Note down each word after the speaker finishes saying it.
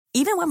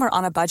Even when we're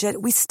on a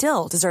budget, we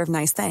still deserve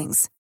nice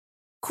things.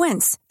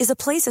 Quince is a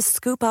place to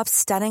scoop up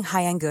stunning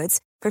high-end goods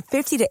for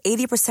 50 to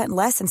 80%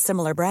 less than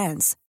similar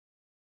brands.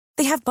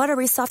 They have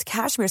buttery soft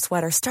cashmere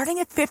sweaters starting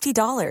at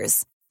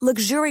 $50,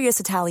 luxurious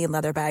Italian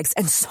leather bags,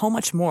 and so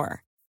much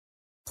more.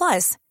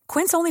 Plus,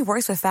 Quince only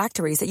works with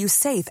factories that use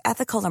safe,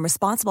 ethical, and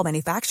responsible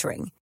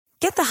manufacturing.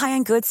 Get the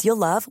high-end goods you'll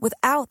love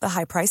without the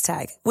high price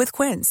tag with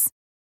Quince.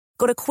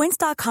 Go to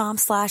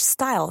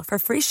quince.com/style for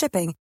free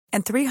shipping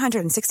and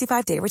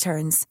 365-day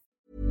returns.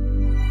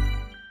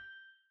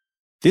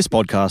 This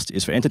podcast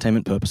is for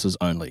entertainment purposes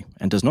only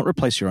and does not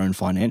replace your own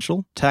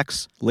financial,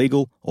 tax,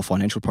 legal, or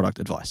financial product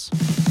advice.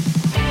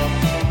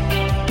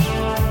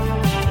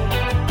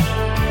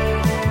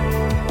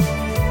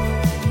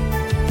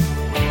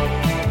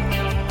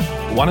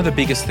 One of the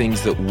biggest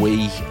things that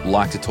we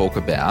like to talk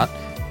about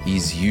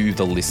is you,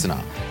 the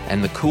listener.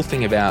 And the cool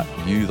thing about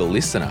you, the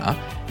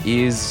listener,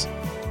 is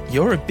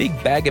you're a big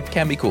bag of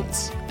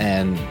chemicals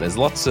and there's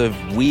lots of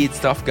weird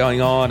stuff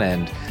going on,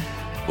 and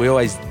we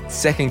always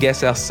second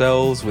guess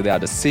ourselves with our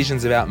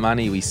decisions about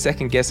money. We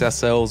second guess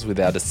ourselves with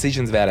our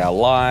decisions about our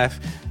life.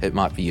 It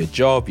might be your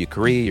job, your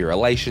career, your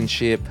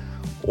relationship.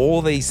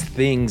 All these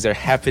things are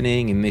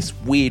happening in this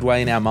weird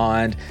way in our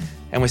mind,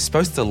 and we're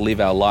supposed to live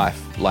our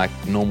life like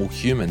normal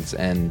humans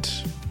and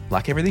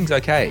like everything's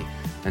okay.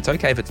 And it's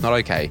okay if it's not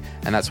okay.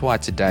 And that's why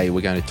today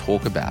we're going to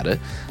talk about it.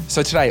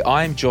 So today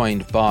I'm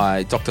joined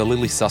by Dr.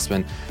 Lily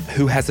Sussman,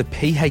 who has a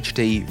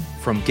PhD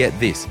from, get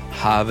this,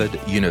 Harvard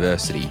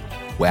University.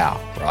 Wow,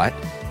 right?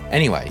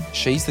 Anyway,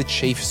 she's the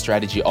Chief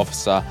Strategy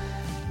Officer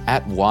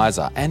at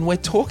Wiser. And we're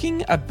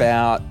talking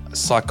about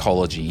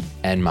psychology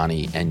and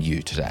money and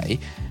you today.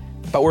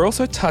 But we're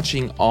also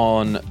touching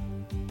on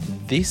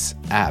this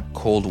app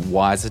called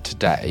Wiser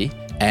Today.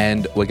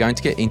 And we're going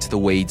to get into the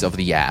weeds of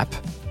the app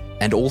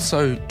and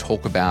also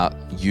talk about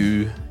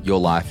you, your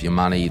life, your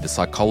money, the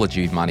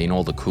psychology of money and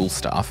all the cool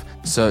stuff.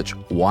 Search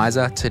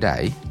Wiser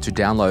Today to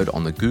download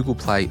on the Google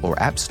Play or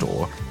App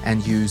Store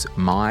and use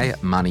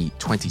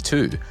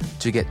MyMoney22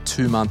 to get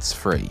 2 months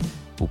free.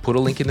 We'll put a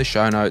link in the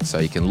show notes so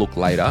you can look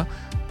later,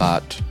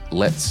 but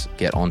let's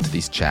get on to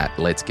this chat.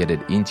 Let's get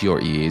it into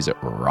your ears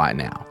right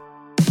now.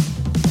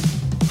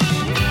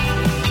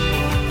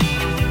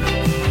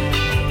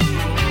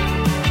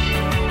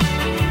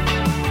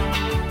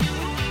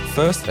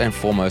 First and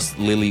foremost,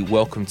 Lily,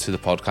 welcome to the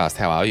podcast.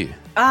 How are you?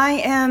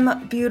 I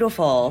am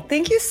beautiful.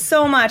 Thank you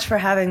so much for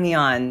having me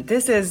on.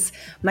 This is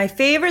my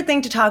favorite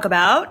thing to talk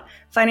about: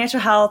 financial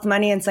health,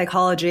 money and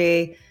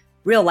psychology,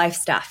 real life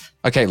stuff.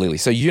 Okay, Lily,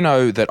 so you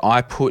know that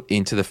I put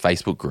into the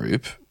Facebook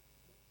group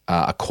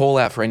a call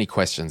out for any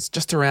questions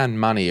just around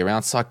money,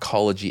 around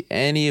psychology,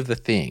 any of the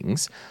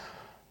things.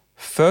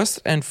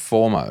 First and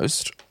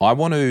foremost, I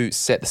want to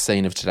set the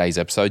scene of today's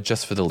episode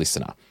just for the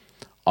listener.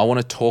 I want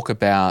to talk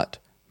about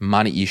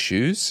money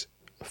issues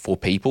for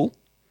people.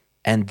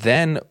 And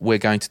then we're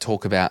going to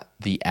talk about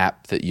the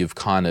app that you've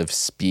kind of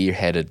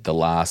spearheaded the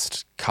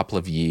last couple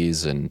of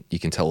years, and you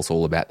can tell us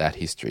all about that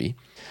history.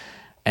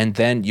 And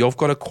then you've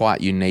got a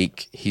quite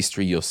unique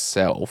history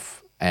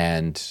yourself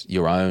and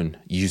your own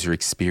user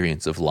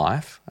experience of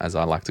life, as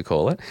I like to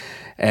call it.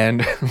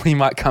 And we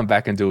might come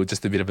back and do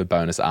just a bit of a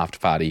bonus after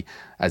party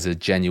as a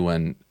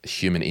genuine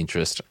human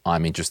interest.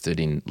 I'm interested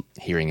in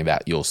hearing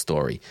about your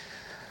story.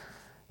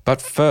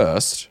 But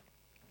first,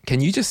 can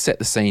you just set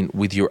the scene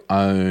with your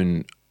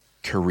own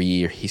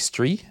career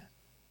history?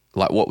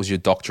 Like, what was your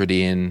doctorate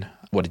in?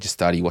 What did you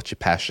study? What's your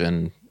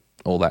passion?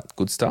 All that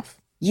good stuff?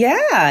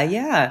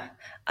 Yeah.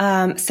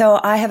 So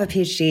I have a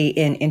PhD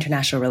in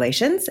international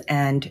relations,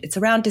 and it's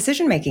around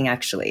decision-making,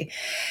 actually.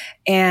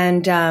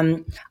 And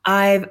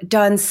I've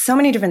done so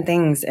many different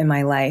things in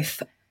my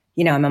life.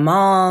 You know, I'm a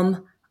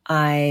mom.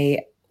 I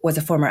was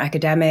a former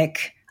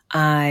academic.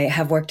 I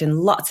have worked in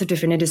lots of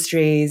different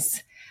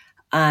industries.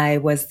 I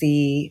was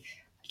the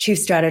Chief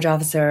Strategy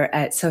Officer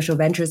at Social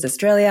Ventures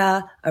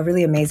Australia, a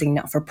really amazing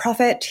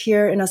not-for-profit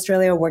here in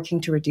Australia working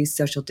to reduce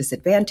social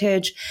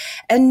disadvantage.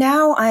 And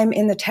now I'm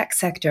in the tech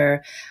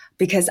sector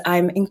because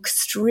I'm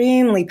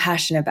extremely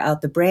passionate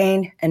about the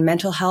brain and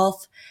mental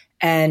health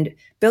and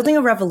building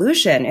a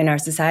revolution in our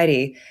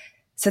society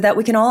so that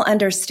we can all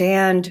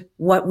understand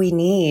what we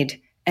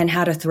need and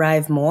how to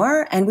thrive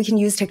more. And we can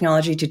use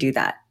technology to do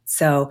that.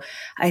 So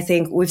I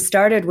think we've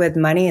started with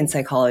money and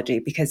psychology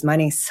because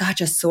money is such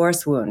a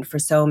source wound for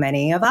so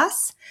many of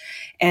us.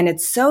 And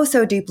it's so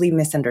deeply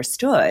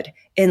misunderstood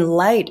in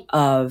light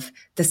of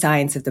the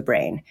science of the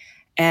brain.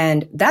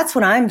 And that's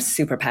what I'm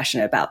super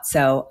passionate about.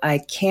 So I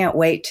can't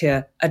wait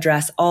to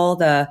address all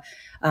the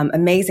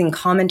amazing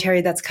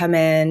commentary that's come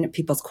in,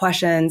 people's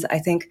questions. I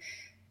think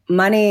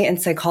money and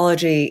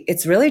psychology,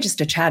 it's really just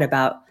a chat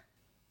about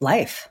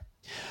life.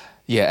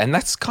 Yeah, and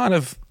that's kind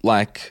of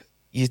like,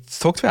 you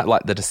talked about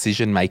like the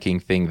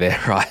decision-making thing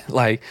there, right?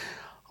 Like,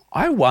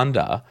 I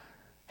wonder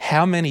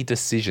how many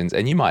decisions,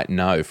 and you might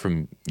know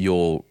from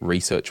your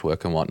research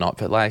work and whatnot,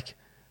 but like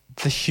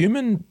the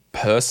human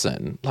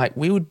person, like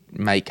we would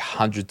make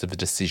hundreds of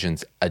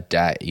decisions a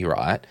day,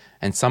 right?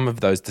 And some of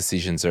those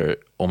decisions are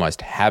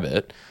almost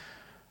habit,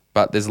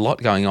 but there's a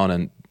lot going on,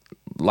 and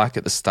like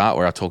at the start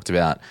where I talked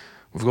about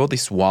we've got all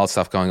this wild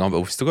stuff going on, but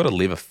we've still got to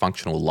live a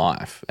functional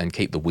life and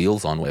keep the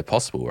wheels on where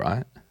possible,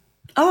 right?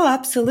 Oh,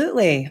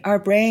 absolutely. Our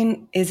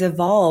brain is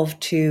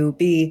evolved to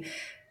be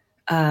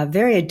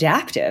very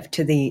adaptive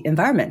to the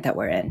environment that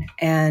we're in.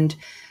 And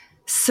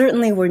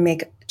certainly we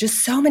make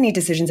just so many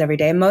decisions every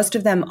day. Most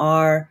of them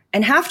are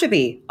and have to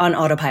be on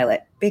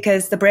autopilot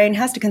because the brain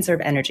has to conserve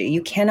energy.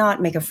 You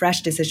cannot make a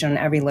fresh decision on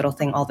every little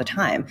thing all the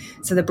time.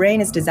 So the brain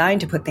is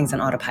designed to put things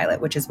on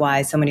autopilot, which is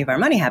why so many of our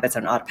money habits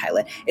are on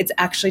autopilot. It's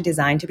actually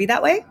designed to be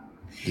that way.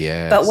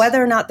 Yes. But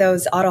whether or not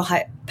those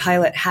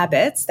autopilot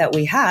habits that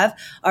we have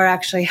are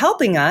actually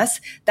helping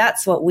us,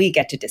 that's what we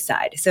get to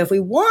decide. So if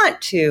we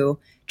want to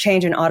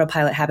change an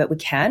autopilot habit, we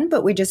can,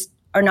 but we just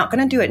are not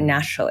going to do it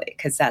naturally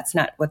because that's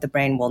not what the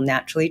brain will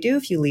naturally do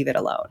if you leave it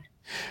alone.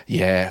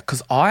 Yeah,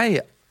 because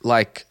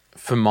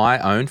for my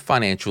own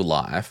financial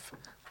life,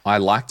 I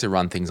like to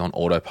run things on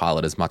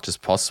autopilot as much as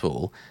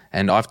possible.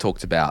 And I've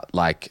talked about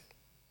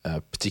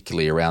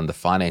particularly around the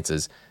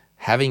finances,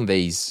 having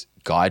these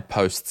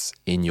guideposts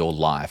in your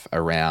life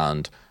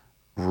around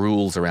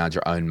rules around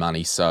your own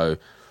money. So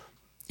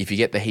if you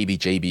get the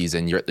heebie-jeebies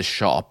and you're at the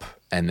shop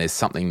and there's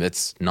something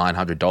that's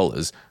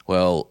 $900,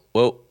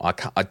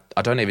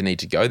 I don't even need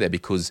to go there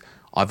because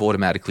I've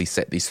automatically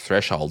set this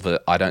threshold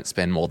that I don't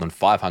spend more than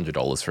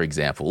 $500, for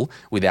example,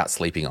 without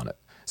sleeping on it.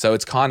 So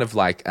it's kind of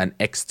like an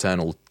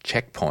external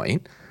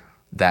checkpoint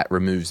that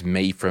removes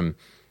me from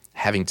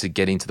having to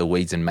get into the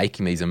weeds and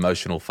making these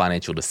emotional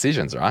financial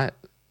decisions, right?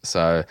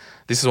 So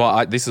this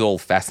is all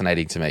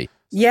fascinating to me.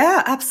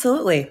 Yeah,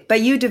 absolutely.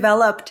 But you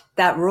developed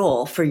that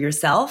rule for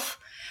yourself.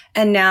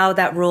 And now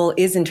that rule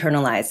is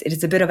internalized. It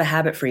is a bit of a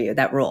habit for you,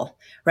 that rule,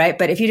 right?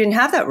 But if you didn't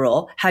have that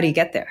rule, how do you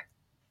get there?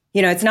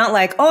 It's not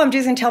like, I'm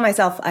just going to tell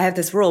myself I have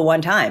this rule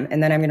one time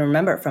and then I'm going to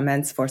remember it from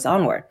henceforth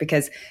onward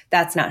because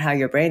that's not how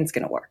your brain's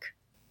going to work.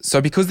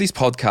 So because this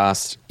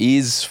podcast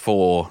is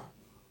for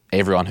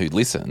everyone who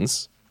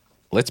listens,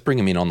 let's bring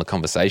them in on the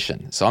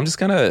conversation. So I'm just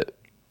going to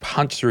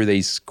punch through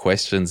these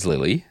questions,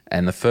 Lily.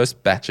 And the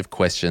first batch of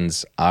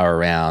questions are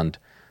around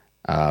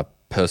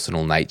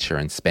personal nature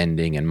and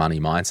spending and money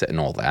mindset and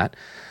all that.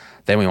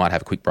 Then we might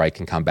have a quick break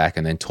and come back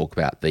and then talk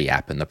about the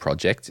app and the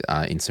project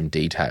in some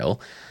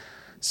detail.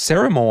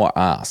 Sarah Moore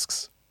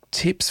asks,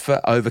 tips for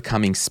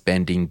overcoming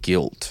spending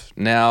guilt.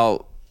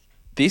 Now,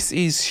 this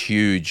is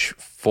huge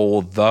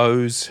for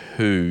those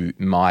who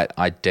might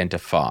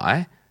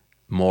identify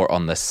more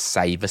on the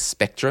saver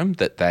spectrum,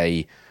 that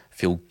they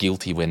feel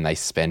guilty when they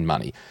spend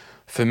money.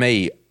 For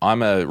me,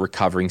 I'm a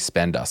recovering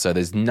spender, so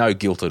there's no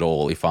guilt at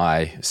all if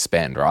I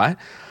spend, right?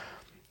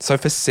 So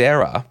for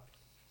Sarah,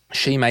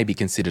 she may be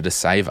considered a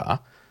saver.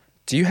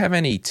 Do you have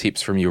any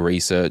tips from your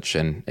research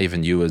and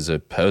even you as a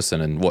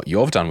person and what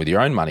you've done with your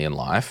own money in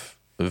life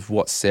of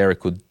what Sarah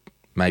could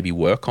maybe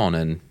work on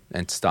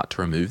and start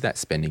to remove that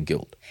spending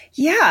guilt?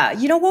 Yeah.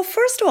 Well,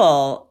 first of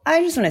all,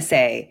 I just want to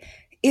say,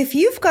 if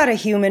you've got a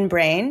human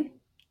brain,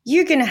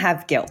 you're going to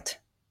have guilt.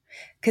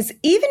 Because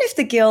even if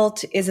the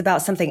guilt is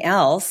about something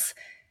else,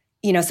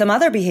 some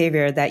other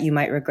behavior that you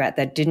might regret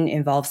that didn't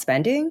involve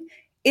spending,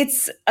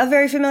 it's a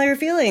very familiar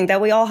feeling that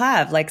we all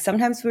have. Like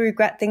sometimes we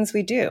regret things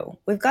we do.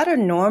 We've got to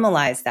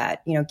normalize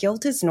that.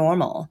 Guilt is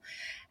normal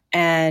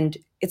and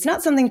it's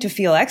not something to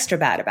feel extra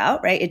bad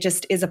about, right? It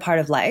just is a part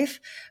of life.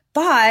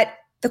 But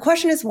the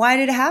question is, why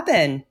did it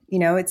happen?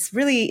 It's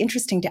really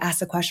interesting to ask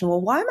the question,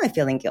 well, why am I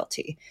feeling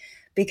guilty?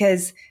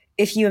 Because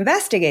if you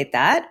investigate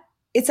that,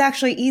 it's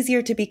actually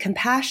easier to be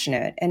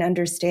compassionate and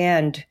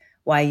understand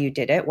why you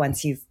did it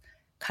once you've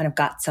kind of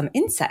got some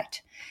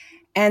insight.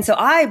 And so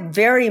I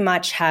very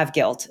much have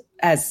guilt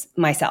as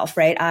myself,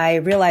 right? I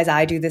realize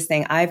I do this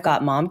thing. I've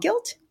got mom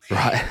guilt.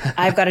 Right.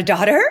 I've got a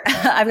daughter.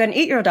 I've got an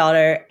 8-year-old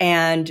daughter.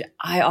 And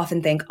I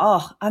often think,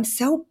 I'm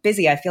so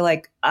busy. I feel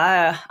like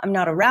I'm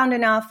not around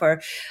enough,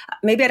 or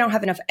maybe I don't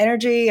have enough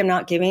energy. I'm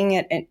not giving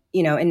it,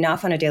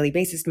 enough on a daily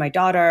basis to my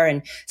daughter.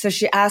 And so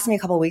she asked me a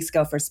couple of weeks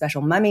ago for a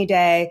special Mummy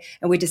Day.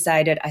 And we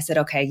decided, I said,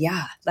 okay,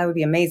 yeah, that would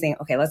be amazing.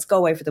 Okay, let's go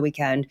away for the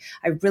weekend.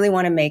 I really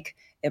want to make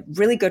it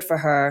really good for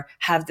her,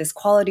 have this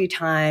quality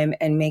time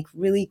and make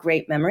really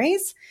great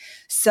memories.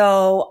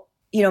 So,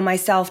 my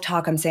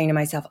self-talk, I'm saying to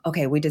myself,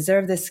 okay, we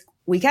deserve this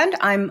weekend.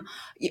 I'm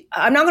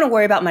not going to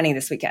worry about money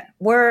this weekend.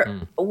 We're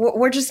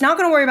just not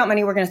going to worry about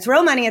money. We're going to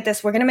throw money at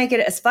this. We're going to make it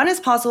as fun as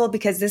possible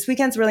because this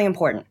weekend's really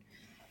important.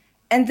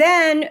 And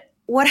then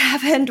what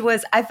happened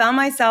was I found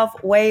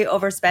myself way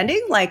overspending.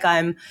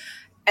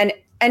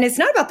 And it's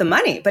not about the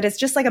money, but it's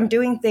just like I'm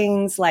doing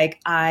things like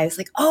I was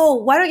like,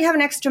 why don't you have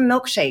an extra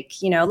milkshake?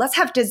 Let's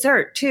have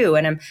dessert too.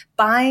 And I'm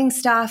buying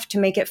stuff to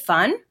make it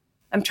fun.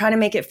 I'm trying to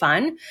make it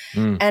fun.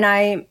 And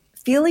I'm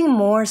feeling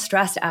more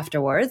stressed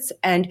afterwards.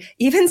 And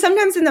even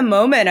sometimes in the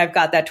moment, I've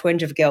got that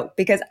twinge of guilt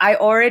because I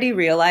already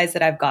realized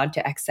that I've gone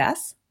to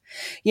excess.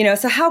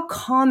 So how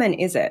common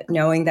is it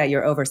knowing that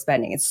you're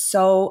overspending? It's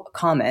so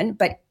common,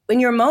 but in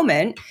your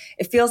moment,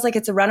 it feels like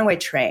it's a runaway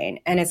train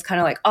and it's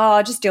kind of like,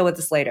 I'll just deal with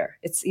this later.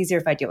 It's easier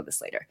if I deal with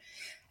this later.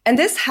 And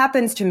this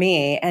happens to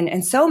me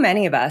and so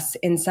many of us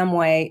in some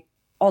way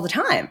all the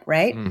time,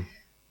 right?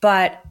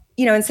 But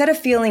instead of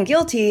feeling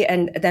guilty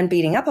and then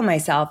beating up on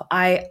myself,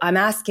 I'm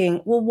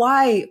asking, well,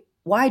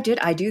 why did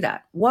I do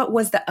that? What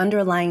was the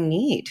underlying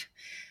need?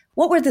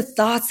 What were the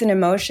thoughts and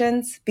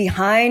emotions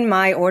behind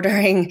my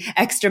ordering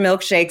extra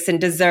milkshakes and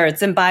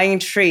desserts and buying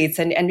treats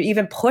and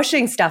even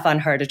pushing stuff on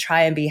her to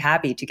try and be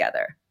happy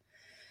together?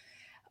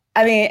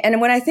 I mean,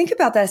 and when I think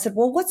about that, I said,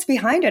 well, what's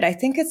behind it? I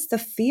think it's the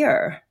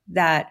fear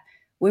that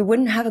we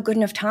wouldn't have a good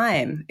enough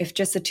time if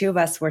just the two of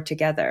us were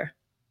together.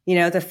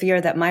 The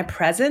fear that my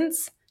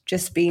presence,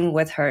 just being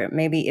with her,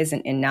 maybe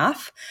isn't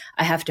enough.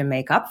 I have to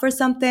make up for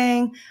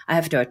something. I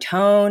have to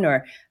atone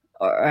or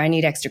I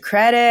need extra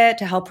credit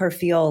to help her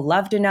feel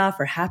loved enough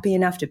or happy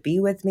enough to be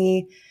with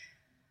me.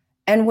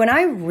 And when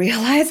I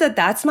realize that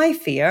that's my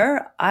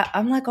fear,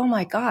 I'm like, oh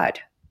my God,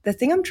 the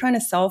thing I'm trying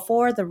to solve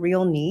for, the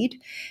real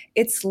need,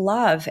 it's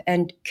love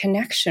and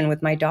connection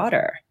with my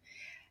daughter.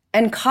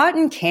 And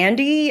cotton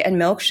candy and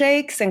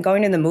milkshakes and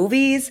going to the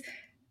movies,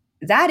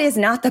 that is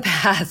not the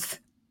path.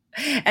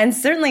 And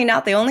certainly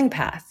not the only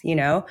path,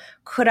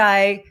 Could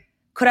I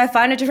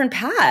find a different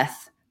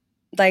path?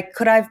 Like,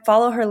 could I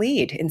follow her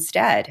lead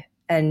instead?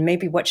 And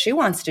maybe what she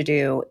wants to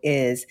do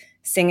is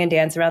sing and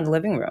dance around the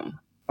living room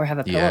or have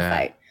a pillow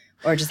fight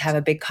or just have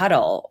a big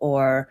cuddle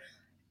or,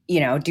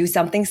 do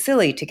something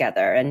silly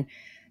together. And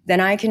then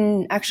I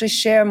can actually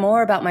share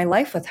more about my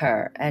life with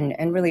her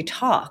and really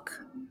talk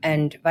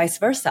and vice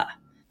versa.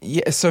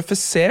 Yeah. So for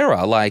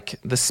Sarah, like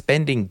the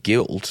spending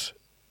guilt,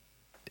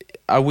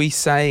 are we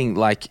saying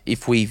like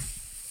if we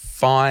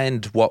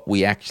find what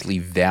we actually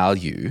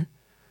value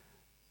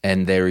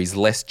and there is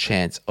less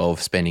chance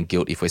of spending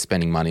guilt if we're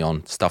spending money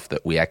on stuff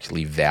that we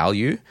actually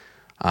value,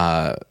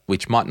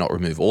 which might not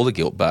remove all the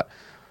guilt, but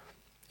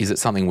is it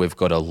something we've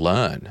got to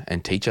learn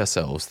and teach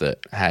ourselves that,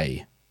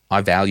 hey, I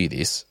value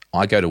this,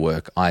 I go to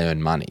work, I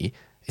earn money,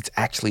 it's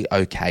actually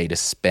okay to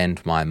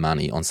spend my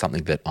money on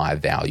something that I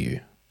value?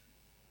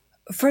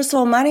 First of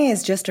all, money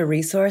is just a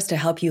resource to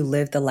help you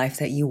live the life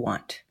that you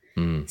want.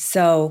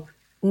 So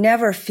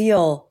never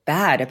feel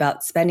bad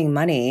about spending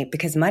money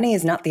because money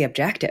is not the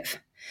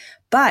objective.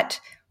 But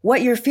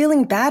what you're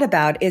feeling bad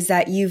about is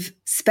that you've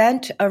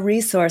spent a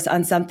resource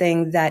on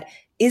something that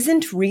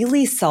isn't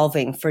really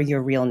solving for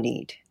your real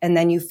need. And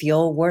then you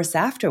feel worse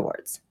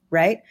afterwards,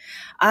 right?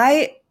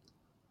 I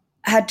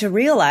had to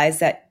realize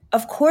that,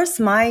 of course,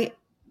 my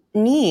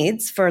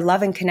needs for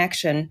love and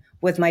connection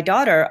with my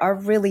daughter are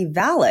really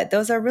valid.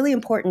 Those are really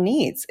important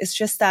needs. It's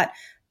just that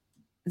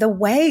the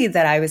way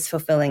that I was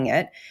fulfilling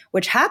it,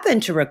 which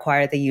happened to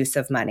require the use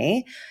of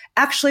money,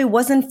 actually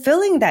wasn't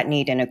filling that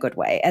need in a good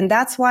way. And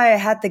that's why I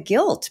had the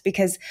guilt,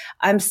 because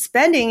I'm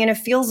spending and it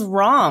feels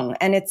wrong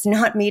and it's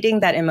not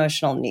meeting that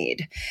emotional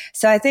need.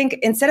 So I think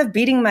instead of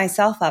beating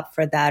myself up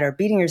for that or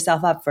beating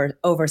yourself up for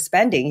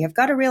overspending, you've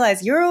got to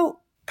realize you're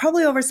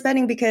probably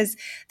overspending because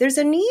there's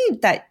a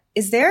need that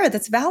is there,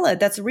 that's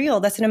valid, that's real,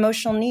 that's an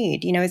emotional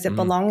need. Is it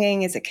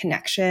belonging? Is it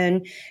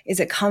connection?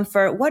 Is it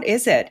comfort? What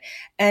is it?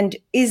 And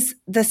is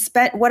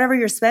whatever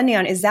you're spending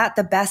on, is that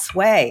the best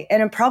way?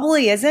 And it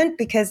probably isn't,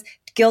 because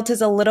guilt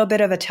is a little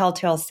bit of a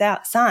telltale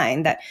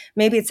sign that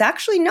maybe it's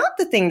actually not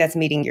the thing that's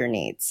meeting your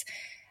needs.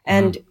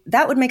 And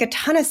that would make a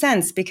ton of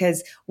sense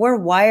because we're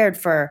wired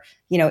for,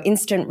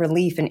 instant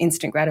relief and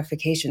instant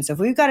gratification. So if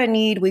we've got a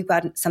need, we've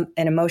got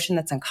an emotion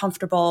that's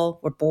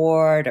uncomfortable, we're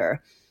bored,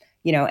 or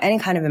any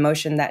kind of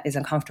emotion that is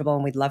uncomfortable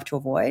and we'd love to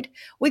avoid,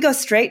 we go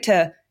straight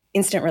to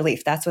instant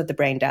relief. That's what the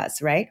brain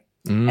does, right?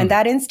 And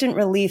that instant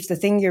relief, the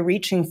thing you're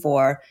reaching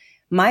for,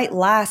 might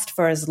last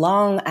for as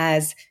long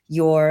as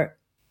you're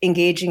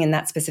engaging in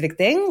that specific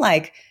thing.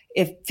 Like,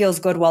 it feels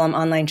good while I'm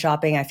online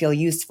shopping, I feel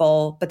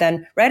useful. But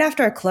then right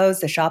after I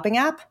close the shopping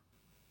app,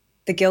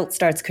 the guilt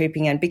starts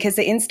creeping in because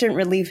the instant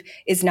relief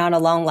is not a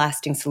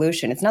long-lasting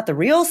solution. It's not the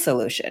real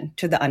solution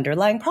to the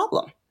underlying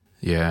problem.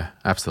 Yeah,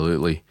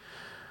 absolutely.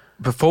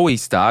 Before we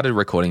started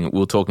recording, we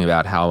were talking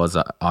about how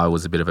I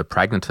was a bit of a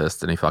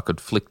pragmatist, and if I could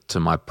flick to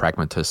my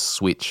pragmatist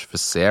switch for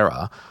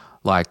Sarah,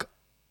 like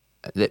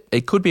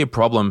it could be a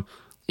problem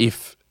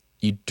if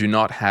you do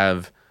not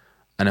have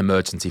an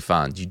emergency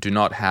fund, you do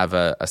not have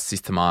a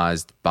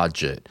systemized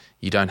budget,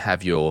 you don't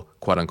have your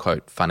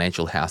quote-unquote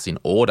financial house in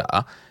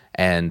order,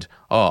 and,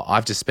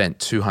 I've just spent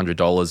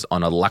 $200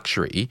 on a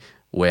luxury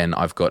when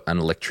I've got an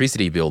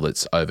electricity bill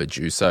that's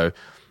overdue. So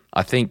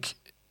I think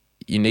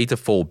you need to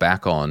fall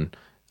back on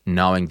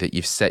knowing that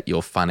you've set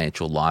your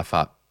financial life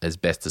up as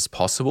best as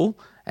possible,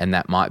 and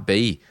that might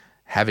be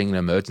having an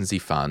emergency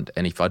fund.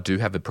 And if I do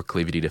have a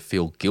proclivity to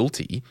feel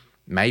guilty,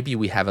 maybe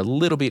we have a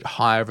little bit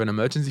higher of an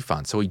emergency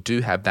fund, so we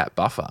do have that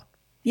buffer.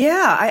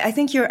 Yeah, I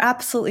think you're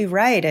absolutely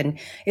right. And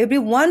it would be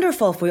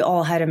wonderful if we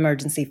all had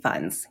emergency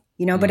funds,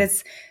 but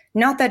it's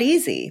not that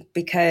easy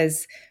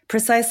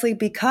precisely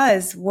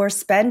because we're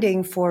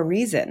spending for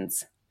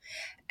reasons.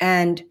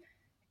 And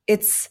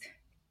it's,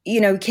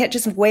 you can't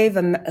just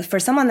for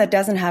someone that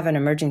doesn't have an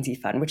emergency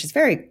fund, which is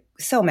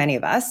so many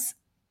of us,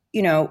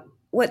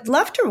 would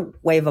love to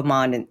wave a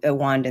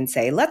wand and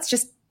say, let's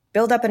just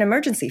build up an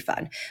emergency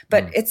fund.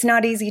 But it's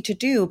not easy to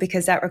do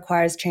because that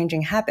requires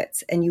changing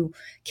habits. And you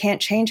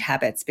can't change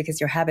habits because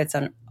your habits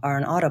are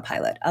on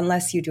autopilot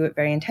unless you do it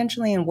very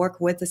intentionally and work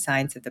with the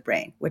science of the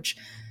brain, which,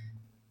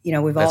 we've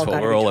all got to be That's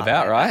what we're all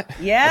about, right?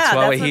 Yeah, that's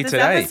why we're here this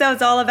today.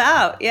 episode's all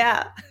about.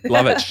 Yeah.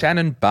 Love it.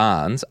 Shannon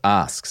Barnes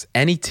asks,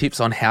 any tips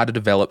on how to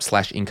develop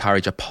 /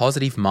 encourage a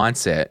positive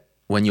mindset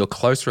when your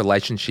close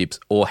relationships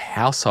or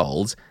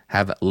households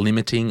have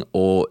limiting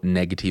or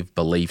negative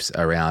beliefs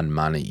around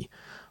money?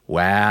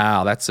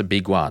 Wow, that's a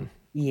big one.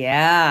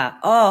 Yeah.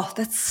 Oh,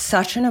 that's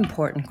such an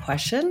important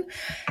question.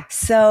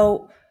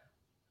 So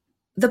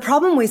the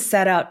problem we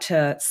set out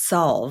to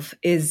solve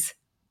is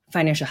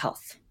financial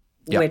health,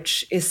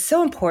 which is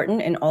so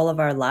important in all of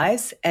our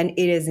lives. And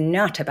it is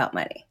not about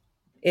money.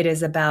 It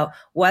is about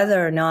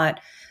whether or not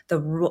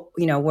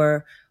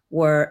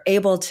we're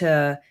able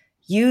to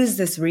use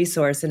this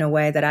resource in a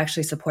way that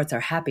actually supports our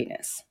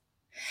happiness.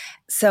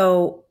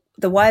 So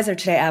the Wiser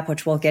Today app,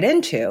 which we'll get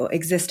into,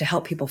 exists to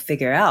help people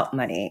figure out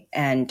money.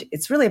 And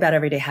it's really about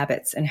everyday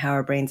habits and how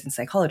our brains and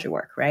psychology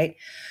work, right?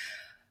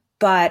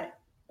 But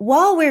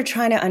while we're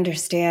trying to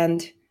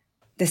understand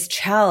this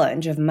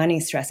challenge of money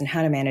stress and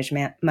how to manage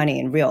money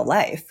in real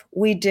life,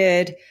 we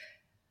did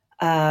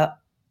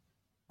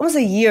almost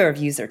a year of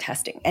user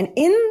testing. And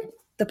in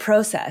the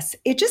process,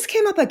 it just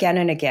came up again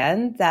and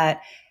again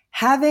that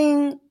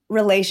having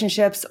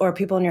relationships or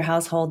people in your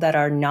household that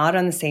are not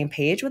on the same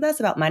page with us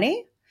about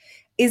money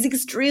is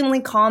extremely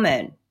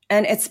common,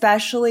 and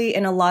especially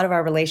in a lot of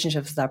our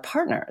relationships with our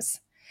partners.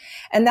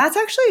 And that's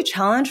actually a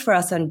challenge for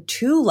us on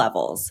two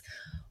levels.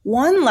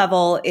 One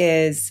level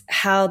is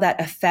how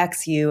that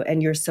affects you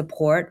and your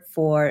support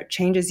for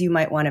changes you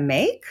might want to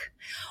make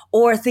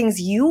or things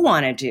you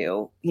want to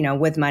do,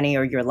 with money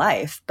or your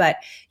life, but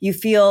you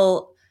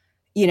feel,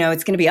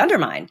 it's going to be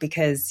undermined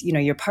because,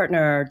 your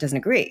partner doesn't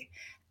agree.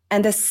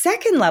 And the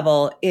second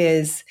level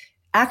is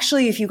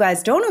actually, if you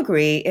guys don't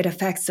agree, it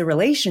affects the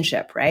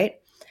relationship, right?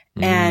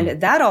 And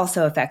that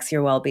also affects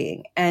your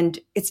well-being. And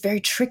it's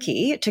very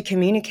tricky to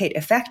communicate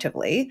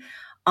effectively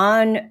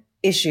on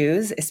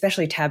issues,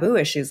 especially taboo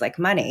issues like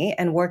money,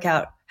 and work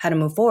out how to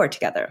move forward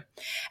together.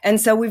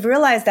 And so we've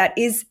realized that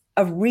is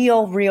a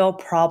real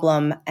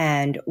problem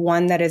and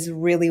one that is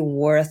really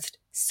worth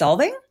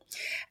solving.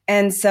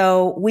 And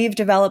so we've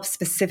developed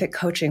specific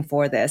coaching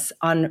for this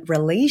on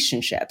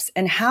relationships.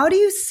 And how do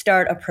you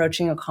start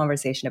approaching a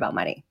conversation about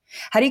money?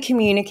 How do you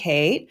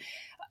communicate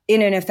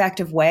in an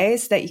effective way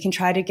so that you can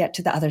try to get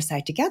to the other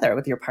side together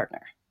with your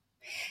partner?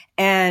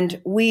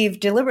 And we've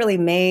deliberately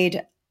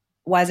made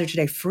Wiser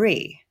Today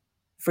free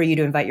for you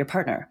to invite your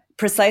partner,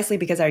 precisely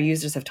because our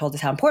users have told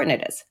us how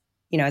important it is,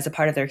 as a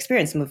part of their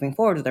experience moving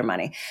forward with their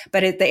money.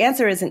 But the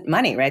answer isn't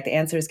money, right? The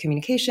answer is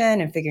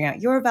communication and figuring out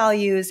your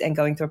values and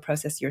going through a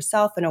process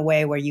yourself in a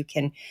way where you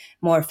can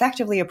more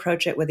effectively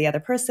approach it with the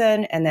other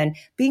person, and then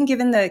being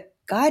given the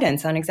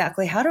guidance on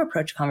exactly how to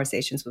approach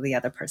conversations with the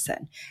other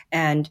person,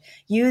 and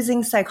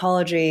using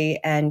psychology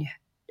and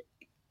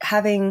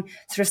having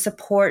sort of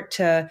support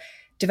to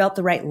develop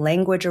the right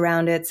language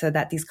around it so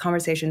that these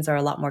conversations are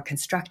a lot more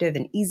constructive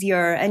and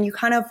easier. And you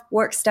kind of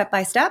work step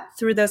by step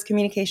through those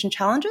communication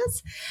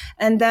challenges.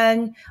 And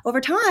then over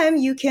time,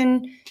 you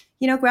can,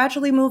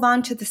 gradually move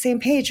on to the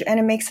same page, and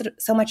it makes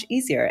it so much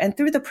easier. And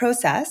through the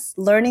process,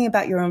 learning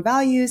about your own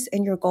values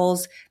and your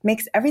goals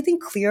makes everything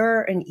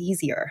clearer and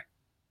easier.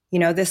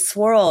 This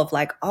swirl of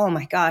like, oh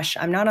my gosh,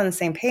 I'm not on the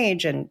same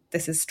page and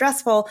this is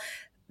stressful.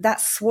 That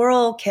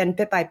swirl can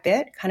bit by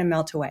bit kind of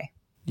melt away.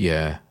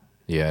 Yeah.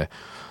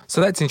 So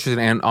that's interesting.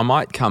 And I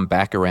might come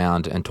back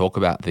around and talk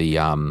about the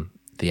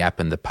app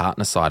and the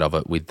partner side of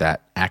it with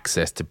that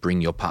access to bring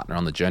your partner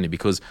on the journey.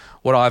 Because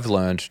what I've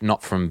learned,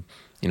 not from,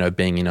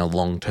 being in a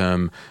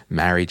long-term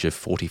marriage of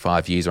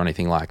 45 years or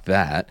anything like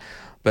that,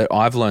 but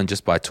I've learned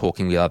just by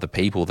talking with other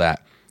people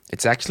that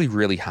it's actually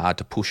really hard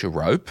to push a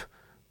rope,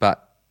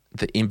 but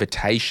the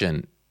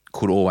invitation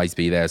could always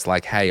be there. It's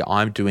like, hey,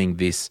 I'm doing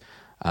this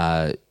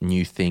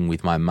new thing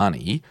with my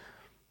money.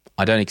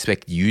 I don't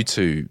expect you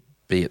to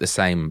be at the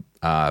same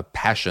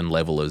passion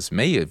level as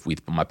me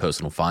with my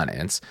personal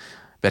finance.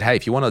 But hey,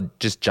 if you want to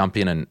just jump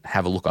in and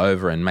have a look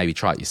over and maybe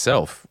try it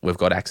yourself, we've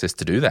got access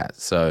to do that.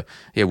 So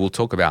yeah, we'll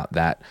talk about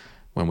that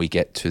when we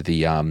get to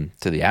the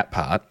app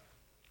part.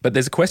 But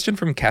there's a question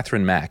from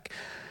Catherine Mack.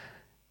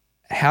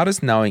 How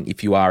does knowing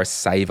if you are a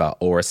saver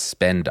or a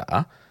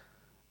spender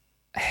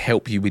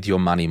help you with your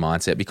money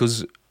mindset?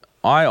 Because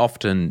I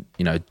often,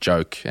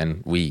 joke,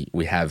 and we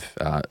have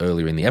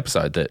earlier in the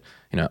episode that,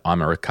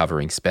 I'm a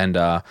recovering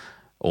spender,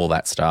 all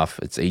that stuff.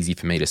 It's easy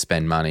for me to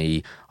spend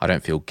money. I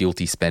don't feel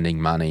guilty spending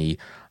money,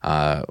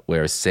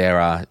 whereas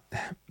Sarah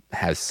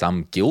has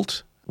some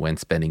guilt when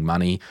spending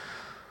money.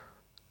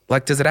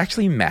 Like, does it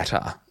actually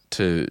matter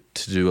to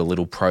do a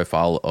little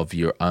profile of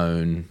your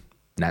own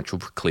natural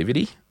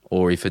proclivity?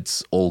 Or if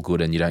it's all good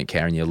and you don't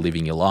care and you're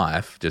living your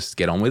life, just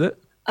get on with it?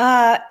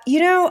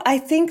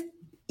 I think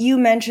you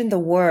mentioned the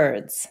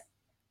words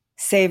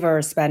saver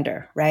or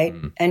spender, right?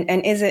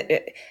 And is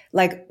it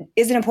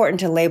important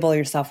to label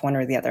yourself one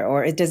or the other?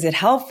 Or is it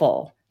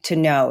helpful to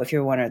know if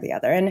you're one or the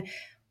other? And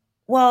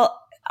Well,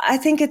 I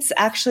think it's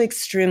actually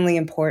extremely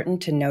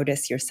important to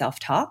notice your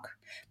self-talk,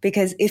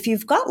 because if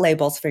you've got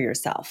labels for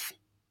yourself,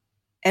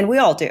 and we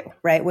all do,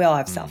 right? We all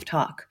have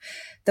self-talk.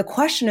 The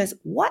question is,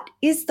 what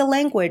is the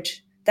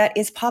language that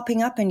is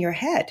popping up in your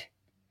head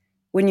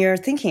when you're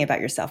thinking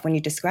about yourself, when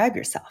you describe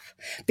yourself?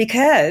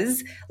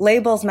 Because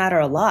labels matter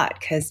a lot,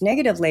 because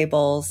negative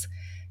labels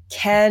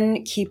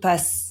can keep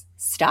us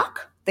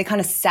stuck. They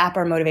kind of sap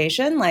our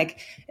motivation.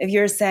 Like if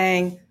you're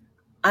saying,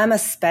 I'm a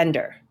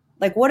spender,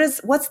 like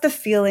what's the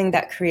feeling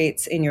that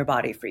creates in your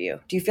body for you?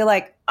 Do you feel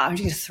like, I'm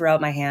just going to throw out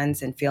my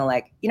hands and feel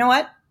like, you know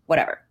what,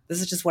 whatever,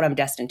 this is just what I'm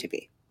destined to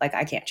be. Like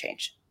I can't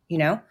change, you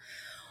know?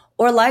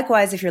 Or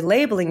likewise, if you're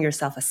labeling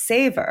yourself a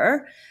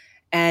saver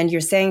and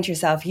you're saying to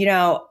yourself, you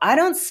know, I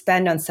don't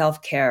spend on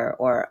self-care,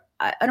 or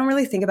I don't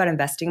really think about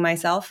investing in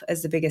myself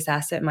as the biggest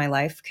asset in my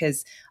life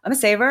because I'm a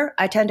saver.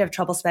 I tend to have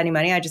trouble spending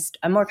money.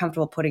 I'm more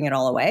comfortable putting it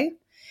all away.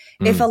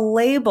 If a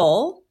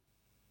label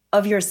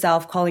of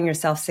yourself, calling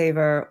yourself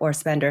saver or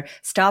spender,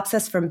 stops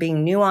us from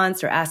being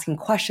nuanced or asking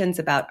questions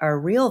about our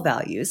real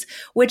values,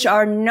 which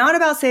are not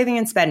about saving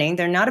and spending.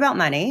 They're not about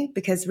money,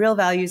 because real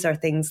values are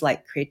things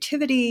like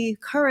creativity,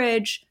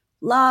 courage,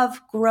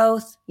 love,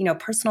 growth, you know,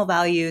 personal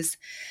values.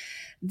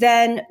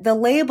 Then the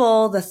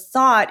label, the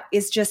thought,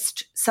 is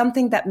just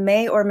something that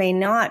may or may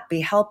not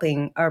be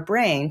helping our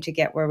brain to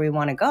get where we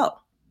want to go.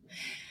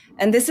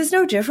 And this is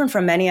no different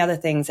from many other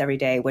things every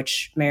day,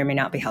 which may or may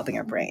not be helping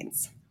our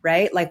brains,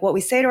 right? Like what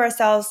we say to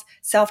ourselves,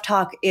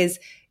 self-talk is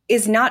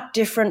not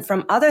different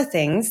from other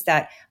things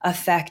that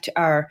affect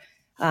our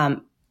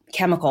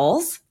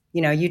chemicals.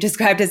 You know, you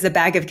described as a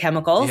bag of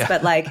chemicals,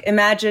 but like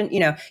imagine, you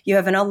know, you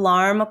have an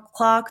alarm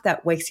clock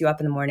that wakes you up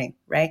in the morning,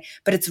 right?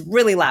 But it's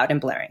really loud and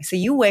blaring. So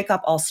you wake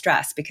up all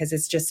stressed because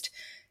it's just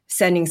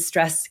sending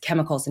stress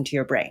chemicals into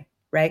your brain,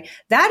 right?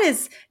 That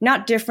is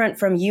not different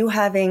from you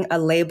having a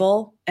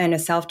label and a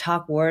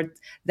self-talk word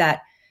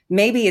that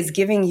maybe is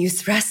giving you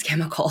stress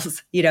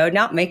chemicals, you know,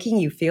 not making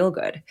you feel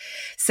good.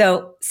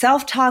 So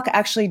self-talk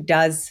actually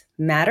does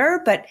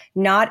matter, but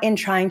not in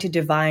trying to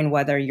divine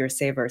whether you're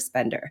saver or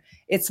spender.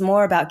 It's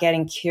more about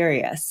getting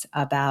curious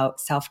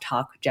about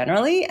self-talk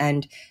generally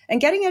and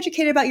getting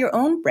educated about your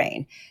own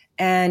brain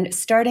and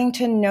starting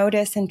to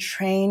notice and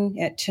train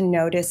it to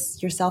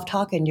notice your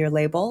self-talk and your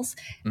labels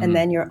and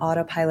then your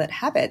autopilot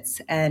habits.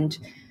 And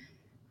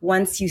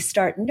once you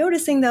start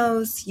noticing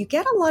those, you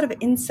get a lot of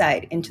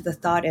insight into the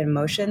thought and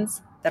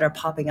emotions that are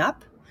popping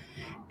up.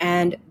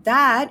 And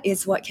that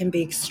is what can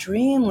be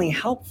extremely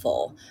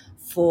helpful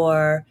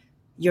for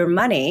your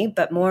money,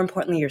 but more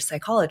importantly, your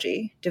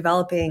psychology,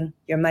 developing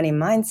your money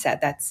mindset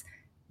that's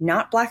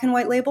not black and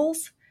white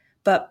labels,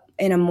 but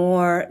in a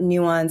more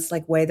nuanced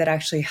like way that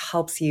actually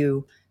helps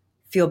you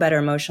feel better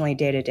emotionally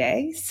day to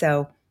day.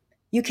 So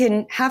you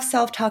can have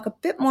self-talk a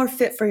bit more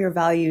fit for your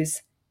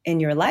values in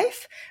your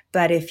life,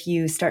 but if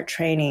you start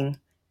training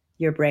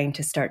your brain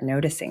to start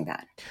noticing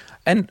that.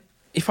 And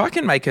if I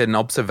can make an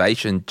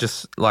observation,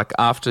 just like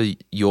after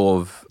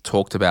you've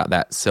talked about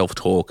that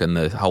self-talk and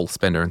the whole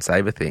spender and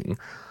saver thing,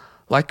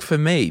 like for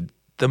me,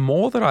 the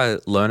more that I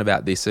learn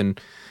about this, and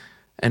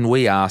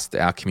we asked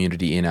our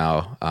community in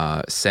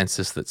our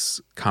census that's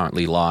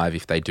currently live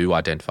if they do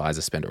identify as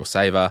a spender or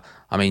saver.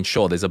 I mean,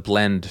 sure, there's a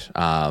blend,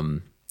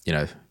 you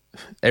know,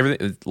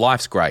 everything.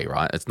 Life's grey,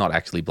 right? It's not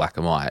actually black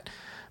and white.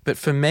 But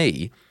for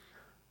me,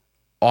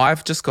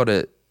 I've just got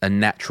a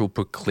natural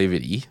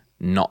proclivity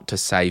not to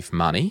save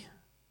money.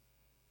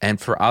 And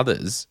for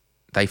others,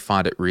 they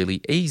find it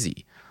really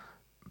easy.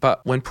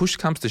 But when push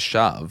comes to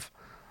shove,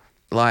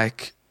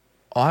 like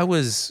I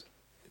was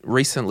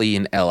recently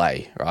in LA,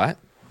 right?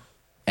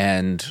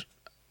 And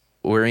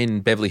we're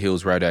in Beverly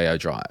Hills Rodeo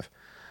Drive.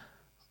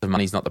 The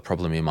money's not the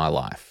problem in my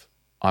life.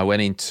 I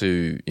went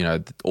into, you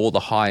know, all the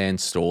high-end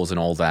stores and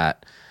all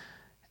that.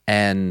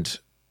 And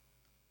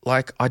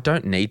like, I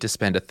don't need to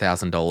spend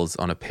 $1,000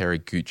 on a pair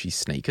of Gucci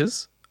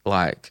sneakers.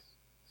 Like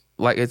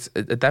it's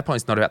at that point,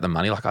 it's not about the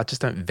money. Like, I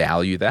just don't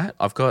value that.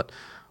 I've got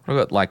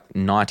like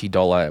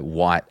 $90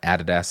 white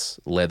Adidas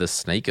leather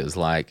sneakers.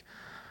 Like,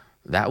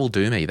 that will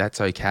do me.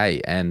 That's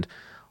okay. And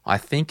I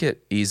think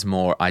it is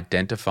more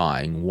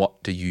identifying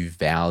what do you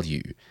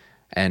value.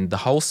 And the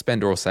whole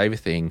spender or saver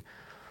thing,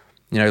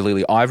 you know,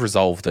 Lily, I've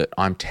resolved that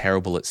I'm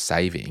terrible at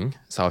saving.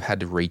 So I've had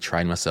to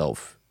retrain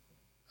myself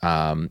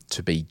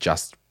to be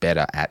just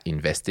better at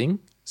investing.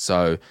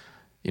 So,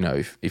 you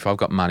know, if I've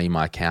got money in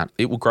my account,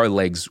 it will grow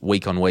legs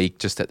week on week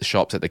just at the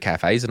shops, at the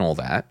cafes and all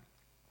that.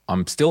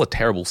 I'm still a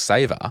terrible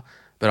saver,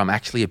 but I'm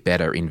actually a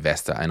better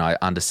investor. And I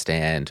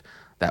understand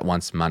that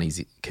once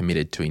money's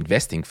committed to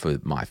investing for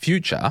my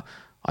future,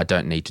 I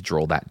don't need to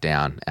draw that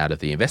down out of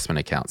the investment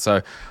account.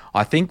 So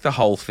I think the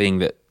whole thing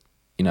that,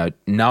 you know,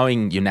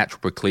 knowing your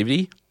natural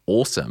proclivity,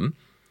 awesome,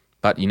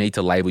 but you need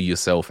to label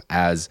yourself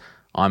as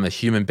I'm a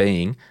human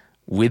being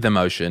with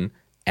emotion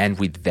and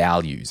with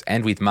values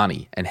and with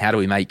money. And how do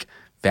we make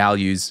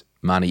values,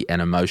 money,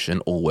 and emotion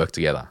all work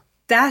together?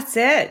 That's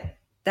it.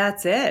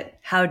 That's it.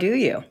 How do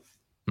you?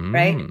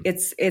 Right?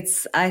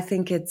 I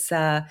think it's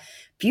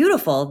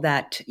beautiful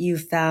that you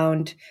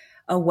found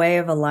a way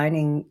of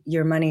aligning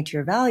your money to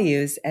your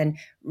values. And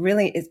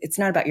really, it's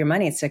not about your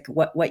money. It's like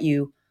what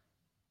you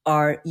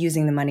are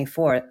using the money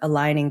for,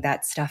 aligning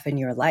that stuff in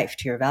your life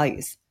to your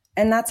values.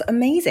 And that's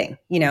amazing,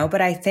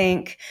 but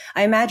I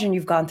imagine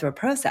you've gone through a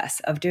process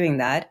of doing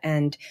that,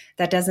 and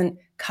that doesn't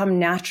come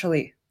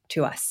naturally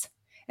to us.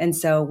 And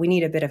so we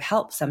need a bit of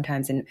help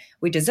sometimes, and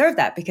we deserve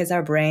that because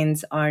our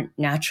brains aren't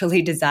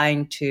naturally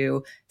designed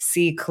to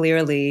see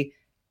clearly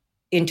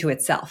into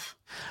itself.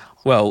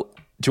 Well,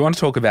 do you want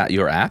to talk about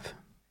your app?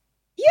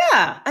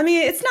 Yeah. I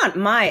mean, it's not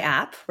my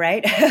app,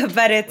 right?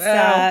 But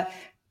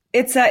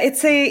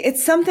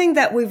it's something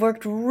that we've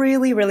worked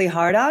really, really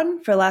hard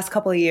on for the last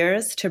couple of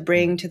years to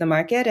bring to the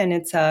market. And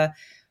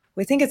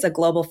we think it's a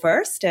global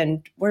first,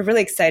 and we're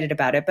really excited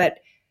about it. But,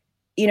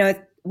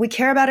 we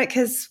care about it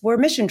because we're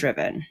mission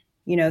driven.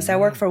 So I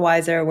work for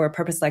Wiser. We're a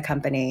purpose-led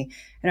company,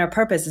 and our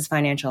purpose is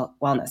financial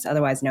wellness,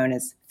 otherwise known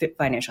as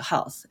financial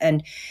health.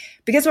 And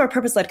because we're a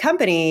purpose-led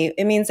company,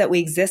 it means that we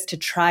exist to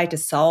try to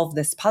solve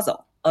this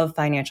puzzle of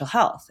financial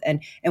health.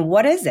 And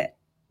what is it?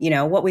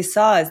 What we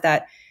saw is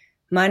that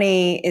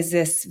money is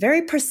this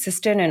very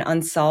persistent and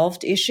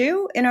unsolved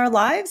issue in our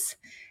lives.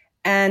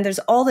 And there's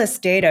all this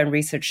data and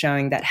research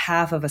showing that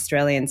half of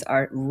Australians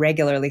are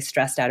regularly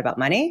stressed out about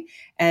money,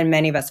 and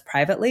many of us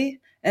privately.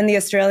 And the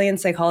Australian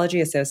Psychology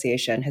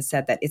Association has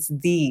said that it's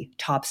the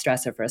top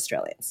stressor for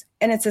Australians.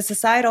 And it's a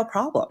societal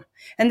problem.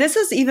 And this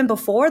is even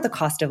before the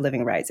cost of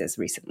living rises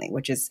recently,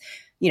 which is,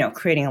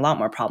 creating a lot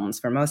more problems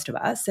for most of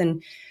us.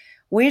 And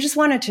we just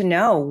wanted to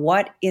know,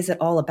 what is it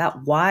all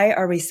about? Why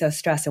are we so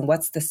stressed, and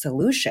what's the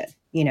solution?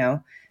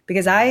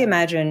 Because I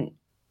imagine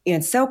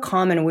it's so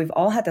common. We've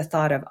all had the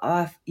thought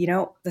of,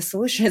 the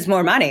solution is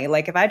more money.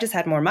 Like if I just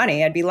had more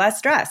money, I'd be less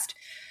stressed.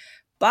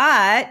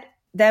 But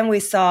then we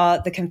saw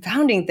the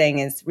confounding thing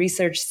is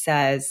research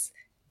says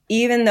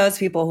even those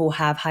people who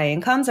have high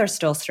incomes are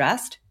still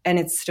stressed, and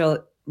it's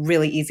still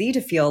really easy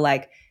to feel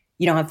like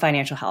you don't have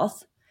financial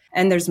health.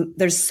 And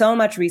there's so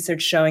much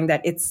research showing that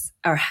it's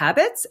our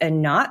habits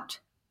and not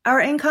our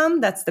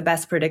income that's the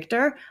best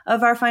predictor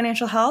of our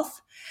financial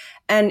health.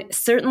 And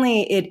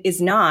certainly it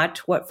is not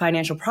what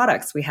financial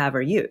products we have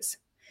or use.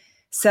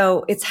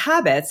 So it's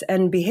habits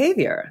and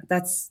behavior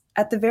that's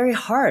at the very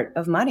heart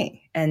of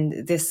money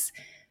and this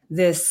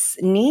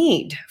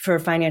need for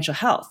financial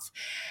health.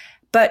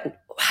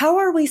 But how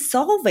are we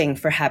solving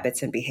for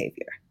habits and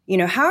behavior?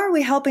 How are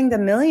we helping the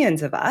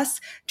millions of us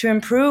to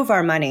improve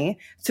our money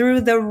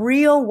through the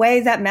real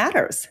way that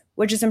matters,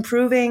 which is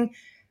improving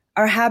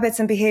our habits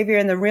and behavior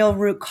and the real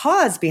root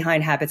cause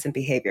behind habits and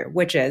behavior,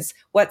 which is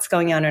what's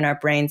going on in our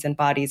brains and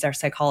bodies, our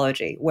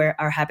psychology, where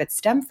our habits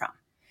stem from.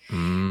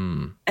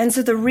 And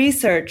so the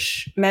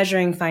research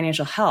measuring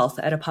financial health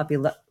at a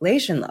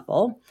population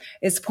level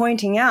is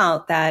pointing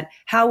out that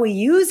how we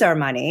use our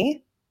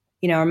money,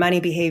 our money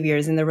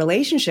behaviors and the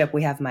relationship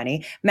we have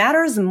money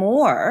matters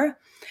more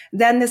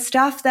than the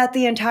stuff that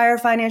the entire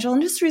financial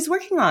industry is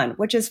working on,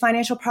 which is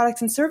financial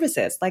products and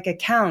services like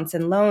accounts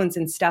and loans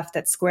and stuff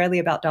that's squarely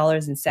about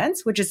dollars and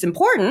cents, which is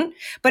important,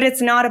 but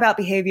it's not about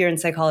behavior and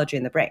psychology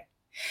in the brain.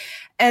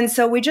 And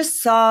so we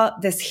just saw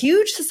this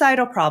huge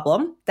societal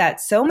problem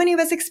that so many of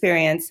us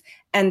experience,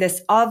 and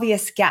this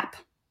obvious gap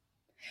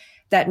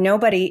that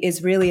nobody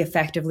is really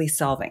effectively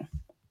solving.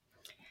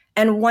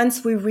 And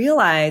once we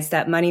realize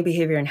that money,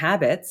 behavior, and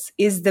habits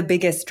is the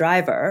biggest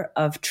driver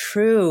of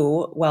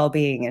true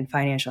well-being and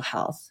financial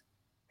health,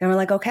 then we're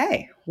like,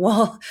 okay,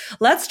 well,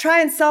 let's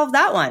try and solve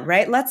that one,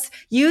 right? Let's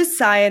use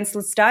science,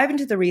 let's dive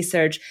into the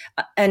research,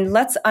 and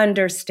let's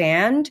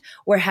understand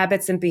where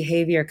habits and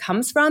behavior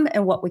comes from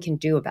and what we can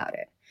do about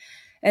it.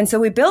 And so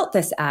we built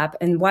this app,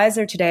 and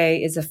Wiser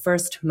today is the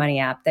first money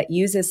app that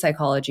uses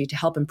psychology to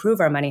help improve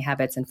our money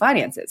habits and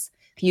finances,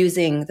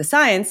 using the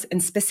science,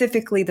 and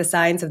specifically the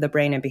science of the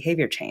brain and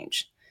behavior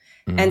change.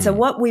 And so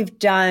what we've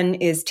done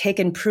is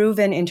taken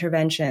proven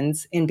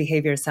interventions in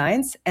behavior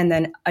science and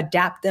then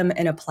adapt them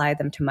and apply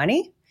them to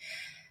money.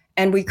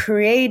 And we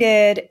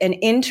created an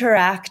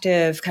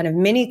interactive kind of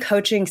mini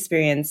coaching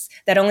experience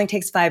that only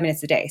takes 5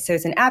 minutes a day. So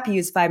it's an app you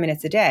use 5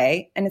 minutes a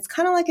day, and it's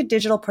kind of like a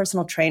digital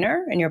personal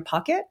trainer in your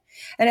pocket.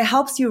 And it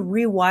helps you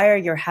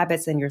rewire your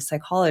habits and your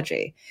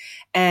psychology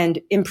and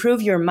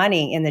improve your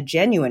money in the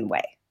genuine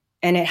way.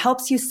 And it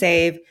helps you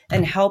save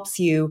and helps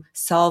you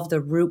solve the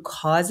root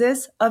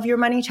causes of your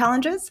money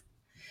challenges.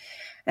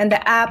 And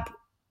the app,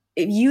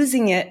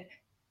 using it,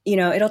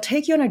 it'll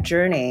take you on a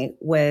journey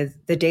with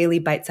the daily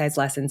bite-sized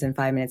lessons in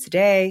 5 minutes a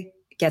day,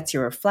 gets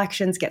your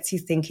reflections, gets you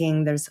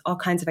thinking. There's all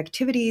kinds of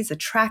activities, a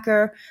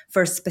tracker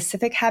for a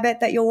specific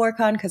habit that you'll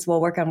work on, because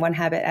we'll work on one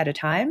habit at a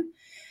time.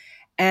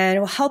 And it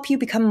will help you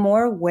become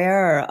more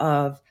aware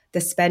of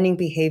the spending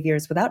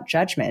behaviors without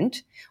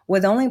judgment,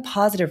 with only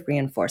positive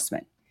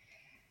reinforcement.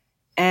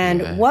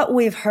 And what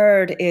we've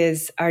heard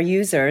is our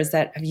users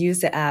that have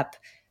used the app,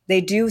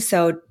 they do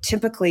so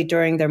typically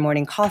during their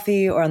morning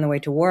coffee or on the way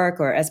to work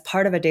or as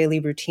part of a daily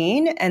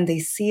routine. And they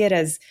see it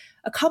as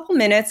a couple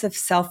minutes of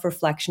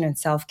self-reflection and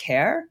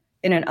self-care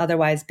in an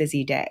otherwise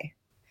busy day.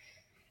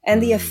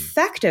 And the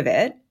effect of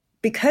it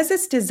because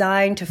it's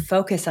designed to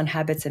focus on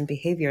habits and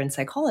behavior and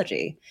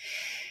psychology,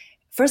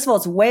 first of all,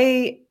 it's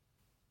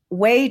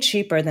way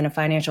cheaper than a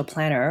financial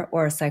planner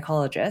or a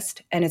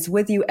psychologist, and it's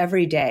with you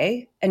every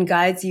day and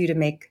guides you to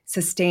make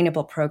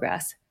sustainable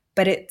progress.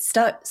 But it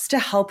starts to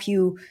help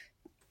you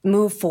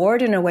move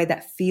forward in a way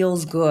that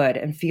feels good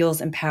and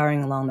feels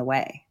empowering along the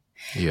way.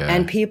 Yeah.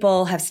 And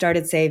people have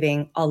started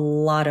saving a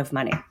lot of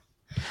money.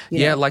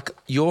 You know? Like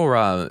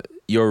your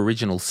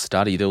original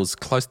study, there was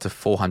close to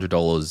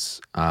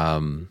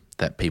 $400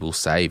 that people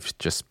saved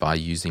just by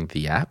using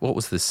the app. What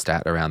was the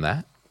stat around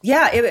that?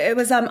 Yeah, it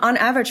was on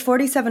average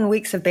 47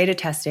 weeks of beta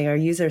testing. Our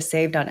users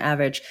saved on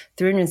average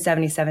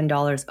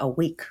 $377 a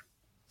week.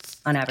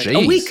 On average,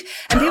 Jeez. A week.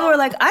 And people were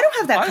like, I don't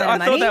have that kind of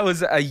money. I thought that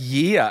was a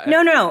year.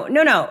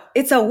 No.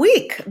 It's a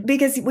week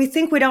because we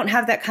think we don't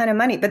have that kind of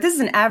money. But this is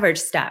an average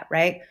stat,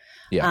 right?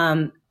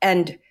 Yeah.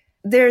 And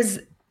there's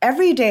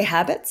everyday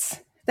habits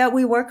that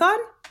we work on,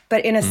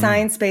 but in a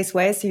science-based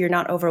way. So you're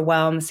not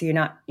overwhelmed. So you're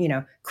not,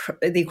 the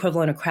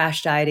equivalent of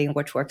crash dieting,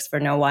 which works for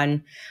no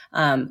one.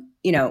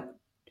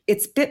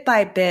 It's bit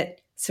by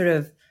bit sort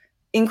of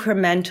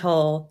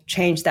incremental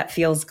change that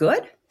feels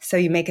good. So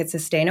you make it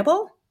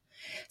sustainable.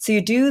 So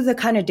you do the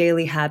kind of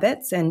daily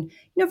habits, and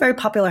very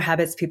popular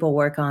habits people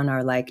work on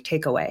are like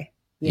takeaway.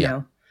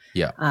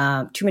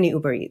 Too many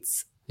Uber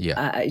Eats.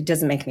 It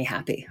doesn't make me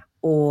happy.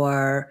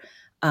 Or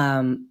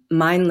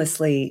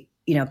mindlessly,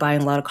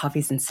 buying a lot of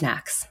coffees and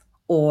snacks,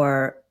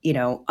 or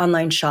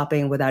online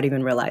shopping without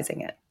even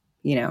realizing it.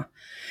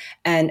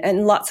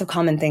 And lots of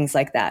common things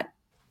like that.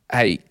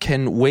 Hey,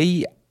 can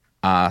we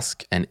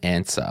ask and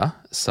answer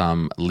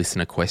some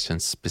listener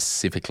questions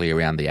specifically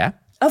around the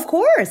app? Of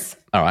course.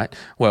 All right.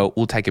 Well,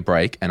 we'll take a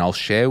break and I'll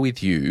share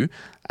with you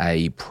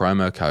a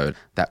promo code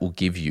that will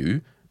give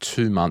you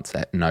 2 months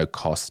at no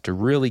cost to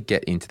really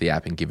get into the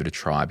app and give it a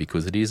try,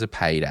 because it is a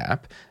paid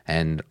app.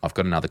 And I've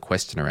got another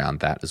question around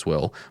that as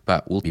well,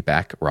 but we'll be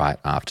back right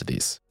after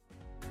this.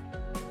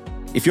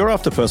 If you're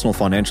after personal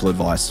financial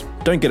advice,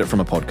 don't get it from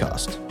a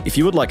podcast. If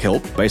you would like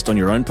help based on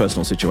your own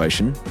personal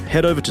situation,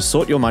 head over to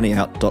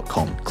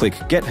sortyourmoneyout.com. Click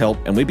Get Help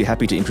and we'd be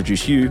happy to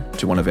introduce you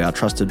to one of our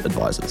trusted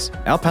advisors.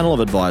 Our panel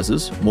of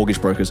advisors, mortgage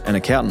brokers and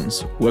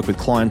accountants work with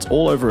clients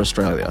all over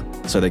Australia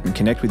so they can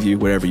connect with you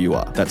wherever you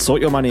are. That's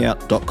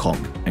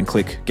sortyourmoneyout.com and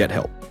click Get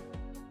Help.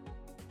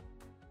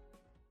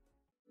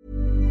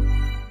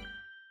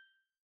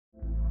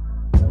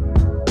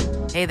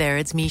 Hey there,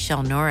 it's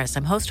Michelle Norris.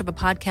 I'm host of a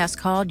podcast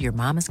called Your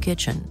Mama's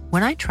Kitchen.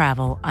 When I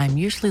travel, I'm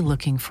usually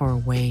looking for a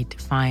way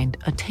to find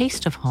a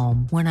taste of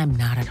home when I'm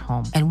not at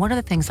home. And one of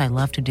the things I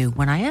love to do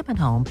when I am at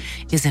home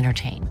is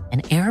entertain.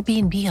 And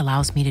Airbnb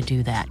allows me to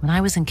do that. When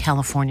I was in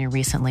California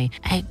recently,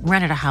 I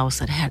rented a house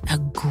that had a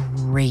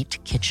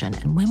great kitchen.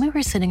 And when we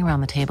were sitting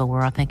around the table, we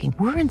were all thinking,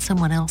 we're in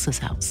someone else's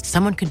house.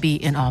 Someone could be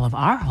in all of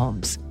our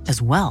homes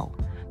as well.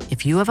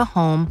 If you have a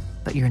home,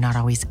 but you're not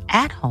always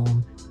at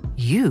home,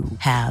 you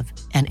have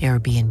an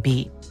Airbnb.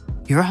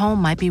 Your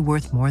home might be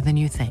worth more than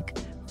you think.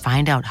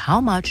 Find out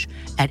how much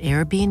at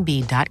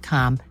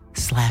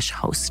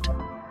airbnb.com/host.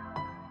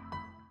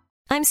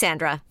 I'm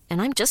Sandra,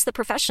 and I'm just the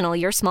professional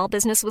your small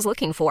business was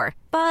looking for.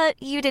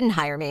 But you didn't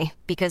hire me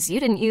because you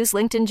didn't use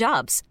LinkedIn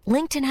Jobs.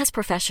 LinkedIn has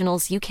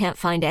professionals you can't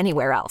find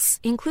anywhere else,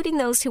 including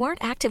those who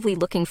aren't actively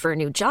looking for a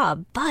new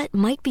job, but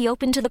might be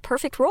open to the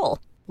perfect role,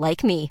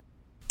 like me.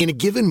 In a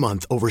given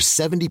month, over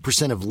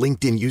 70% of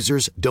LinkedIn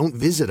users don't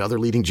visit other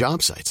leading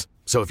job sites.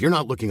 So if you're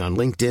not looking on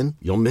LinkedIn,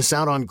 you'll miss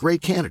out on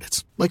great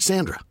candidates like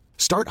Sandra.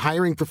 Start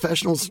hiring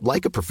professionals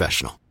like a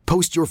professional.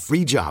 Post your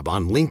free job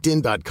on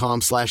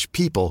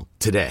linkedin.com/people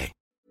today.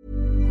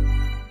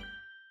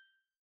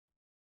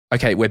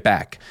 Okay, we're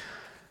back.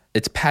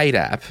 It's a paid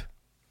app,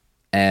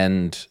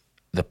 and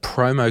the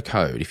promo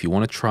code, if you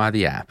want to try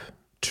the app,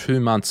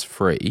 2 months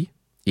free,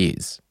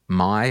 is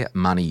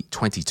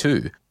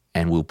MyMoney22.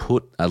 And we'll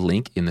put a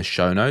link in the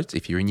show notes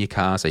if you're in your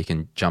car so you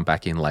can jump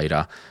back in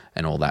later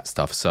and all that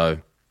stuff. So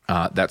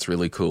that's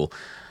really cool.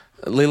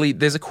 Lily,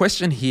 there's a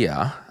question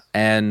here,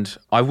 and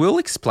I will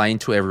explain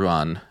to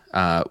everyone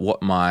what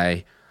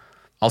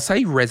I'll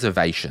say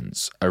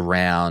reservations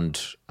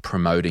around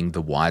promoting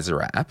the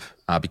Wiser app,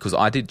 because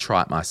I did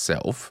try it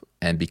myself,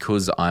 and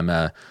because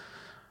I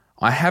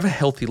have a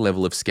healthy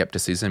level of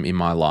skepticism in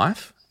my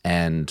life,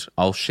 and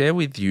I'll share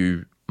with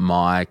you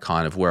my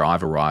kind of where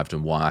I've arrived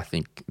and why I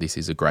think this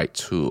is a great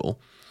tool.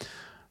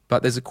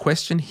 But there's a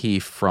question here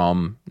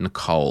from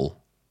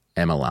Nicole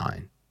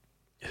Emmeline.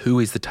 Who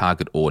is the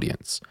target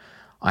audience?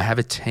 I have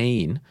a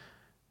teen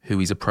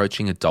who is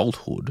approaching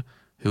adulthood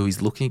who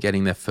is looking at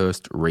getting their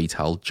first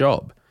retail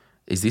job.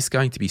 Is this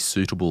going to be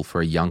suitable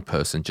for a young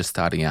person just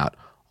starting out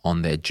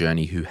on their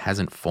journey who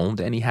hasn't formed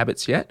any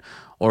habits yet?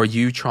 Or are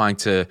you trying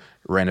to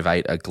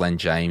renovate a Glenn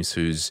James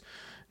who's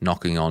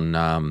knocking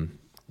on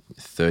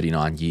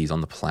 39 years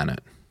on the planet?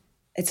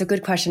 It's a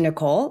good question,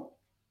 Nicole.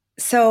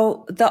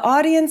 So the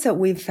audience that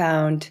we've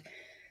found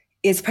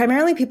is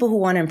primarily people who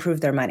want to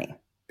improve their money,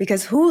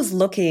 because who's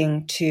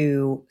looking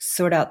to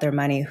sort out their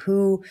money?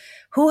 Who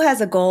has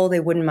a goal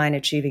they wouldn't mind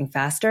achieving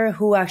faster?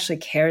 Who actually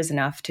cares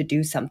enough to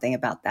do something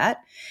about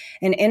that?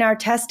 And in our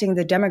testing,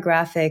 the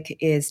demographic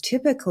is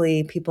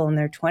typically people in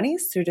their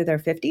 20s through to their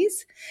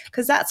 50s,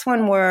 because that's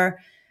when we're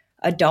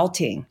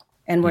adulting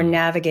and we're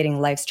navigating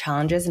life's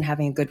challenges, and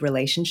having a good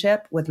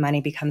relationship with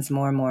money becomes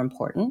more and more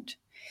important.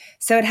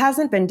 So it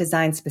hasn't been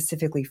designed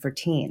specifically for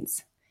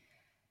teens.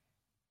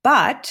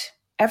 But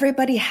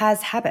everybody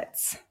has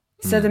habits.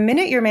 So the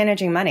minute you're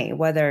managing money,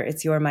 whether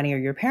it's your money or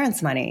your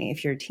parents' money,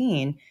 if you're a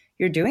teen,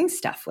 you're doing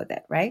stuff with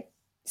it, right?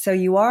 So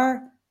you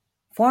are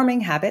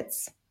forming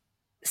habits.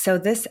 So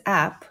this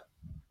app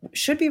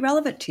should be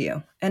relevant to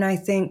you. And I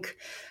think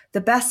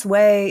the best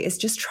way is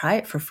just try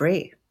it for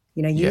free.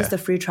 Use the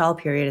free trial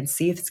period and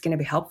see if it's going to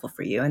be helpful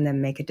for you, and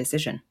then make a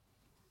decision.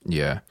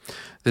 Yeah.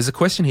 There's a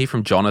question here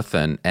from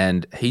Jonathan,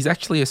 and he's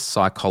actually a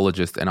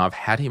psychologist, and I've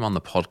had him on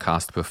the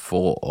podcast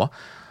before.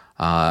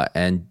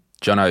 And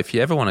Jono, if you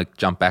ever want to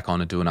jump back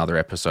on and do another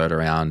episode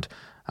around,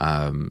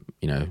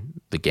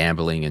 the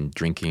gambling and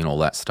drinking and all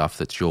that stuff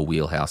that's your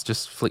wheelhouse,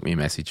 just flick me a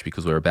message,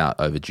 because we're about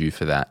overdue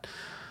for that.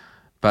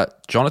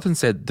 But Jonathan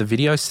said, the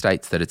video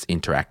states that it's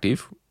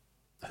interactive.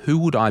 Who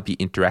would I be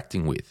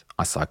interacting with?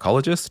 A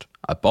psychologist,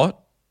 a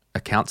bot, a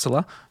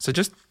counselor? So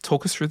just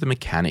talk us through the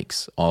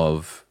mechanics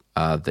of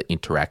the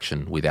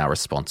interaction with our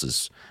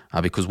responses.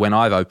 Because when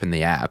I've opened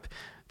the app,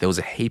 there was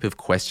a heap of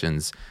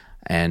questions,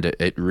 and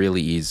it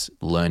really is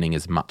learning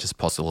as much as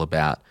possible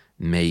about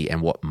me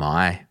and what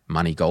my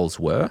money goals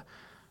were.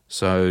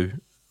 So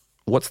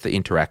what's the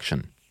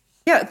interaction?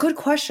 Yeah, good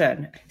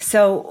question.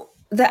 So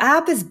the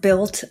app is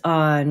built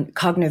on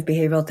cognitive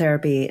behavioral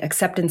therapy,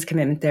 acceptance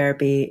commitment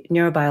therapy,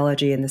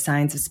 neurobiology, and the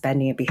science of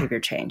spending and behavior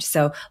change.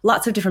 So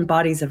lots of different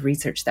bodies of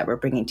research that we're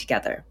bringing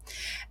together.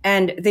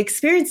 And the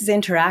experience is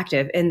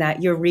interactive in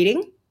that you're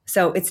reading.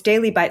 So it's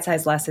daily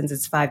bite-sized lessons.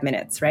 It's 5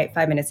 minutes, right?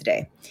 5 minutes a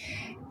day.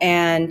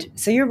 And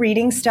so you're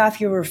reading stuff,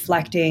 you're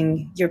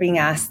reflecting, you're being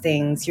asked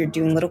things, you're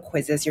doing little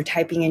quizzes, you're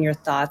typing in your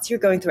thoughts, you're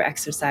going through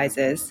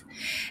exercises.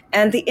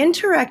 And the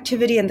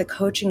interactivity and the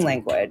coaching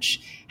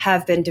language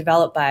have been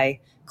developed by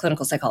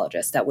clinical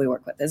psychologists that we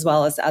work with, as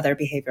well as other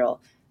behavioral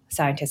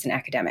scientists and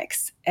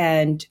academics.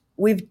 And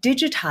we've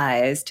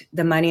digitized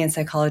the money and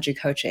psychology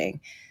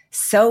coaching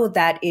so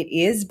that it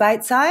is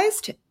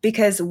bite-sized,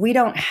 because we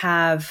don't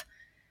have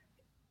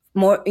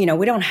more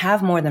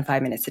than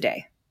 5 minutes a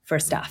day for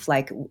stuff.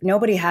 Like,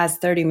 nobody has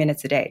 30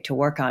 minutes a day to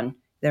work on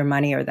their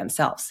money or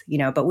themselves,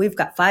 but we've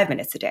got 5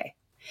 minutes a day.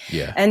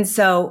 Yeah. And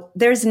so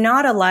there's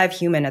not a live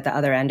human at the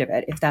other end of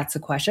it, if that's the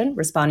question,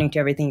 responding to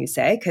everything you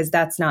say, because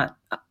that's not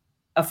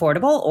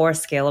affordable or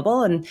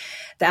scalable. And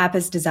the app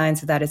is designed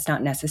so that it's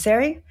not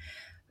necessary.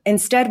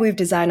 Instead, we've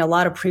designed a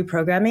lot of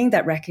pre-programming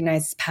that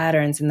recognizes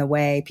patterns in the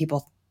way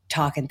people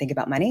talk and think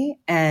about money.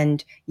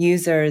 And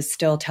users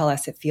still tell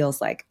us it feels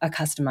like a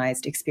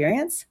customized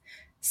experience.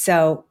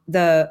 So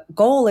the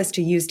goal is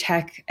to use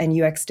tech and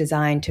UX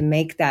design to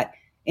make that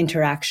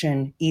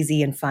interaction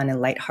easy and fun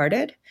and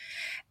lighthearted.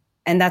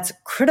 And that's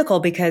critical,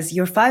 because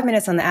your 5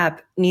 minutes on the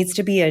app needs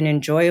to be an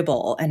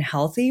enjoyable and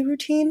healthy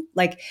routine.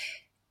 Like,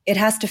 it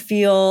has to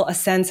feel a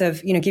sense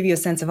of, give you a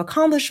sense of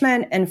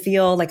accomplishment and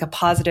feel like a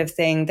positive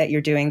thing that you're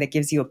doing that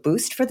gives you a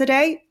boost for the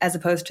day, as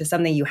opposed to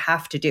something you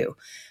have to do.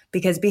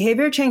 Because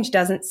behavior change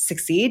doesn't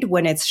succeed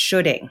when it's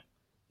shoulding.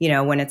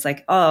 When it's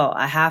like, oh,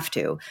 I have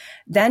to,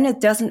 then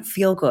it doesn't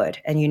feel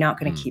good and you're not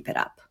going to keep it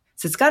up.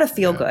 So it's got to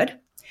feel good.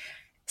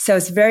 So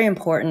it's very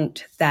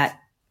important that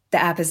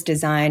the app is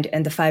designed,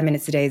 and the 5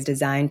 minutes a day is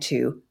designed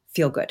to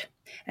feel good.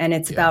 And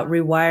it's about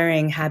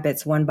rewiring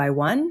habits one by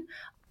one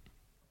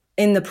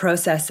in the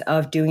process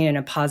of doing it in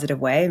a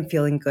positive way and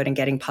feeling good and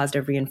getting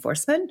positive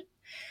reinforcement.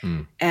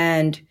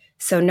 And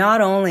so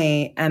not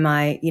only am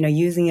I,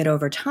 using it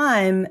over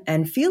time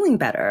and feeling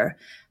better,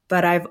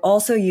 but I've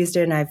also used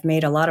it and I've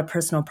made a lot of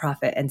personal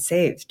profit and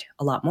saved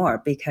a lot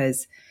more,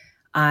 because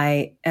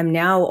I am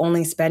now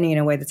only spending in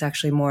a way that's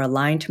actually more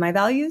aligned to my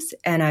values,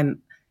 and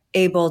I'm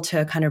able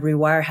to kind of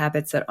rewire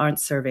habits that aren't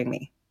serving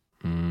me.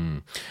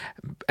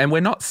 And we're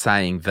not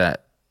saying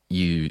that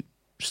you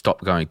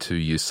stop going to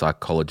use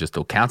psychologist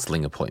or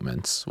counseling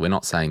appointments. We're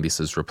not saying this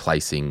is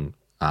replacing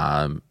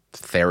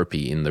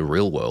therapy in the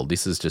real world.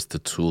 This is just a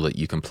tool that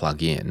you can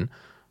plug in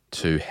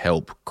to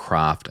help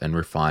craft and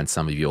refine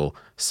some of your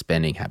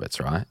spending habits,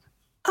 right?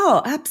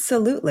 Oh,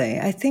 absolutely.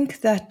 I think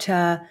that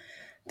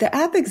the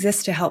app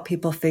exists to help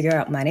people figure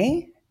out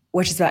money,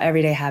 which is about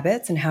everyday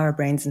habits and how our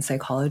brains and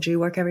psychology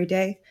work every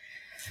day.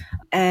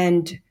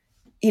 And,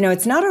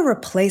 it's not a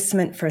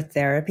replacement for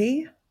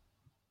therapy,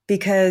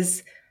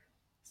 because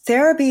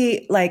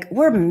therapy,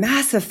 we're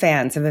massive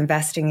fans of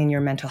investing in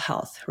your mental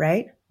health,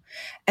 right?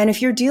 And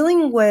if you're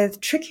dealing with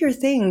trickier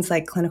things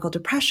like clinical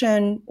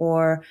depression,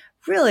 or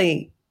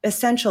really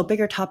essential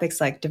bigger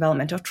topics like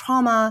developmental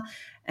trauma,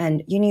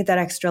 and you need that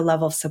extra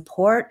level of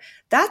support,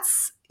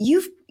 that's,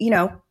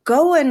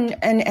 go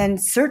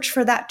and search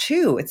for that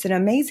too. It's an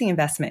amazing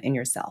investment in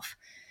yourself.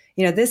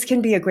 This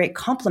can be a great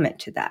complement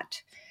to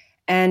that.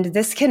 And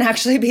this can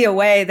actually be a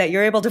way that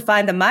you're able to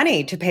find the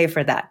money to pay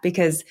for that,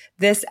 because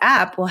this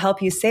app will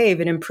help you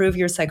save and improve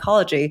your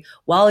psychology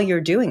while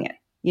you're doing it.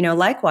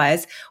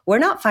 Likewise, we're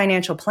not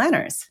financial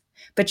planners,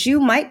 but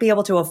you might be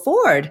able to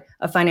afford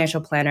a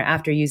financial planner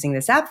after using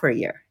this app for a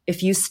year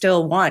if you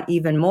still want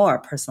even more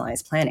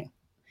personalized planning.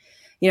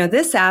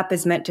 This app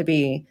is meant to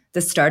be the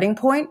starting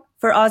point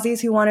for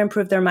Aussies who want to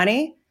improve their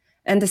money.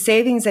 And the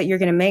savings that you're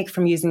going to make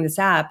from using this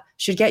app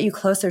should get you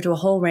closer to a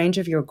whole range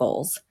of your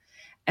goals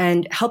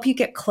and help you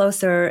get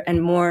closer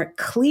and more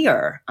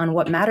clear on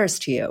what matters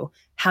to you,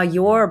 how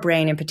your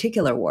brain in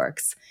particular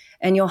works.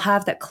 And you'll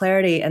have that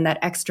clarity and that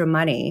extra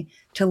money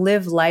to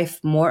live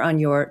life more on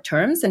your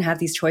terms and have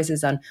these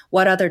choices on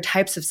what other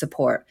types of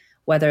support,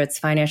 whether it's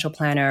financial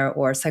planner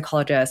or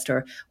psychologist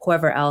or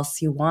whoever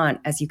else you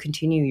want as you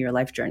continue your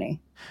life journey.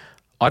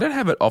 I don't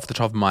have it off the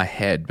top of my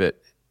head,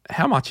 but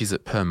how much is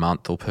it per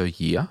month or per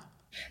year?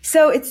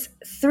 So it's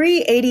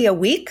 $380 a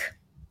week,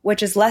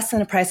 which is less than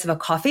the price of a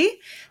coffee.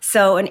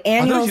 So an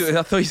annual...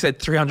 I thought you said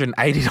 $380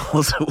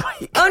 a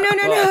week. Oh, no.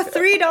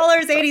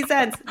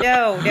 $3.80.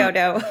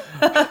 No.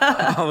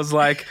 I was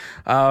like,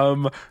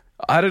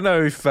 I don't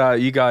know if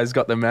you guys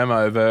got the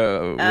memo,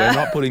 but we're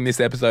not putting this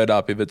episode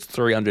up if it's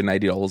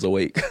 $380 a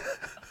week.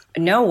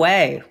 No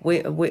way.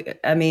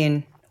 I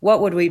mean,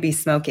 what would we be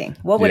smoking?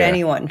 What would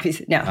anyone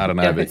be? No, I don't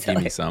know, but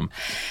give me some.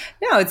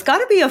 No, it's got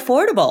to be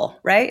affordable,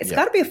 right? It's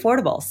got to be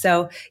affordable.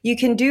 So you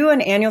can do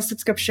an annual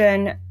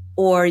subscription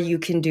or you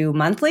can do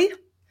monthly.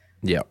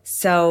 Yeah.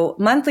 So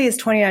monthly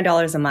is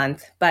 $29 a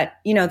month, but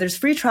there's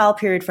free trial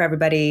period for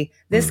everybody.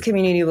 This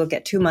community will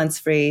get 2 months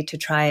free to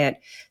try it.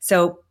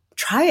 So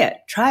try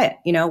it.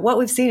 What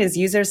we've seen is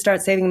users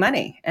start saving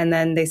money. And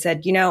then they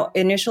said,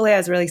 initially I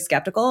was really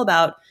skeptical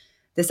about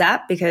this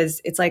app because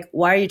it's like,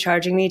 why are you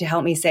charging me to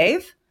help me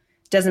save?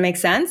 Doesn't make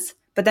sense.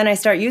 But then I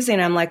start using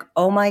it. I'm like,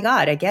 oh my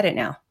God, I get it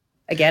now.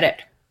 I get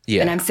it.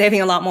 Yeah. And I'm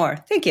saving a lot more.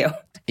 Thank you.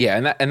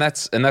 Yeah. And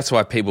that's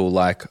why people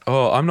like,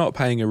 oh, I'm not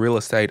paying a real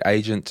estate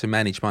agent to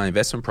manage my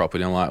investment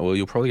property. I'm like, well,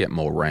 you'll probably get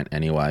more rent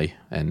anyway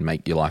and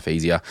make your life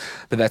easier.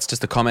 But that's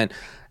just a comment.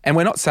 And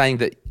we're not saying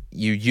that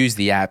you use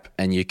the app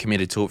and you're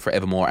committed to it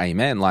forevermore.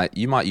 Amen. Like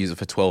you might use it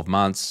for 12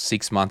 months,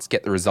 6 months,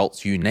 get the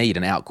results you need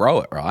and outgrow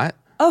it, right?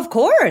 Of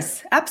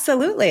course.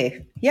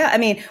 Absolutely. Yeah. I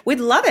mean,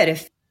 we'd love it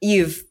if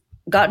you've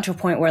gotten to a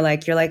point where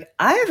you're like,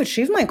 I have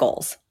achieved my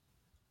goals.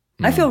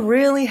 I feel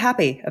really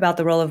happy about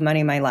the role of money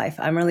in my life.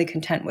 I'm really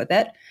content with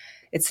it.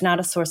 It's not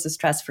a source of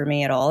stress for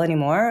me at all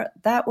anymore.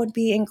 That would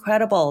be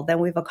incredible. Then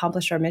we've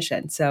accomplished our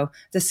mission. So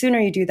the sooner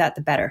you do that,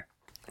 the better.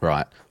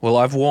 Right. Well,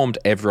 I've warmed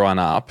everyone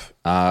up.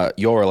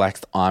 You're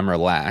relaxed. I'm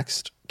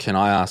relaxed. Can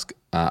I ask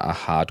a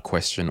hard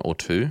question or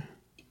two?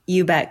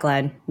 You bet,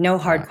 Glenn. No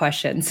hard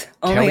questions.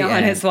 Only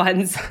honest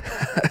ones.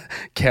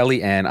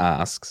 Kelly Ann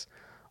asks,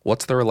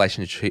 what's the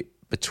relationship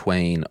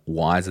between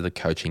Wiser, the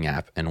coaching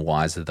app, and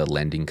Wiser, the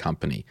lending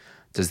company?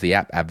 Does the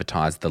app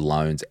advertise the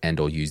loans and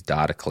or use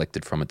data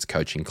collected from its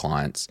coaching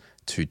clients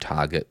to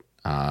target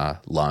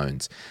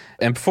loans?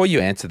 And before you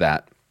answer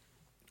that,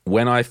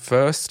 when I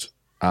first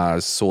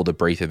saw the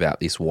brief about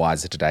this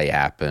Wiser Today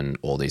app and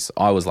all this,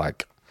 I was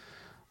like,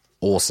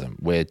 awesome.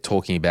 We're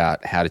talking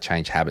about how to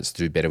change habits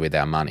to do better with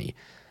our money.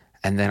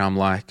 And then I'm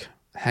like,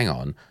 hang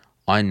on,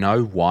 I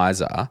know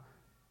Wiser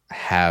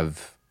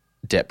have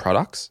debt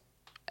products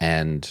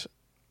and,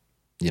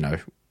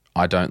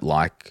 I don't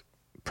like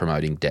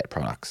promoting debt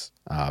products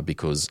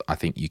because I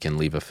think you can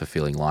live a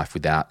fulfilling life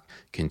without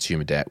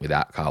consumer debt,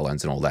 without car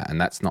loans and all that.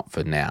 And that's not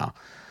for now.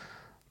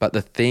 But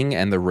the thing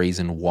and the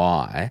reason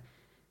why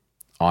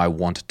I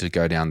wanted to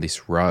go down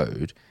this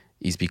road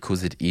is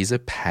because it is a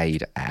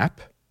paid app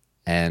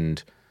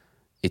and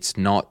it's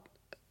not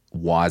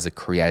Wiser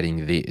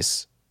creating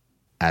this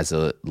as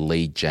a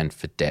lead gen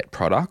for debt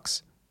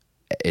products.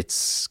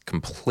 It's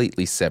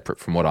completely separate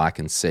from what I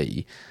can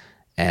see.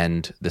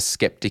 And the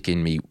skeptic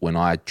in me, when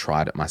I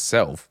tried it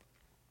myself,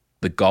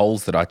 the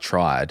goals that I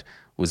tried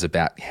was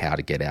about how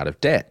to get out of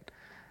debt,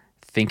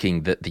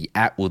 thinking that the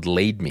app would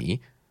lead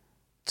me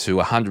to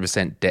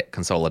 100% debt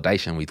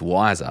consolidation with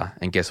Wiser.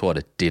 And guess what?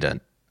 It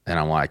didn't. And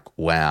I'm like,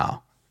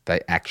 wow,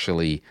 they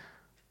actually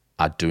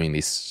are doing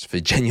this for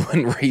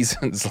genuine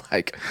reasons.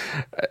 I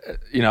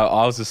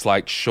was just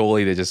like,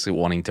 surely they're just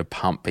wanting to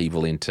pump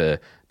people into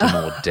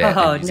more debt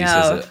and use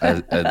this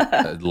as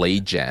a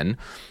lead gen.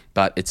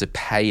 But it's a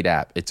paid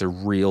app. It's a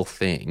real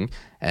thing.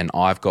 And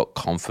I've got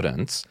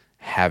confidence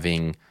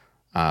having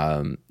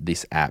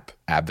this app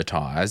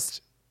advertised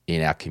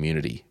in our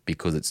community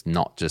because it's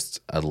not just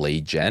a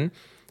lead gen.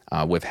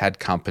 We've had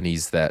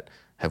companies that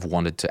have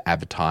wanted to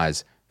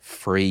advertise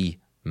free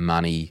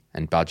money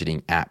and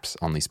budgeting apps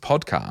on this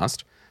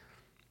podcast.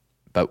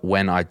 But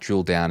when I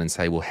drill down and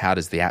say, well, how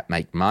does the app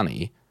make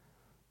money?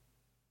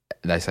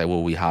 They say,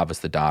 well, we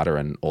harvest the data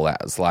and all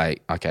that. It's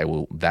like, okay,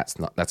 well, that's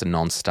a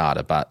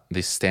non-starter, but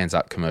this stands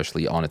up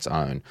commercially on its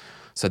own.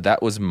 So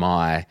that was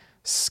my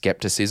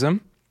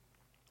skepticism.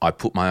 I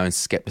put my own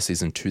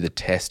skepticism to the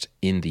test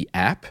in the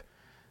app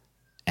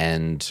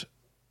and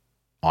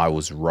I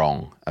was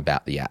wrong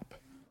about the app.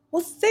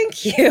 Well,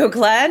 thank you,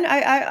 Glenn.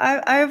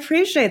 I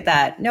appreciate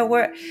that.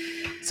 No,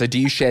 So do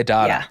you share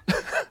data? Yeah.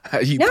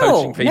 Are you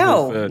coaching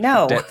people for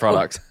debt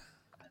products?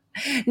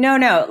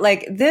 No.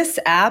 Like, this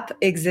app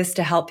exists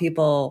to help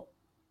people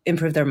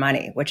improve their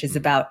money, which is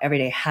about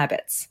everyday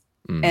habits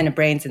and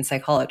brains and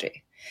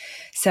psychology.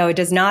 So it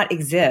does not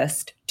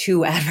exist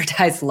to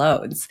advertise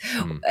loans.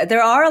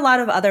 There are a lot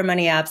of other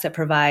money apps that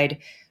provide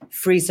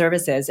free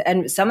services,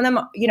 and some of them,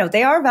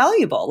 they are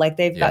valuable. Like,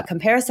 they've got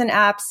comparison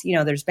apps,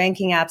 there's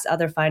banking apps,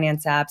 other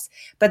finance apps,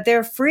 but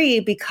they're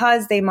free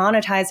because they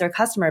monetize their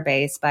customer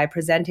base by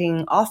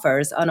presenting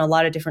offers on a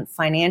lot of different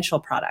financial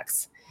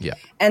products. Yeah.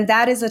 And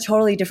that is a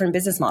totally different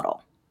business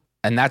model.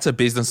 And that's a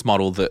business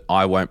model that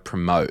I won't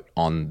promote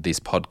on this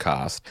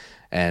podcast.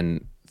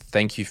 And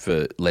thank you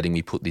for letting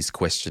me put this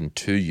question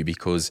to you,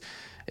 because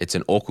it's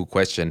an awkward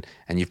question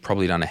and you've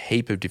probably done a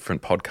heap of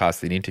different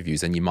podcasts and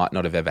interviews and you might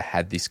not have ever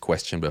had this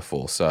question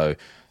before. So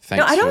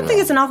thanks. No, I don't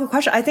think it's an awkward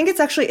question. I think it's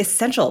actually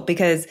essential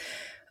because,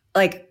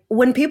 like,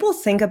 when people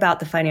think about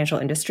the financial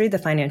industry, the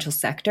financial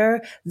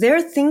sector,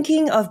 they're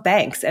thinking of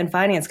banks and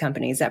finance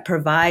companies that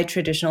provide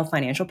traditional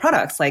financial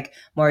products like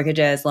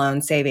mortgages,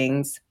 loans,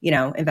 savings,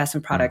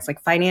 investment products,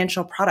 like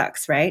financial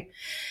products, right?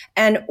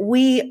 And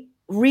we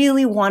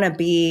really want to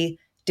be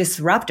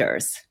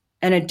disruptors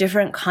and a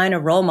different kind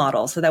of role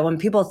model, so that when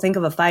people think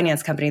of a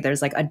finance company,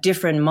 there's like a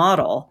different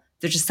model.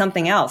 There's just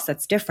something else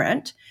that's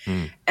different.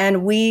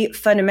 And we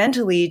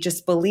fundamentally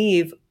just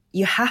believe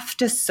you have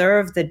to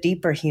serve the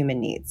deeper human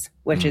needs,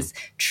 which is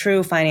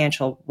true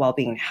financial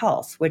well-being and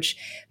health, which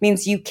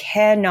means you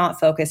cannot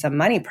focus on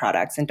money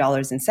products and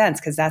dollars and cents,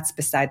 because that's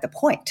beside the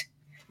point.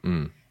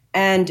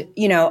 And,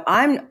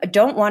 I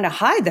don't want to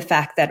hide the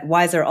fact that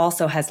Wiser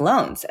also has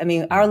loans. I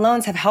mean, our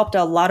loans have helped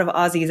a lot of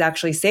Aussies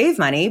actually save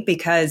money,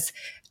 because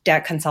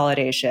debt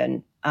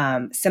consolidation,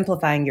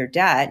 simplifying your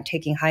debt,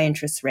 taking high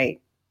interest rate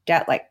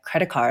debt like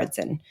credit cards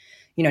and,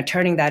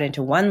 turning that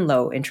into one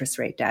low interest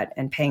rate debt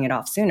and paying it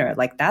off sooner,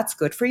 like, that's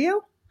good for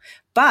you.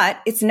 But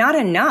it's not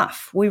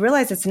enough. We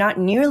realize it's not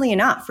nearly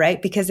enough,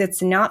 right? Because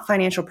it's not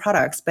financial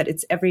products, but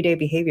it's everyday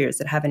behaviors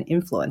that have an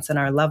influence on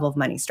our level of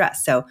money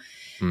stress. So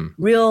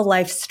real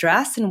life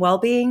stress and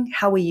well-being,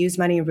 how we use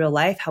money in real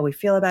life, how we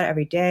feel about it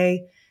every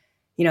day,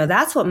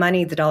 that's what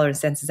money, the dollar and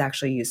cents, is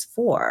actually used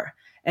for.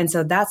 And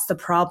so that's the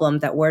problem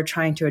that we're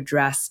trying to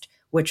address,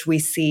 which we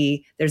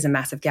see there's a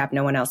massive gap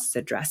no one else is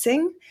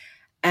addressing.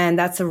 And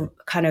that's a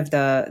kind of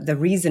the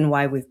reason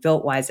why we've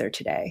built Wiser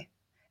today.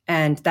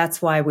 And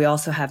that's why we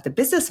also have the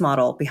business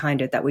model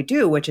behind it that we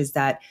do, which is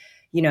that,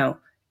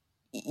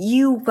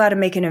 you got to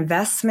make an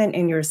investment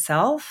in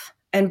yourself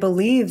and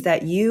believe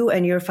that you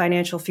and your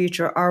financial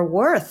future are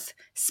worth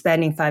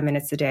spending 5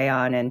 minutes a day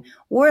on, and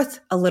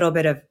worth a little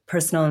bit of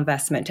personal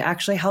investment to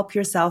actually help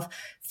yourself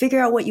figure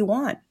out what you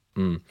want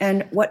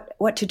and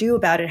what to do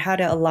about it, how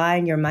to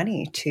align your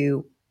money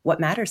to what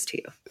matters to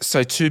you.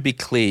 So to be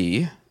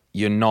clear,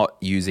 you're not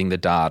using the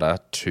data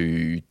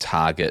to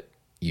target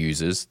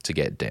users to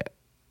get debt.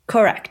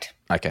 Correct.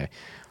 Okay.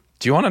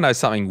 Do you want to know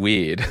something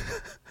weird?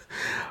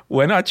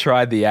 When I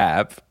tried the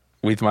app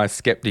with my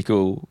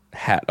skeptical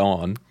hat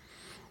on,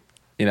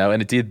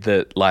 and it did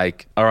that,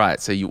 like, all right,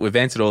 so we've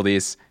answered all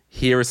this.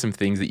 Here are some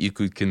things that you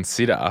could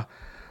consider.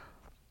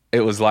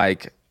 It was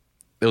like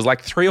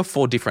 3 or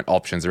 4 different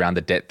options around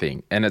the debt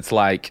thing. And it's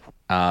like,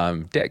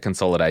 debt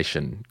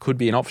consolidation could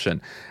be an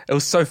option. It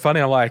was so funny.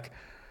 I'm like,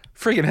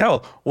 freaking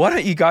hell, why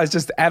don't you guys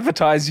just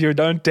advertise your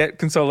own debt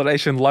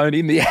consolidation loan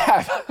in the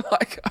app?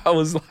 I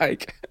was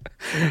like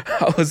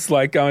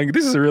going,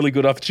 this is a really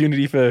good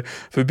opportunity for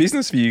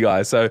business for you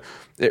guys. So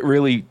it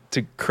really,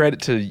 to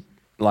credit to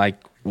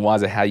like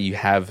Wiser, how you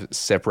have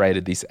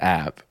separated this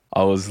app,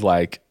 I was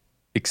like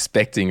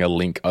expecting a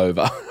link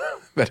over,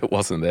 but it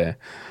wasn't there.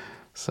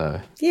 So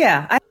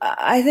yeah,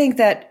 I think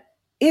that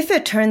if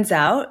it turns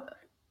out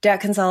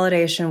debt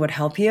consolidation would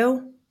help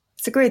you,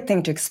 it's a great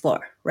thing to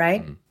explore,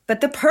 right?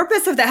 But the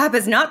purpose of the app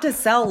is not to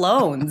sell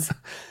loans,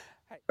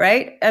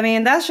 right? I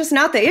mean, that's just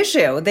not the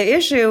issue. The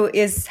issue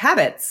is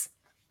habits.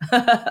 Do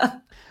you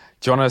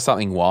want to know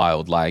something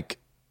wild? Like,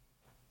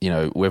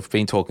 we've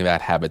been talking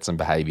about habits and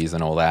behaviors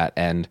and all that.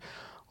 And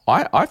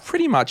I've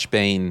pretty much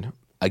been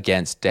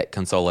against debt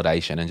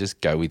consolidation, and just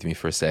go with me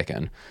for a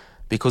second,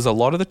 because a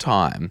lot of the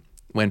time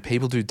when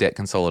people do debt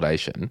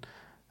consolidation,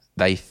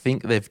 they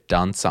think they've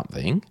done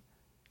something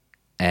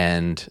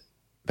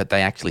but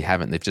they actually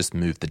haven't. They've just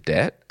moved the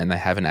debt and they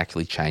haven't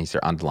actually changed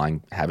their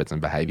underlying habits and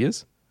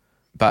behaviors.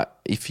 But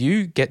if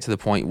you get to the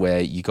point where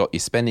you got your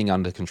spending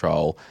under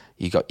control,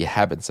 you got your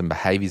habits and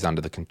behaviors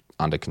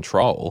under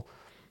control,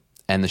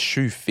 and the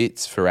shoe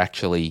fits for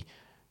actually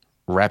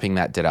wrapping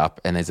that debt up,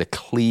 and there's a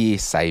clear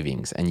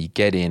savings and you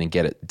get in and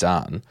get it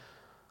done,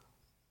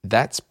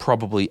 that's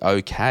probably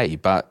okay.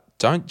 But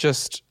don't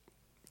just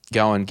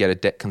go and get a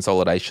debt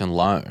consolidation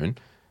loan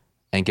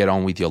and get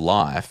on with your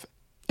life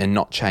and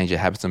not change your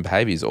habits and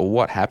behaviors. Or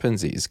what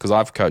happens is, because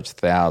I've coached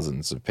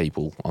thousands of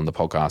people on the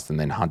podcast and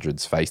then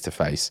hundreds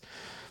face-to-face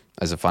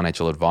as a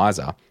financial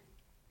advisor,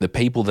 the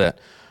people that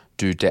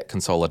do debt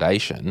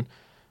consolidation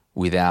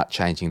without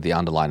changing the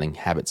underlying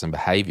habits and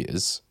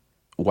behaviors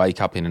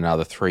wake up in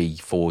another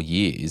 3-4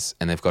 years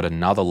and they've got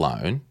another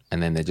loan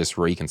and then they're just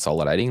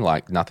reconsolidating,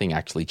 like nothing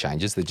actually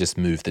changes. They just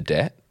move the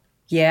debt.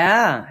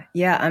 Yeah.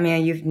 I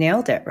mean, you've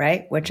nailed it,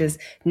 right? Which is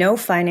no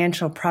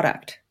financial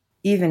product,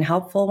 even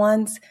helpful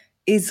ones,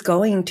 is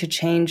going to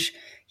change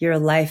your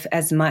life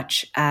as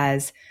much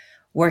as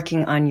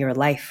working on your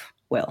life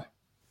will.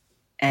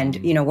 And,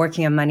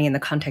 working on money in the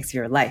context of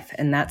your life.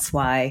 And that's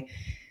why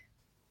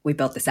we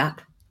built this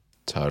app.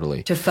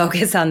 Totally. To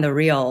focus on the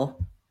real,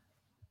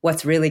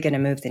 what's really going to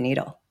move the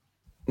needle.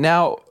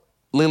 Now,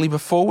 Lily,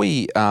 before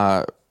we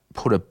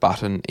put a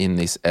button in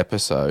this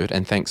episode,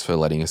 and thanks for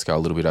letting us go a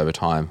little bit over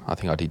time. I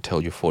think I did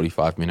tell you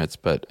 45 minutes,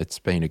 but it's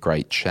been a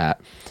great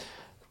chat.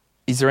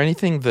 Is there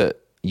anything that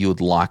you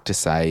would like to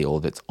say or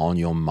that's on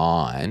your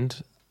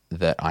mind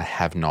that I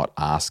have not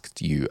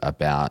asked you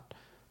about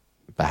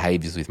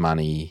behaviours with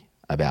money,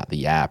 about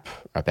the app,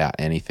 about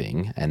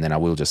anything? And then I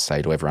will just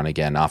say to everyone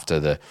again,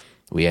 after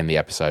we end the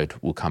episode,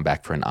 we'll come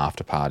back for an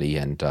after party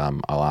and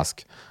I'll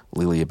ask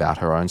Lily about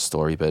her own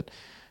story. But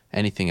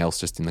anything else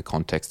just in the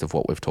context of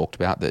what we've talked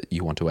about that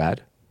you want to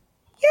add?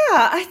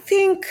 Yeah, I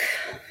think,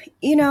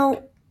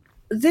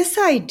 this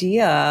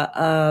idea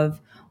of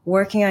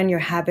working on your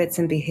habits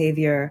and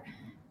behavior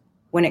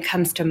when it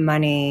comes to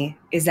money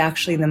is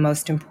actually the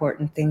most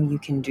important thing you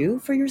can do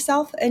for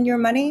yourself and your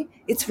money.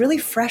 It's really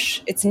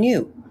fresh. It's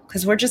new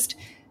because we're just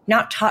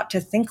not taught to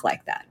think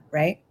like that,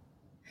 right?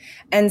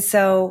 And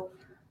so,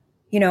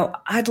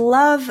 I'd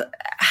love,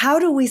 how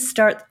do we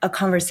start a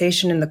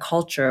conversation in the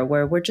culture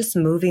where we're just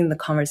moving the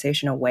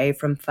conversation away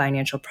from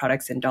financial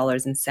products and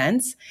dollars and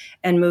cents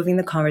and moving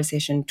the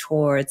conversation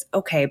towards,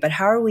 okay, but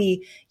how are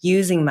we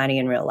using money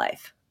in real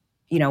life?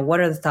 What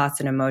are the thoughts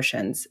and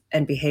emotions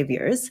and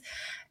behaviors?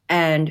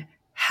 And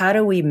how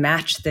do we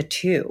match the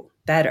two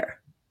better?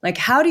 Like,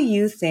 how do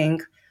you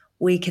think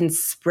we can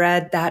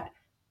spread that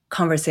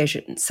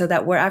conversation so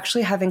that we're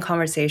actually having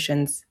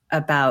conversations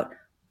about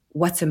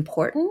what's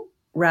important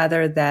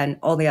rather than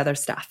all the other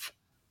stuff?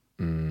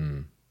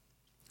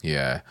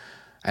 Yeah.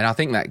 And I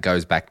think that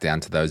goes back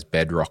down to those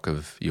bedrock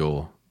of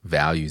your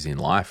values in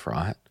life,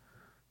 right?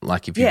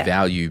 Like if you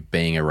value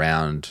being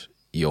around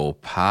your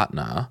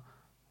partner,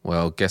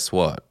 well, guess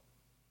what?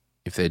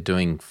 If they're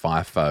doing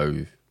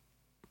FIFO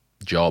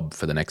job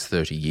for the next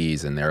 30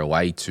 years and they're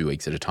away 2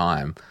 weeks at a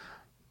time,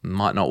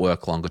 might not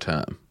work longer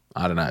term.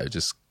 I don't know,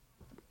 just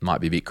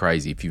might be a bit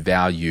crazy. If you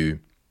value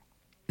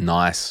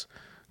nice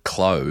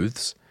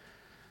clothes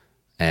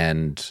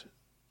and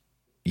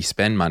you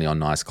spend money on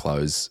nice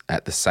clothes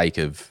at the sake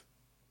of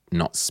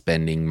not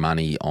spending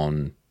money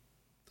on,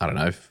 I don't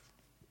know,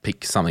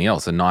 pick something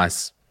else, a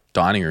nice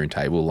dining room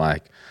table,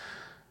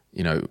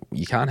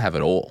 you can't have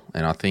it all.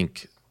 And I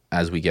think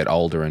as we get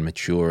older and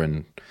mature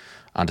and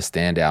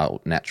understand our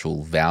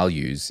natural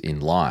values in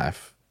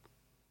life,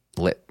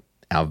 let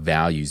our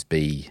values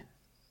be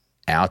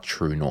our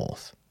true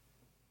north.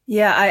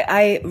 Yeah,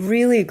 I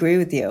really agree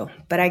with you.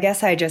 But I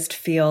guess I just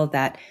feel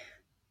that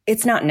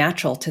it's not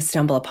natural to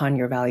stumble upon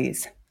your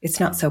values. It's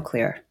not so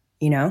clear,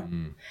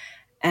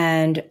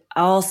 And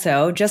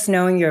also, just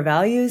knowing your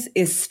values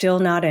is still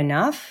not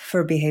enough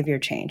for behavior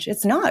change.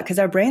 It's not, because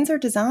our brains are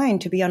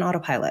designed to be on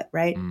autopilot,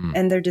 right?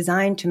 And they're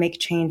designed to make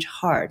change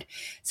hard.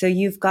 So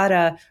you've got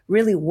to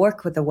really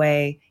work with the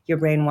way your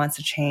brain wants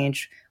to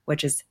change,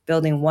 which is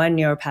building one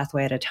neural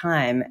pathway at a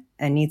time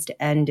and needs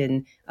to end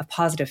in a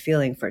positive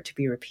feeling for it to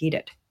be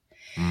repeated.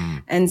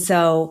 And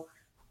so,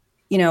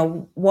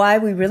 why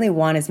we really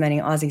want as many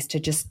Aussies to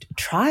just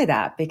try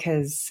that,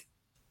 because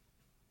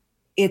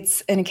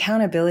it's an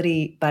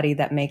accountability buddy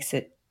that makes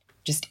it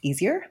just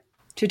easier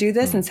to do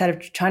this instead of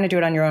trying to do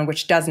it on your own,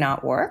 which does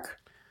not work.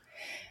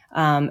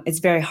 It's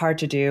very hard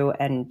to do.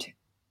 And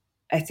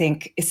I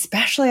think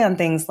especially on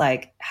things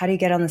like, how do you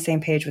get on the same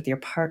page with your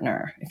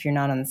partner if you're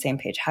not on the same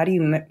page? How do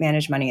you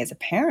manage money as a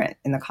parent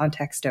in the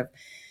context of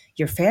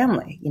your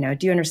family?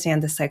 Do you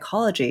understand the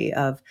psychology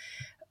of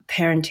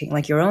parenting,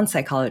 like your own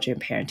psychology of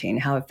parenting,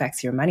 how it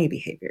affects your money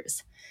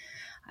behaviors?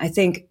 I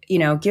think,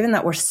 given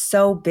that we're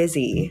so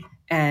busy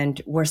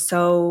and we're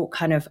so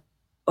kind of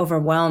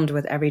overwhelmed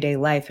with everyday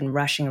life and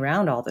rushing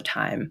around all the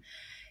time,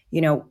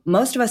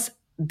 most of us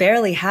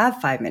barely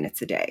have 5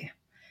 minutes a day.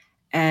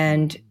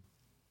 And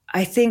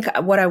I think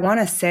what I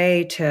want to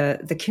say to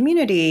the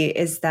community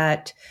is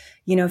that,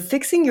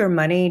 fixing your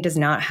money does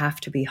not have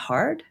to be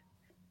hard,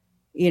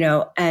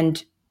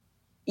 and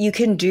you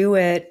can do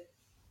it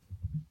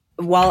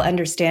while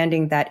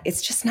understanding that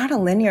it's just not a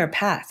linear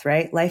path,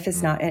 right? Life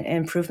is not, and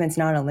improvement's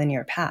not a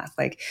linear path.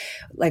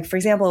 Like for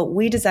example,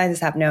 we designed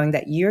this app knowing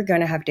that you're going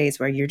to have days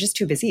where you're just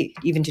too busy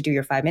even to do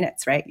your 5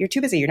 minutes, right? You're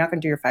too busy. You're not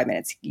going to do your 5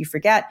 minutes. You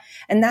forget.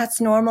 And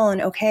that's normal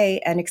and okay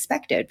and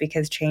expected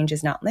because change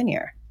is not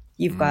linear.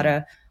 You've got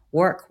to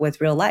work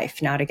with real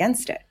life, not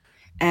against it.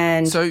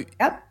 And so,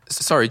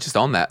 sorry, just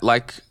on that,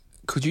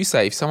 could you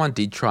say if someone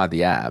did try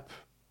the app,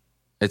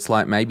 it's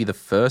like maybe the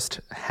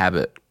first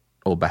habit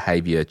or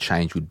behavior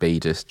change would be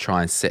to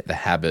try and set the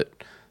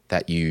habit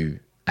that you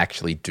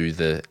actually do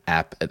the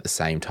app at the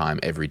same time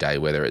every day,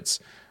 whether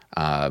it's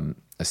as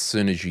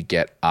soon as you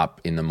get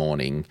up in the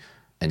morning,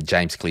 and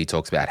James Clear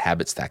talks about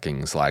habit stacking.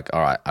 It's like,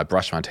 all right, I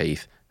brush my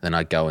teeth, then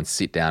I go and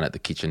sit down at the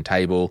kitchen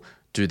table,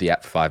 do the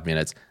app for 5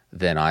 minutes,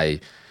 then I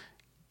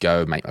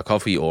go make my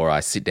coffee, or I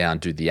sit down,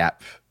 do the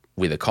app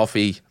with a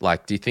coffee.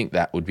 Like, do you think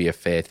that would be a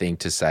fair thing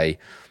to say,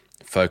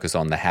 focus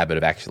on the habit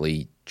of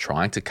actually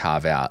trying to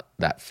carve out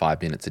that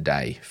 5 minutes a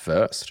day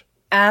first?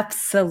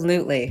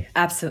 Absolutely.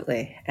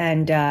 Absolutely.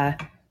 And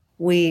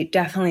we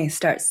definitely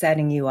start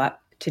setting you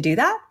up to do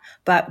that,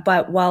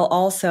 but while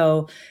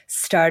also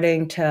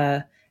starting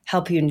to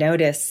help you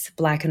notice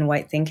black and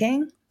white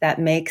thinking that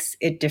makes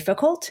it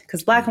difficult.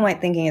 Because black and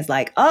white thinking is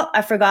like, oh,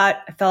 I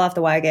forgot, I fell off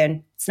the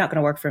wagon, it's not going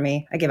to work for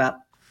me, I give up.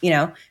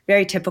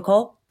 Very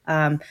typical.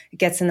 It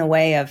gets in the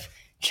way of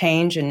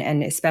change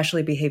and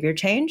especially behavior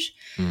change.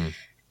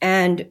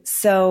 And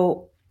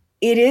so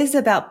it is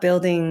about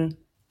building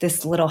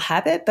this little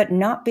habit, but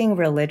not being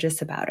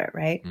religious about it,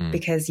 right?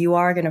 Because you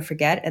are going to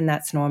forget, and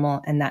that's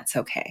normal, and that's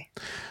okay.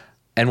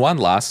 And one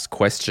last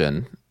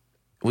question.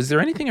 Was there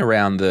anything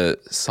around the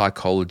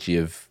psychology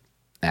of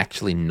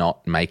actually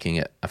not making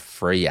it a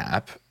free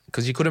app?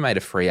 Because you could have made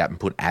a free app and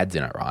put ads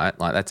in it, right?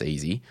 Like, that's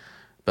easy.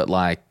 But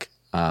like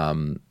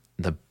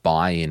the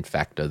buy-in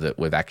factor that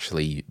we've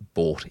actually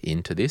bought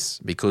into this,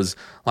 because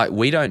like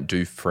we don't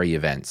do free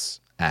events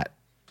at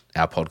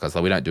our podcast.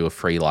 Like, we don't do a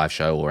free live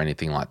show or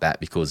anything like that,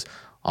 because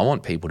I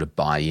want people to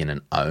buy in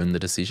and own the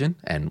decision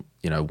and,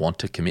 want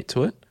to commit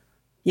to it.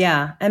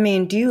 Yeah. I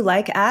mean, do you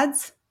like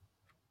ads?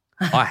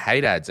 I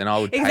hate ads, and I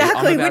would pay.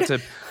 Exactly.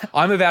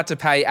 I'm about to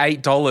pay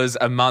 $8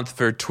 a month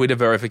for Twitter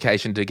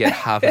verification to get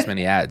half as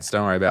many ads.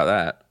 Don't worry about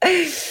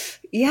that.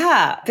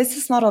 Yeah.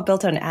 Business model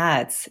built on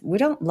ads. We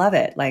don't love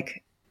it.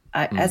 Like,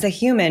 as a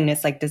human,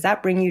 it's like, does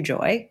that bring you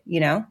joy?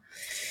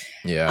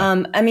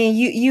 Yeah. I mean,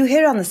 you hit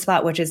it on the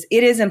spot, which is,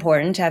 it is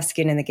important to have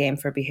skin in the game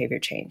for behavior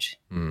change,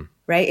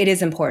 right? It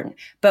is important.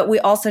 But we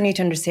also need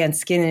to understand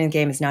skin in the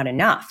game is not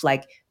enough.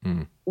 Like,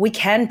 we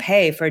can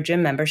pay for a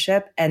gym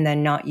membership and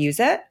then not use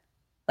it,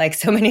 like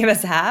so many of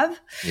us have.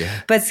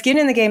 Yeah. But skin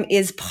in the game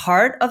is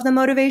part of the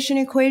motivation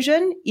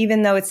equation,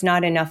 even though it's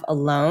not enough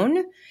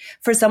alone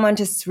for someone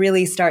to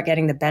really start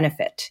getting the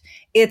benefit.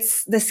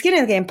 It's the skin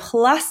in the game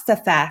plus the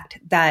fact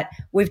that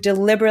we've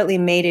deliberately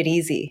made it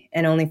easy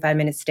and only 5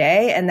 minutes a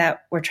day, and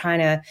that we're trying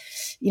to,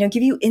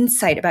 give you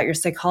insight about your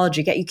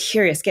psychology, get you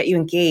curious, get you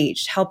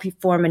engaged, help you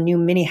form a new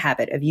mini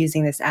habit of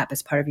using this app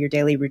as part of your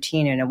daily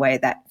routine in a way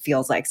that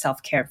feels like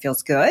self-care and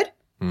feels good.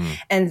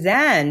 And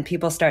then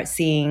people start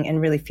seeing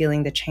and really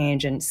feeling the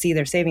change and see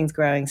their savings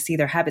growing, see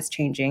their habits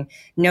changing,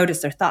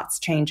 notice their thoughts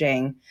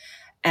changing.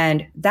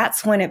 And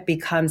that's when it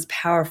becomes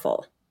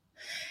powerful.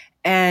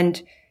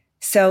 And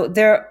so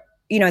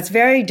it's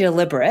very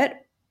deliberate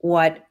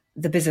what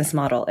the business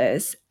model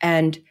is.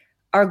 And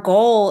our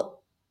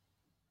goal,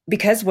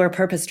 because we're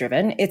purpose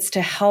driven, it's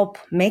to help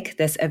make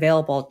this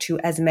available to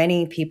as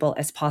many people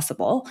as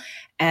possible.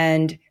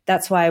 And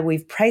that's why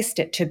we've priced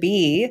it to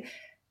be,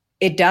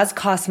 it does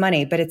cost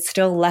money, but it's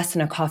still less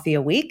than a coffee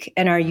a week.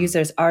 And our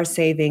users are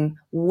saving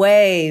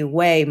way,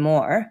 way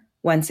more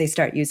once they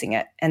start using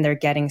it. And they're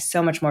getting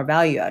so much more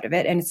value out of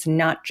it. And it's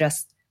not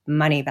just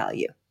money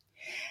value.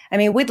 I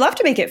mean, we'd love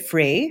to make it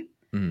free.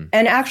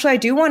 And actually, I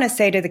do want to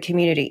say to the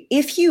community,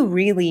 if you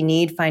really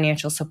need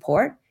financial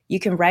support, you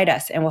can write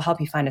us and we'll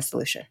help you find a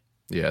solution.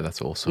 Yeah,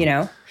 that's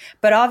awesome.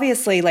 But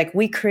obviously, like,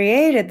 we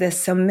created this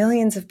so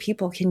millions of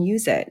people can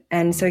use it.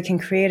 And so it can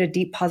create a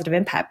deep positive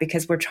impact,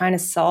 because we're trying to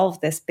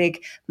solve this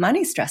big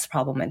money stress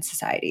problem in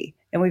society.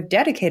 And we've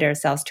dedicated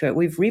ourselves to it.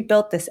 We've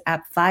rebuilt this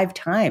app 5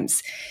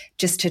 times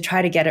just to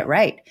try to get it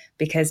right,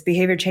 because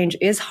behavior change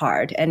is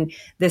hard. And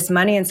this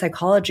money and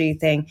psychology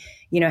thing,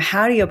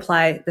 how do you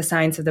apply the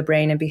science of the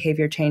brain and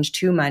behavior change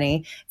to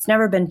money? It's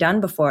never been done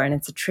before, and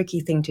it's a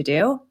tricky thing to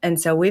do. And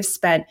so we've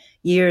spent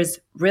years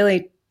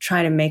really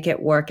trying to make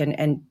it work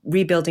and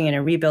rebuilding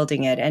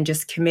it and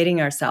just committing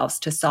ourselves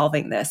to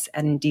solving this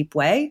in a deep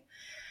way.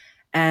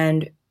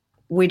 And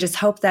we just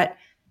hope that,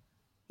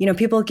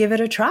 people give it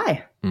a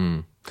try.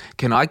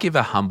 Can I give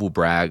a humble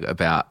brag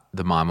about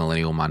the My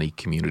Millennial Money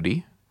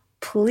community?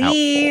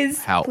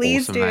 Please. How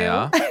please awesome do. They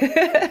are.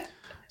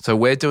 So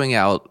we're doing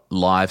our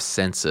live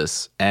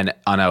census, and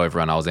I know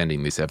everyone, I was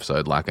ending this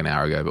episode like an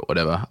hour ago, but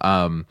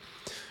whatever.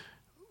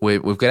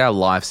 We've got our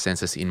live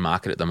census in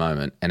market at the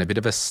moment, and a bit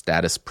of a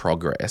status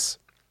progress.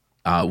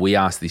 We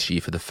asked this year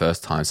for the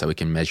first time so we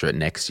can measure it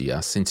next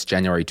year. Since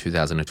January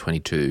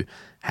 2022,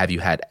 have you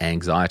had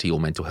anxiety or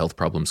mental health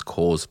problems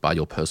caused by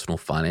your personal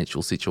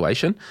financial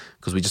situation?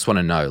 Because we just want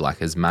to know,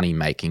 like, is money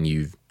making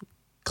you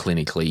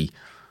clinically,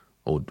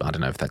 or I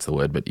don't know if that's the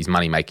word, but is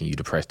money making you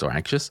depressed or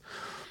anxious?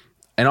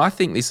 And I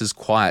think this is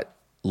quite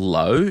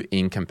low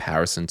in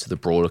comparison to the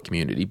broader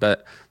community,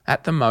 but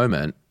at the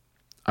moment,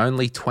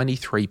 only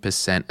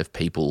 23% of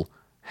people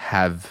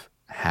have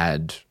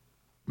had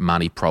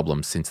money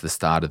problems since the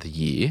start of the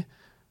year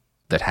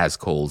that has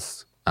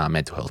caused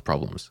mental health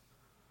problems,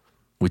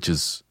 which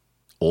is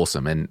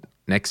awesome. And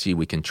next year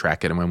we can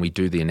track it. And when we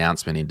do the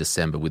announcement in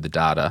December with the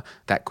data,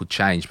 that could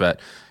change. But,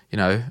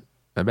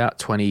 about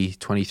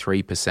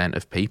 23%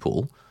 of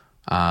people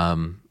are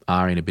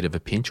are in a bit of a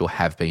pinch or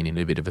have been in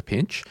a bit of a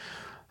pinch.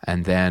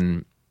 And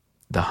then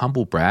the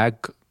humble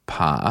brag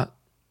part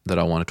that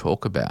I want to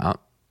talk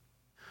about,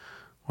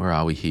 where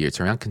are we here? It's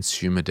around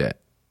consumer debt.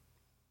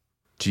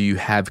 Do you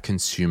have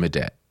consumer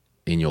debt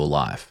in your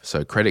life?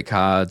 So credit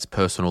cards,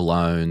 personal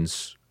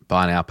loans,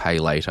 buy now, pay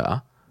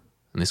later,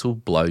 and this will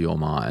blow your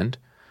mind.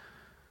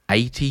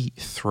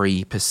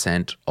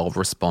 83% of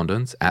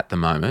respondents at the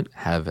moment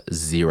have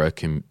zero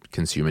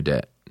consumer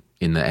debt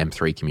in the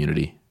M3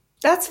 community.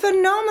 That's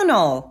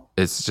phenomenal.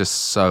 It's just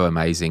so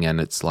amazing, and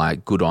it's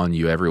like, good on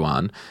you,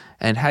 everyone.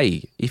 And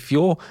hey,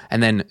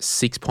 and then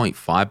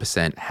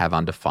 6.5% have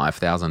under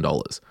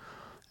 $5,000.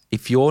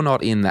 If you're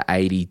not in the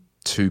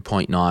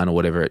 82.9 or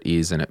whatever it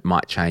is, and it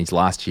might change.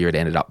 Last year it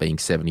ended up being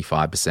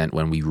 75%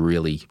 when we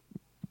really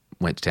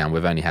went to town.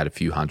 We've only had a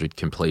few hundred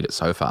complete it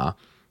so far.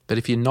 But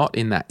if you're not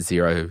in that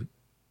zero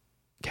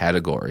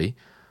category,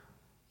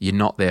 you're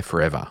not there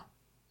forever.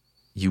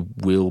 You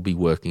will be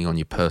working on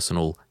your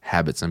personal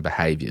habits and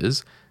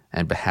behaviors,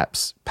 and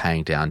perhaps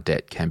paying down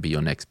debt can be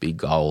your next big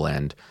goal.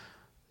 And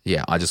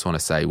yeah, I just want to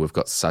say we've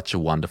got such a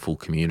wonderful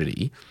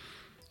community,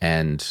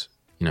 and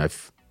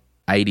if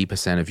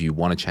 80% of you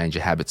want to change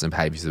your habits and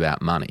behaviors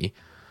about money,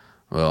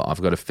 well,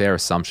 I've got a fair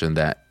assumption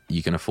that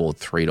you can afford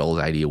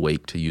 $3.80 a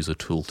week to use a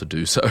tool to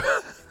do so.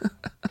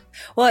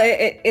 Well,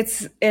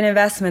 it's an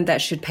investment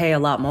that should pay a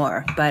lot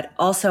more. But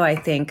also, I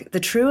think the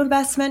true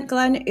investment,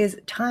 Glenn, is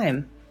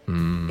time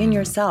in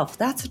yourself.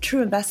 That's a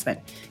true investment.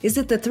 Is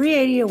it the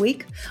 $3.80 a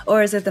week,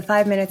 or is it the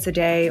 5 minutes a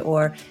day,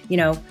 or,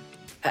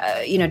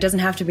 it doesn't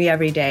have to be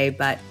every day,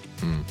 but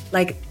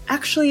like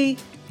actually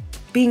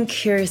being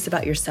curious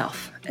about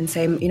yourself and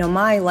say,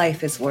 my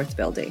life is worth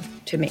building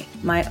to me.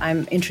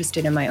 I'm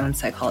interested in my own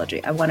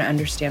psychology. I want to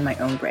understand my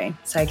own brain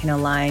so I can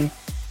align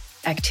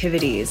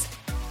activities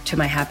to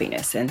my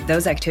happiness. And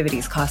those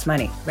activities cost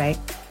money, right?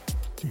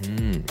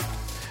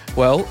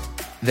 Well,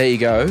 there you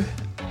go.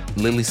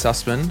 Lily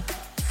Sussman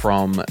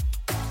from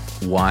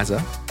Wiser.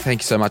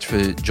 Thank you so much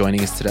for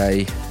joining us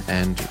today,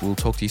 and we'll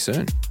talk to you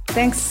soon.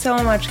 Thanks so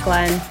much,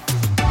 Glenn.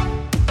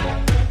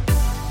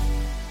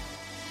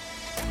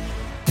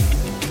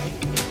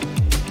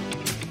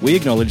 We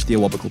acknowledge the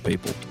Awabakal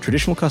people,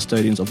 traditional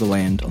custodians of the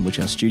land on which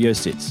our studio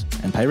sits,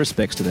 and pay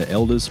respects to their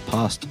elders,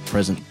 past,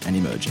 present, and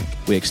emerging.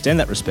 We extend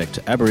that respect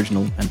to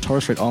Aboriginal and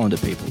Torres Strait Islander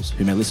peoples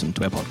who may listen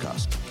to our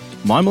podcast.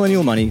 My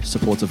Millennial Money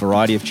supports a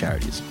variety of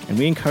charities, and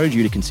we encourage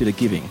you to consider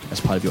giving as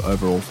part of your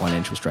overall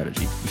financial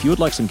strategy. If you would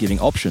like some giving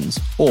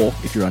options, or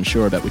if you're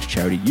unsure about which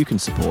charity you can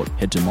support,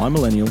 head to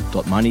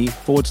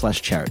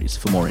mymillennial.money/charities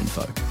for more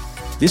info.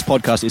 This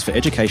podcast is for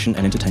education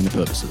and entertainment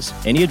purposes.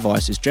 Any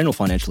advice is general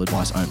financial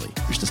advice only,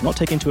 which does not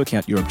take into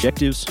account your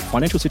objectives,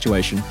 financial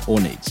situation, or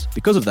needs.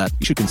 Because of that,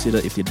 you should consider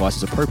if the advice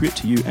is appropriate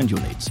to you and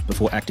your needs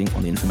before acting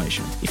on the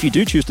information. If you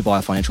do choose to buy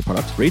a financial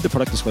product, read the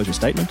product disclosure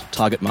statement,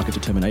 target market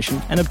determination,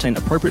 and obtain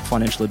appropriate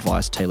financial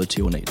advice tailored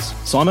to your needs.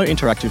 Simo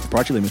Interactive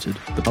Proprietary Limited,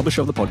 the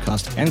publisher of the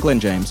podcast, and Glenn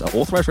James are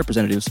authorised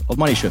representatives of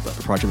Money Sherpa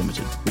Proprietary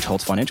Limited, which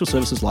holds financial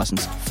services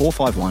license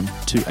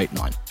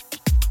 451289.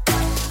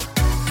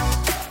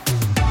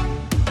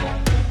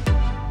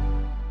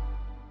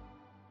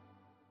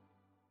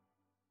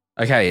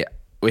 Okay,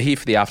 we're here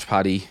for the after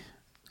party.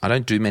 I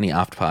don't do many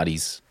after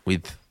parties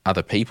with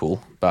other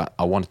people, but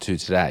I wanted to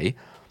today.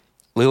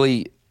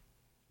 Lily,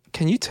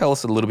 can you tell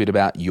us a little bit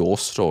about your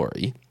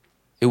story?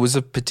 It was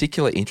of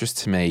particular interest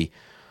to me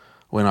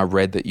when I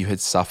read that you had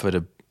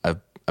suffered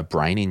a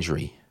brain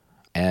injury.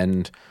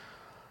 And,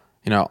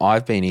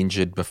 I've been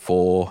injured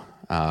before.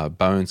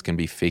 Bones can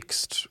be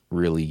fixed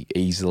really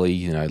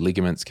easily.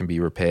 Ligaments can be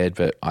repaired,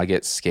 but I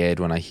get scared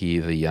when I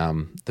hear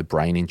the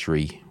brain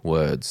injury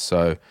words.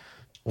 So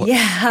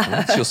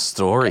what's your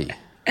story?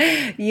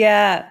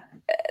 Yeah.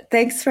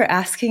 Thanks for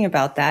asking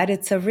about that.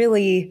 It's a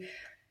really,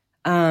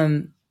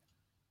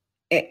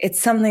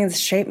 it's something that's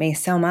shaped me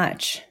so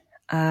much.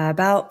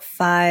 About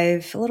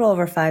a little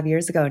over 5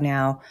 years ago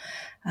now,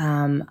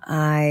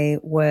 I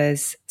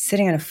was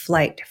sitting on a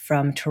flight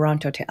from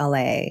Toronto to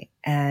LA,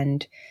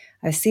 and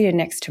I was seated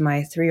next to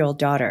my 3-year-old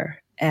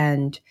daughter,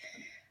 and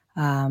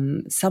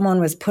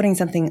someone was putting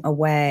something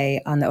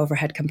away on the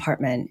overhead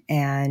compartment,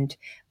 and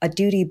a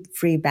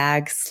duty-free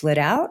bag slid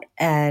out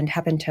and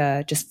happened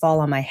to just fall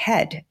on my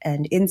head.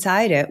 And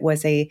inside it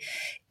was a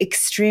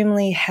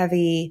extremely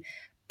heavy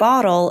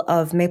bottle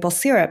of maple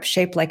syrup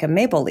shaped like a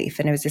maple leaf.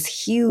 And it was this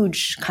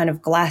huge kind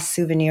of glass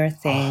souvenir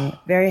thing,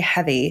 very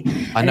heavy.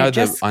 I know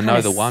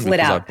the one because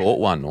I bought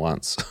one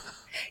once.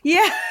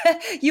 Yeah,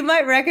 you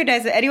might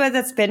recognize it. Anyone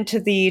that's been to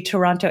the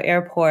Toronto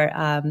airport,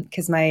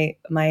 because my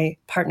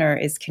partner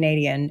is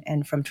Canadian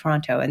and from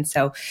Toronto. And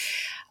so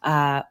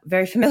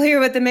very familiar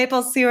with the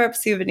maple syrup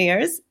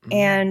souvenirs.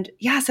 And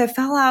so it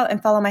fell out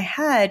and fell on my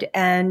head.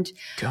 And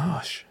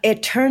gosh,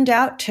 it turned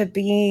out to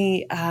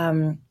be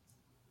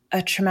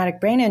a traumatic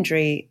brain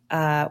injury,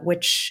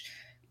 which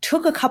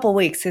took a couple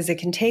weeks, as it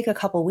can take a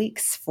couple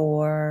weeks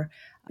for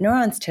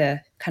neurons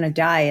to kind of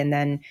die. And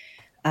then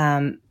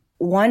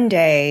one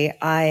day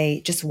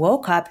I just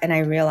woke up and I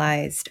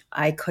realized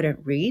I couldn't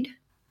read.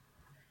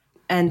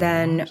 And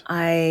then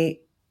I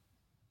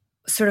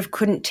sort of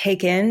couldn't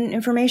take in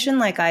information.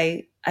 Like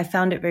I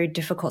found it very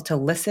difficult to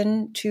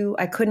listen to.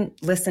 I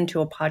couldn't listen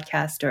to a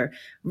podcast or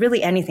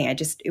really anything.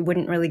 It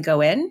wouldn't really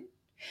go in.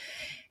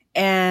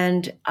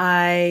 And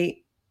I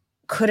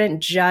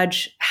couldn't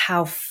judge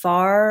how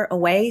far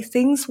away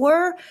things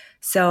were.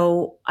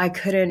 So I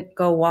couldn't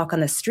go walk on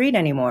the street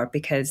anymore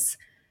because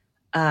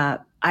I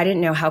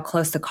didn't know how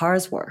close the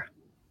cars were.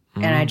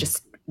 And I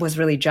just was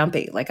really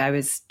jumpy. Like I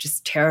was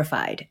just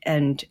terrified.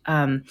 And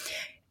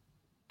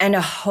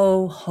a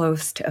whole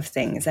host of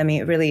things. I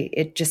mean,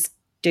 it just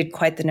did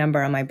quite the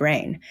number on my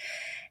brain.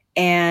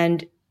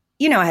 And,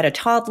 I had a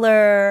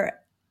toddler,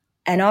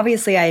 and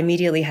obviously I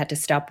immediately had to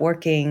stop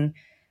working,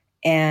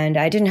 and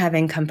I didn't have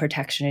income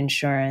protection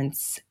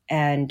insurance.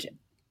 And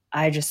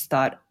I just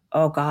thought,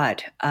 oh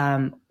God,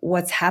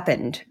 what's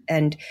happened?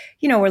 And,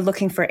 we're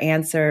looking for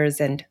answers,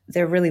 and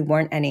there really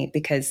weren't any,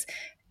 because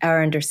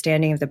our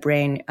understanding of the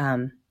brain,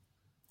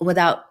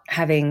 without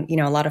having,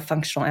 a lot of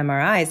functional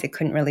MRIs, they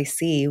couldn't really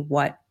see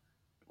what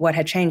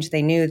had changed.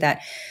 They knew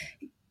that,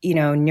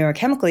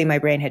 neurochemically, my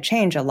brain had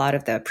changed. A lot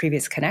of the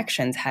previous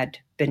connections had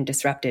been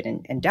disrupted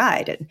and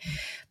died.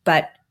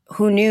 But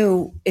who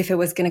knew if it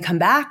was going to come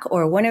back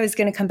or when it was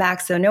going to come back?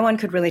 So no one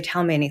could really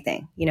tell me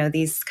anything.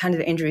 These kinds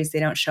of injuries, they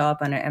don't show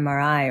up on an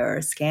MRI or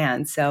a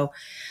scan. So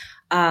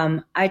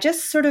I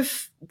just sort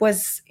of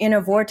was in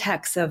a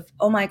vortex of,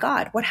 oh my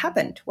God, what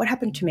happened? What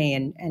happened to me?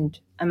 And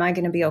am I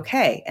going to be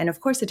okay? And of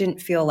course, it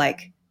didn't feel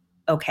like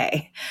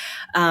okay.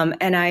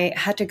 And I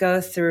had to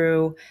go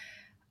through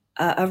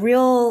a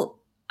real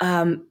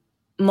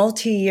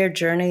multi-year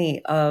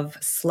journey of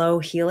slow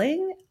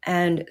healing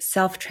and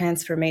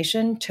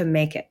self-transformation to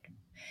make it.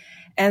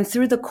 And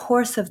through the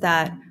course of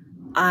that,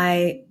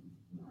 I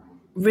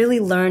really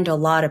learned a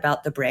lot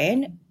about the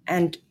brain.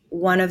 And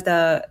one of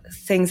the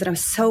things that I'm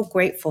so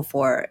grateful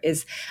for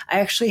is I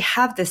actually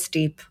have this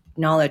deep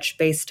knowledge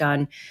based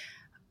on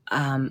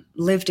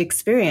lived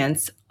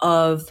experience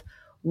of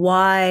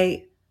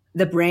why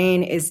the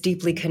brain is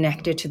deeply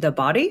connected to the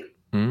body.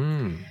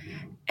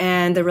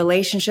 And the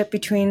relationship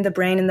between the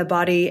brain and the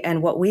body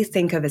and what we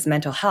think of as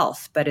mental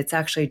health, but it's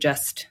actually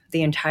just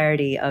the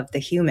entirety of the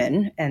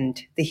human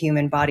and the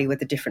human body with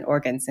the different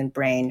organs and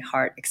brain,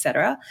 heart,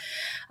 etc.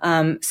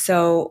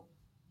 So,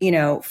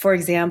 for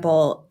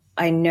example,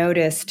 I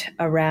noticed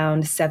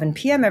around 7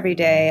 p.m. every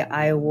day,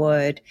 I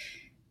would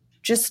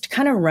just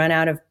kind of run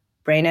out of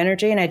brain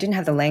energy. And I didn't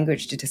have the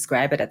language to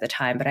describe it at the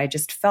time, but I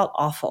just felt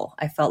awful.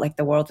 I felt like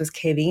the world was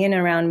caving in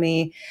around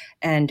me,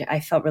 and I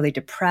felt really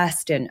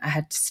depressed, and I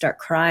had to start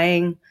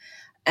crying.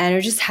 And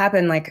it just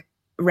happened like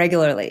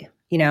regularly,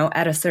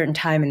 at a certain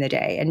time in the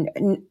day,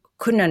 and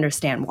couldn't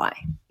understand why,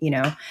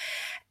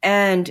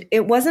 And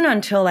it wasn't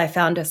until I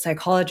found a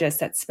psychologist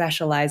that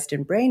specialized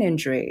in brain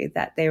injury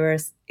that they were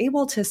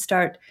able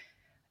to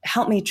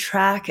help me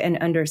track and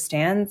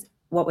understand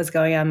what was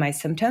going on in my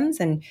symptoms.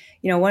 And,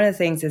 one of the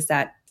things is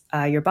that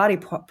your body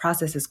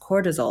processes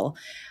cortisol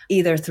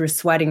either through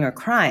sweating or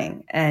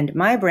crying. And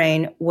my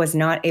brain was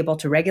not able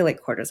to regulate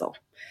cortisol.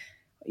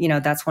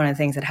 That's one of the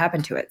things that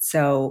happened to it.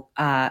 So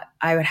I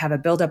would have a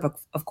buildup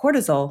of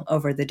cortisol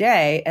over the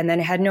day, and then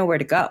it had nowhere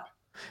to go.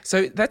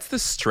 So that's the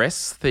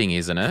stress thing,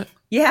 isn't it?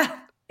 Yeah,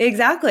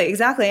 exactly.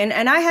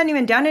 And I hadn't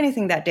even done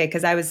anything that day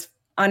because I was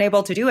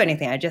unable to do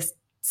anything. I just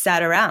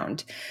sat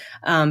around.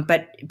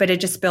 But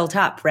it just built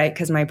up, right?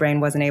 Because my brain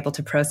wasn't able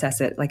to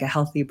process it like a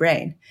healthy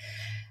brain.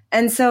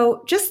 And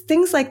so just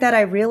things like that,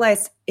 I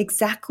realized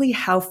exactly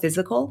how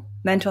physical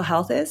mental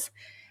health is.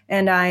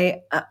 And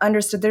I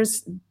understood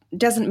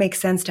doesn't make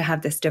sense to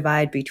have this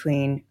divide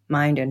between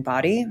mind and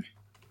body.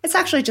 It's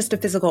actually just a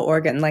physical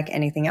organ like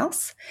anything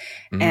else.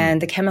 Mm-hmm. And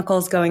the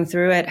chemicals going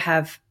through it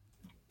have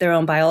their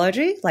own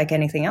biology like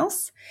anything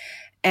else.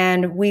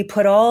 And we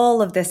put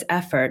all of this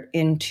effort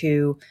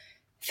into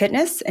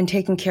fitness and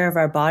taking care of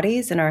our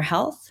bodies and our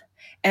health.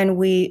 And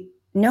we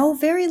know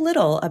very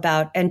little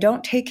about and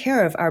don't take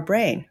care of our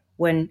brain,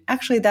 when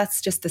actually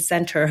that's just the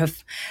center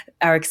of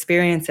our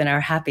experience and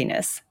our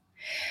happiness.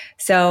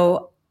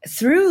 So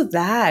through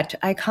that,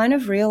 I kind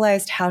of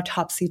realized how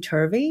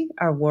topsy-turvy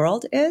our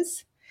world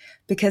is,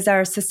 because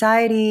our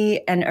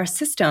society and our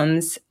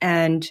systems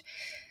and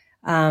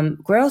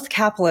growth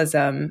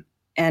capitalism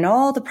and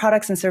all the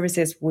products and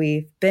services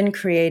we've been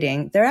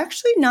creating, they're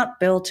actually not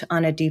built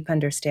on a deep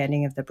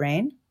understanding of the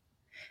brain.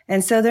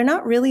 And so they're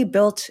not really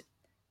built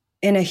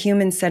in a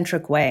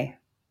human-centric way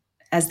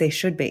as they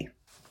should be.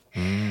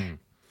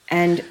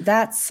 And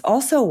that's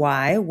also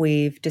why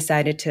we've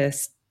decided to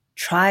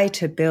try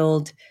to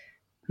build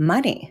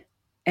money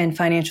and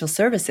financial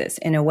services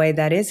in a way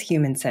that is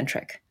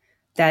human-centric,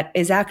 that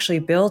is actually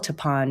built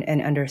upon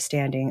an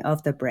understanding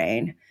of the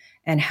brain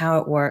and how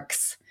it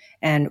works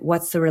and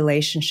what's the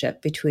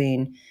relationship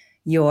between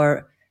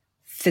your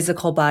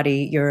physical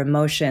body, your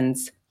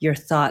emotions, your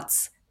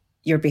thoughts,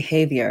 your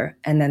behavior,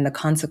 and then the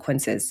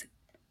consequences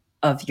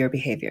of your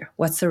behavior.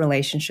 What's the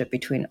relationship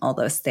between all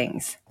those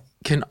things?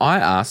 Can I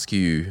ask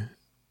you,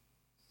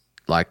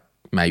 like,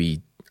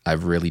 maybe a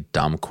really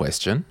dumb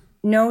question?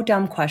 No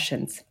dumb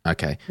questions.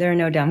 Okay. There are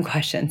no dumb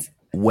questions.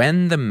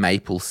 when the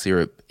maple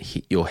syrup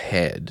hit your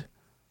head,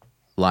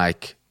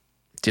 like,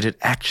 did it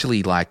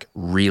actually like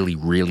really,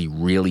 really,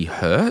 really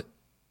hurt?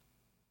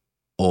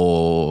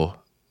 Or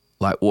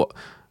like what?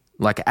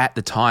 Like at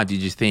the time,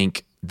 did you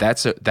think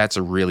that's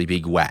a really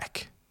big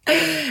whack?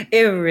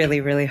 It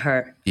really, really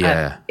hurt.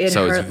 Yeah.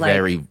 So hurt it's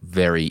very,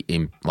 very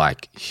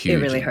huge. It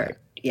really hurt.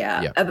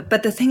 Yeah.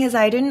 But the thing is,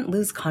 I didn't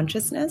lose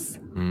consciousness.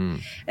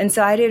 And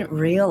so I didn't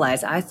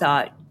realize, I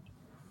thought,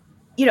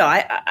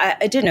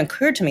 it didn't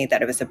occur to me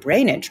that it was a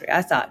brain injury.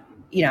 I thought,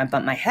 I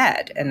bumped my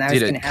head and I was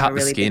going to have a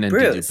really big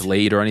bruise. Did it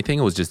bleed or anything?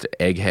 Or was it just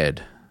egghead?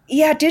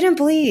 Yeah, it didn't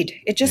bleed.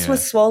 It just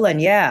was swollen.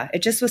 Yeah,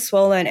 it just was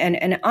swollen.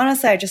 And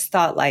honestly, I just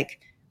thought like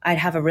I'd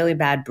have a really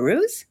bad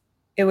bruise.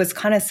 It was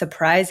kind of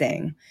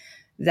surprising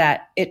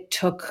that it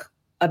took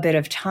a bit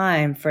of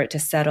time for it to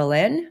settle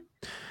in.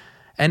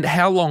 And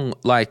how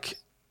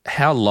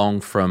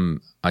long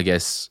from, I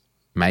guess,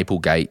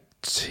 Maplegate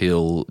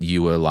till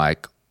you were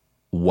like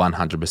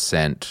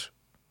 100%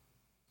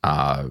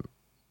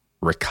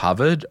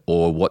 recovered,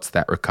 or what's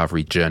that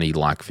recovery journey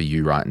like for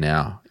you right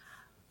now?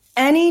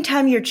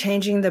 Anytime you're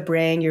changing the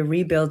brain, you're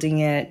rebuilding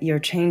it, you're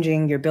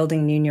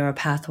building new neural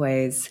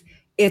pathways,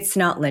 it's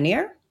not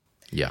linear.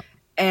 Yeah.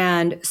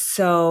 And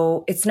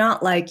so it's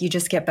not like you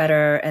just get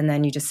better and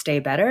then you just stay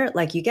better.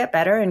 Like you get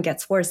better and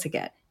gets worse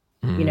again,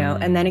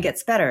 and then it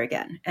gets better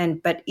again.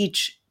 But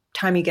each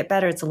time you get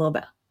better, it's a little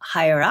bit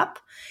higher up.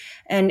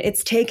 And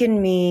it's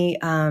taken me,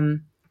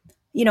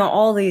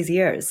 all these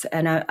years.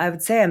 And I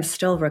would say I'm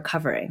still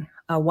recovering.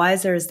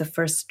 Wiser is the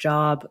first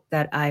job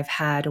that I've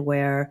had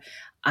where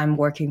I'm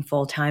working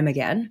full time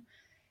again.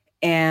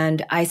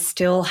 And I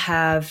still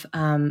have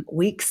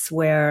weeks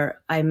where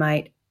I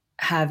might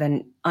have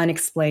an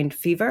unexplained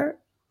fever,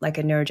 like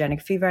a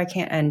neurogenic fever.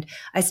 And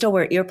I still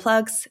wear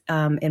earplugs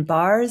in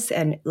bars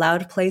and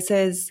loud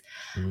places.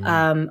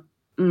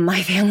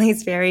 My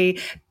family's very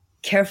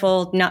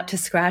careful not to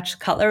scratch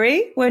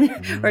cutlery when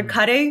we're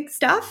cutting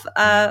stuff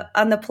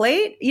on the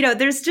plate.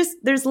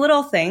 There's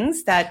little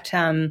things that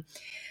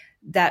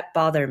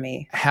bother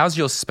me. How's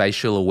your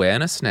spatial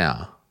awareness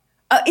now?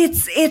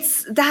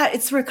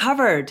 It's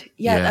recovered.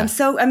 Yeah.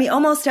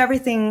 Almost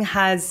everything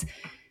has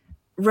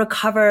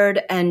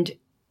recovered, and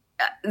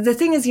the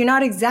thing is, you're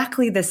not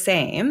exactly the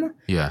same.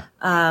 Yeah.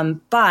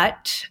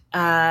 But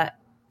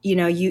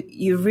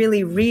you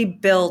really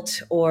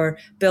rebuilt or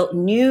built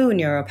new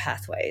neural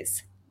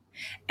pathways,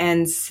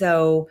 and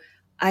so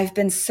I've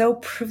been so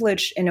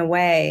privileged in a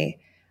way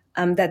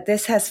that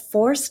this has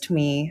forced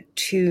me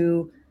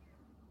to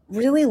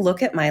really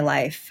look at my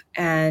life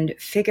and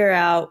figure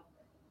out.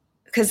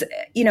 Because,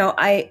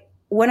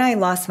 when I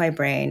lost my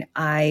brain,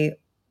 I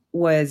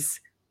was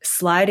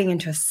sliding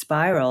into a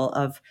spiral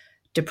of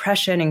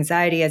depression,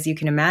 anxiety, as you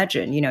can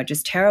imagine,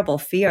 just terrible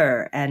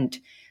fear and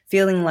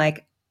feeling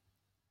like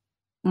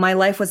my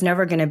life was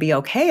never going to be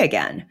okay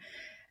again.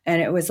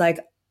 And it was like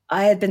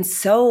I had been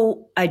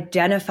so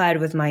identified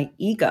with my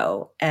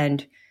ego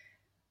and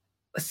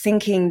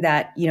thinking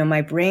that,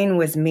 my brain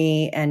was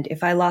me. And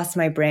if I lost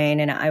my brain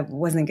and I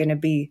wasn't going to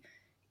be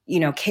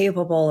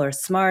capable or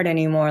smart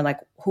anymore, like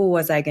who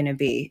was I going to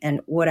be?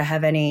 And would I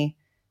have any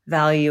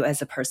value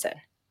as a person?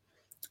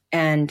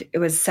 And it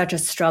was such a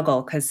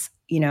struggle because,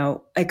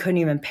 I couldn't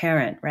even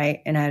parent,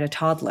 right? And I had a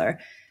toddler.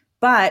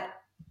 But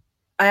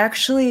I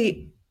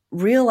actually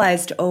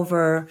realized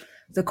over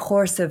the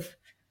course of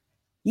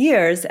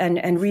years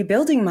and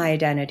rebuilding my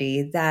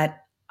identity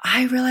that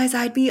I realized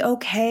I'd be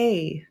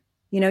okay.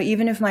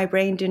 Even if my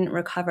brain didn't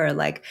recover,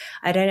 like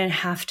I didn't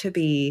have to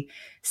be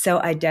so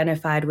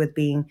identified with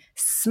being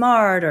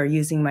smart or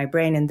using my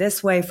brain in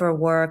this way for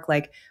work.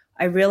 Like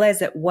I realized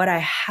that what I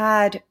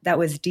had that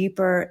was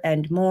deeper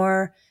and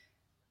more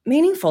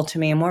meaningful to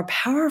me and more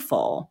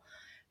powerful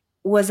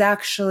was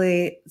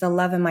actually the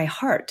love in my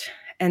heart.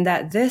 And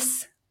that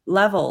this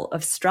level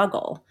of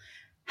struggle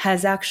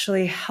has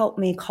actually helped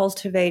me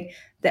cultivate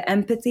the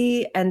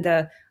empathy and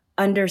the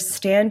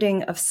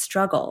understanding of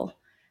struggle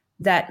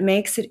that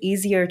makes it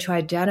easier to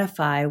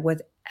identify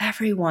with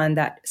everyone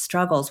that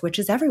struggles, which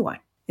is everyone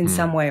in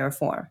some way or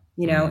form,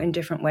 in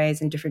different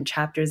ways, in different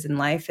chapters in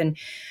life. And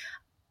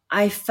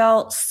I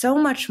felt so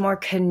much more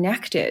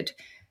connected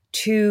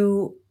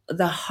to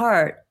the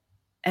heart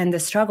and the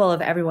struggle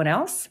of everyone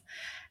else.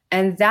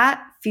 And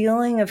that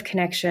feeling of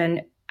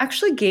connection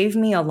actually gave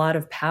me a lot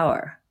of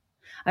power.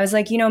 I was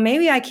like,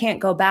 maybe I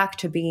can't go back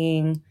to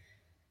being,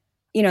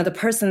 the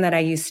person that I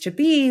used to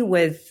be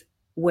with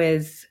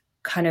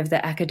kind of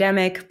the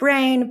academic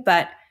brain,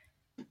 but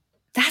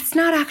that's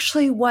not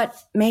actually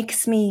what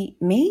makes me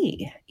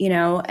me,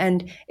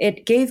 and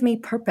it gave me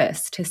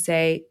purpose to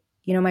say,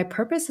 my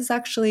purpose is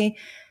actually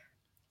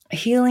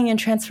healing and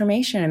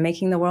transformation and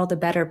making the world a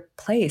better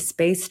place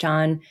based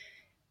on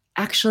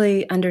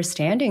actually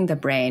understanding the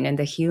brain and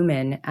the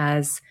human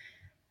as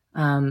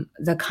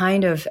the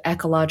kind of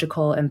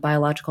ecological and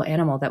biological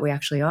animal that we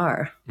actually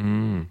are.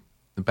 The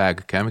bag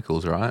of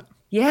chemicals, right?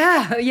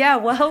 Yeah.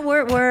 Well,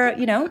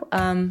 we're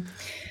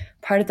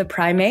part of the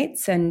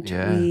primates, and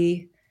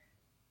we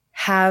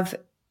have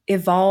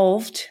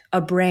evolved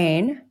a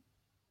brain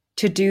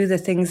to do the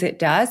things it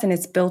does, and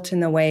it's built in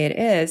the way it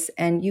is,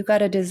 and you got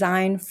to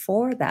design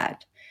for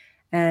that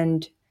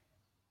and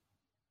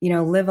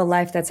live a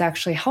life that's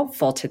actually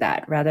helpful to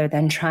that rather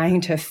than trying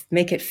to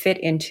make it fit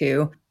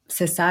into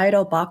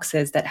societal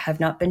boxes that have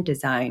not been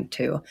designed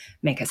to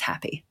make us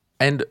happy.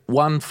 And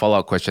one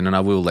follow-up question, and I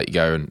will let you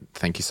go, and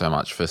thank you so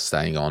much for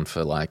staying on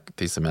for like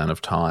this amount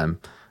of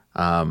time.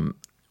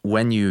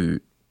 When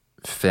you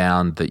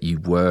found that you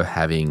were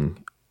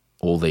having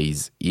all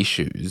these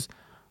issues,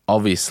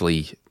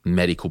 obviously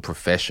medical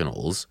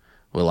professionals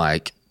were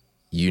like,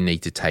 you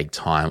need to take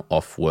time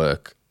off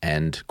work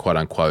and quote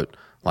unquote,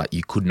 like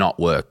you could not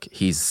work.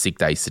 Here's a sick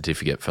day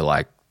certificate for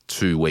like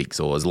 2 weeks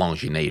or as long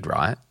as you need,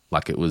 right?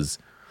 Like it was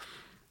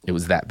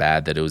that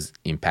bad that it was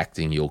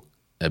impacting your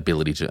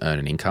ability to earn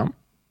an income?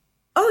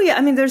 Oh yeah.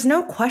 I mean, there's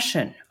no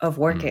question of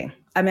working.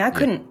 I mean, I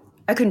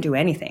couldn't do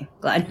anything,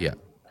 Glenn. Yeah.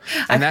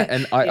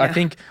 I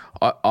think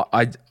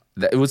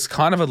it was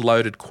kind of a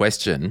loaded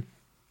question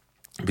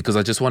because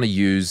I just want to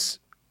use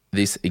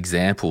this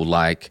example.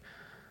 Like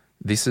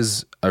this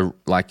is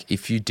like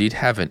if you did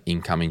have an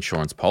income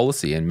insurance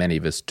policy, and many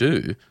of us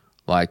do,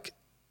 like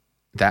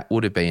that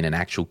would have been an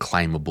actual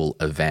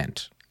claimable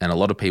event. And a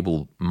lot of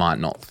people might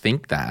not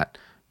think that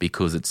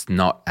because it's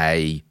not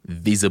a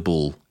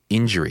visible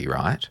injury,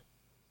 right?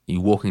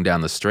 You're walking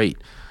down the street.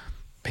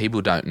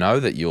 People don't know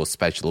that your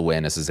spatial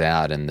awareness is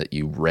out and that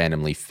you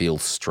randomly feel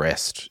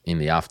stressed in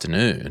the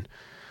afternoon.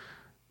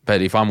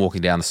 But if I'm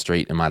walking down the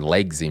street and my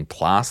leg's in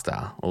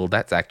plaster, well,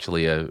 that's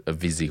actually a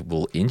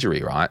visible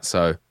injury, right?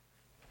 So,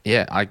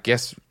 yeah, I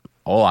guess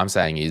all I'm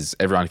saying is,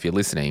 everyone, if you're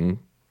listening,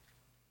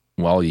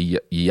 while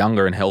you're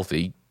younger and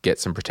healthy, get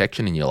some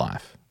protection in your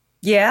life.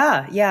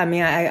 Yeah. I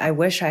mean, I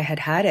wish I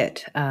had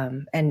it.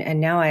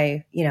 And now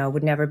I,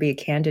 would never be a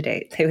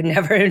candidate. They would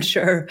never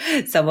insure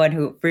someone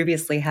who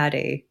previously had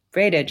a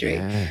brain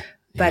injury.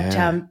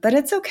 But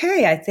it's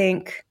okay. I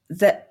think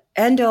the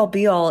end all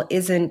be all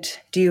isn't,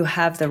 do you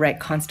have the right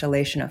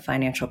constellation of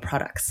financial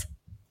products?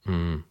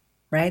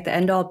 Right? The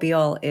end all be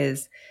all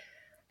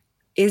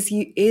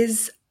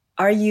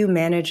are you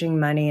managing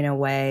money in a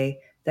way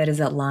that is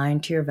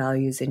aligned to your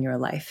values in your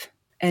life?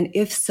 And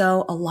if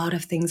so, a lot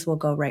of things will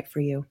go right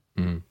for you.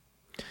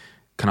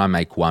 Can I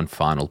make one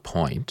final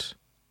point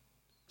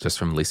just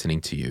from listening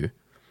to you?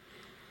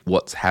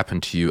 What's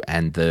happened to you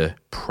and the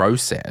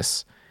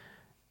process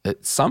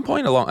at some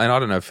point along, and I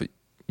don't know if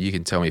you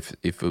can tell me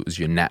if it was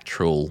your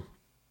natural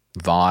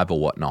vibe or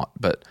whatnot,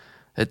 but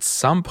at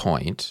some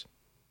point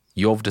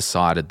you've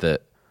decided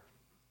that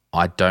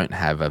I don't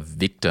have a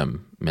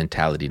victim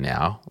mentality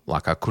now.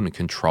 Like I couldn't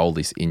control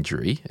this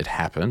injury. It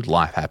happened.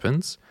 Life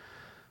happens.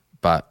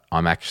 But I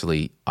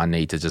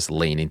need to just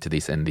lean into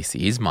this, and this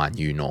is my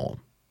new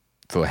norm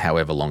for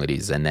however long it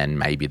is. And then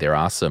maybe there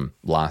are some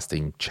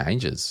lasting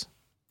changes.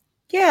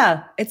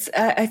 Yeah,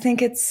 I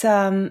think it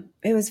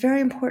was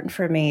very important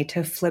for me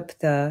to flip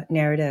the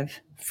narrative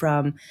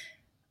from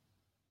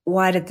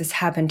why did this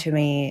happen to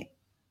me?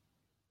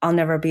 I'll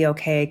never be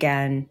okay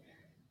again.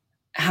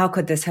 How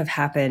could this have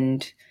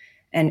happened?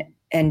 And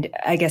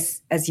I guess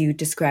as you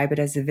describe it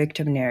as a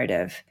victim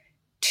narrative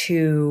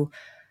to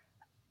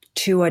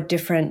a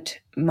different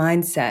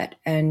mindset.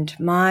 And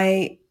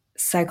my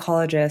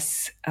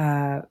psychologist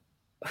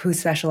who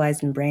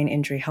specialized in brain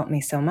injury helped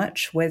me so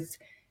much with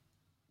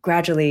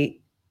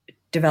gradually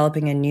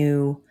developing a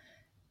new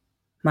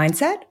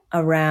mindset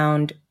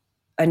around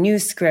a new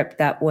script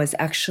that was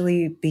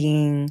actually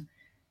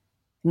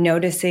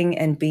noticing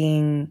and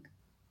being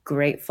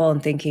grateful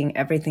and thinking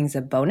everything's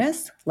a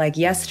bonus. Like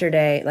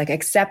yesterday, like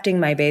accepting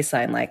my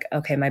baseline, like,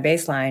 okay, my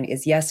baseline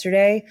is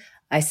yesterday,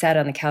 I sat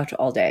on the couch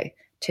all day.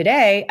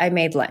 Today, I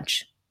made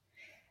lunch.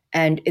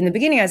 And in the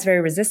beginning, I was very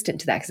resistant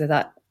to that because I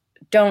thought,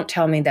 don't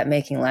tell me that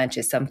making lunch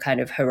is some kind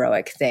of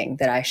heroic thing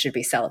that I should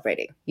be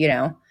celebrating.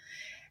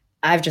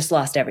 I've just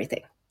lost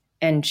everything.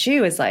 And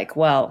she was like,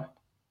 well,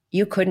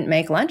 you couldn't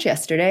make lunch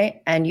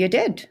yesterday and you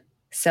did.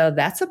 So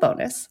that's a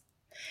bonus,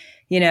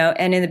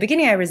 and in the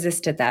beginning, I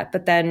resisted that.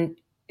 But then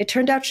it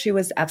turned out she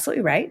was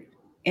absolutely right.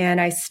 And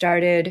I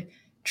started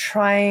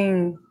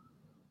trying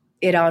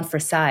it on for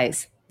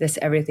size, this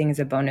everything is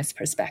a bonus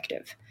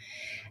perspective.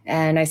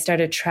 And I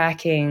started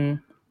tracking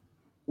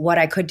what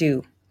I could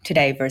do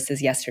today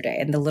versus yesterday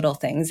and the little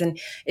things. And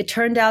it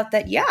turned out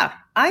that, yeah,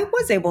 I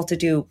was able to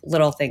do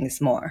little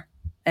things more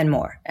and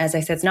more. As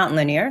I said, it's not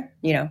linear.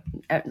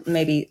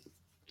 Maybe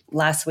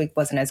last week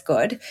wasn't as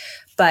good,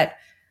 but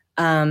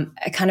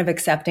kind of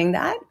accepting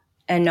that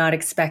and not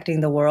expecting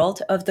the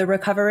world of the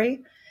recovery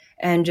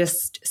and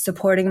just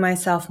supporting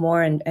myself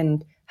more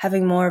and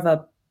having more of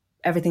a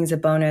everything's a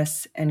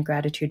bonus and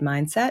gratitude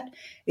mindset.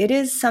 It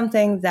is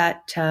something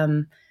that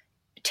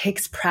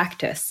takes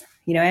practice,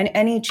 and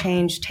any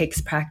change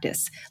takes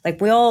practice.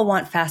 Like we all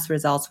want fast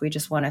results. We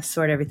just want to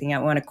sort everything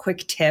out. We want a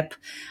quick tip.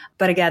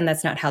 But again,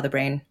 that's not how the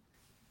brain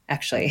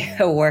actually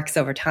works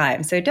over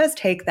time. So it does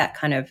take that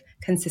kind of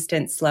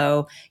consistent,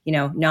 slow,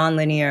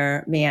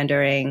 nonlinear,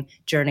 meandering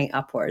journey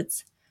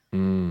upwards.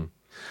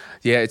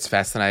 Yeah, it's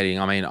fascinating.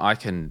 I mean, I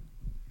can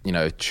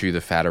chew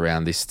the fat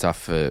around this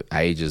stuff for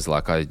ages.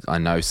 Like I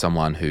know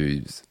someone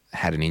who's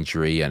had an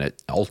injury and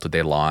it altered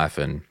their life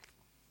and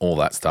all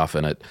that stuff,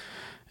 and it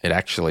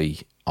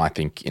actually, I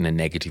think, in a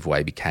negative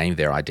way became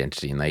their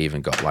identity, and they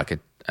even got like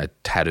a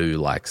tattoo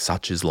like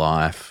 "such is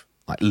life,"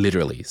 like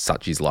literally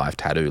 "such is life"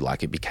 tattoo.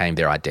 Like it became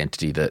their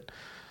identity that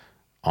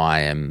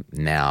I am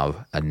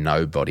now a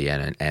nobody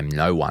and am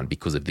no one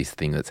because of this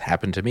thing that's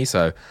happened to me.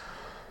 So,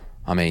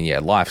 I mean, yeah,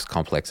 life's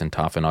complex and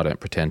tough, and I don't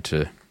pretend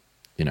to,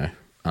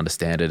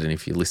 understand it. And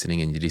if you're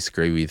listening and you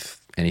disagree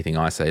with anything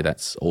I say,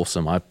 that's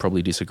awesome. I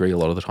probably disagree a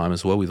lot of the time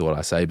as well with what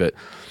I say. But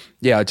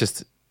yeah,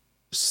 just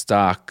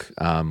stark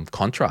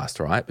contrast,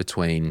 right,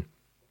 between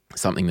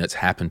something that's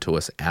happened to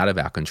us out of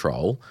our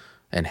control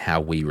and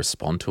how we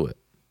respond to it.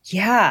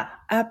 Yeah,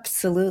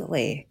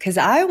 absolutely. Because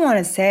I want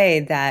to say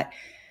that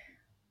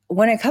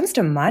when it comes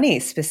to money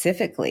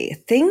specifically,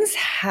 things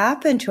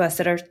happen to us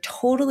that are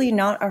totally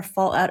not our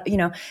fault,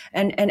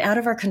 and out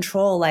of our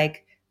control,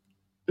 like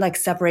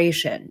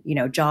separation,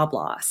 job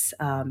loss,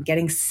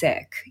 getting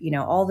sick,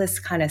 all this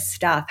kind of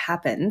stuff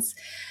happens.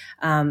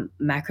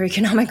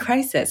 Macroeconomic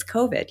crisis,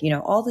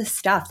 COVID, all this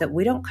stuff that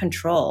we don't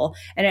control,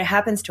 and it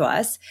happens to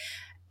us.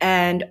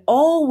 And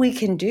all we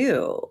can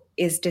do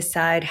is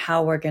decide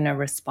how we're going to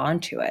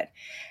respond to it.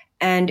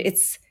 And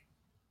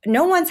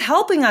no one's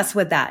helping us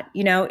with that.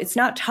 It's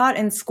not taught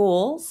in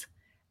schools.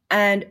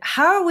 And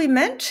how are we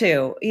meant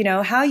to?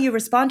 How you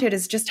respond to it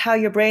is just how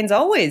your brain's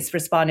always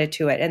responded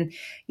to it. And,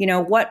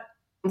 what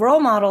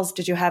role models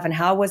did you have, and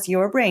how was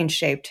your brain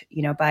shaped,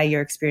 by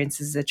your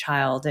experiences as a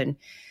child? And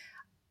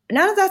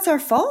none of that's our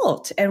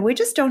fault. And we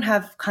just don't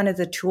have kind of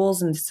the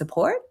tools and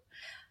support.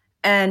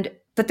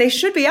 But they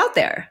should be out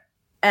there.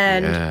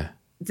 And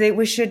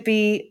we should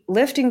be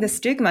lifting the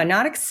stigma,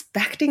 not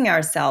expecting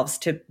ourselves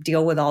to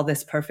deal with all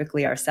this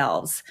perfectly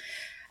ourselves.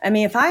 I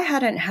mean, if I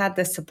hadn't had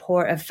the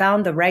support of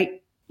found the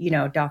right,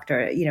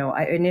 doctor,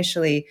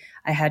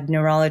 I had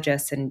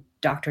neurologists and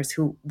doctors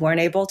who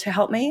weren't able to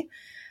help me.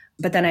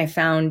 But then I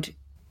found,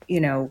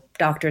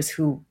 doctors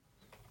who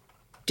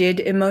did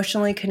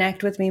emotionally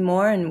connect with me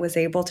more and was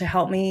able to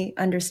help me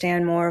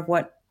understand more of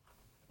what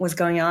was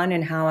going on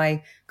and how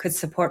I could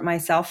support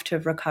myself to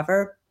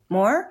recover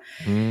more.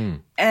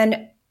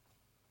 And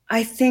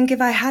I think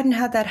if I hadn't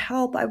had that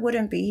help, I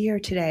wouldn't be here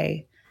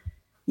today,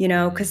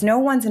 because no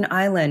one's an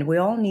island. We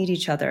all need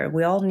each other.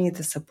 We all need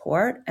the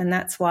support. And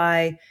that's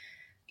why,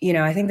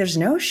 I think there's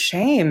no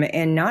shame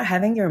in not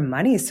having your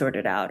money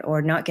sorted out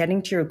or not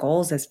getting to your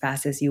goals as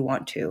fast as you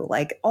want to.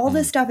 Like all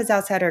this stuff is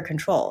outside our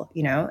control,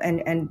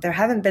 and there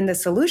haven't been the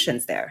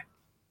solutions there.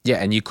 Yeah,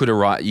 and you could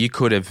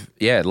have,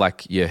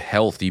 like your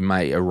health, you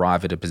may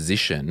arrive at a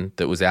position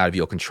that was out of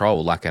your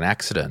control, like an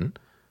accident.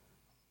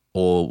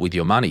 Or with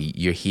your money,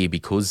 you're here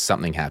because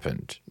something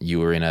happened.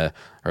 You were in a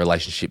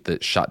relationship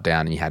that shut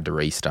down and you had to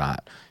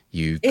restart.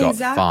 You got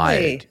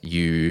fired.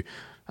 You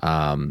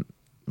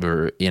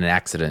were in an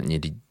accident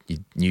and you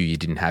knew you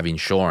didn't have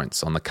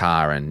insurance on the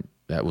car, and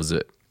that was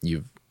it.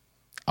 You've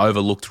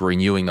overlooked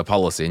renewing the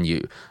policy and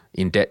you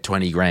in debt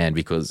 $20,000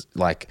 because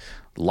like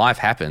life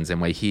happens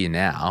and we're here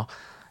now.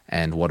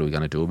 And what are we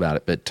going to do about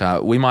it?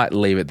 But we might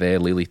leave it there.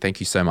 Lily,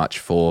 thank you so much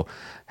for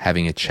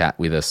having a chat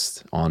with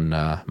us on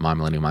My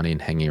Millennial Money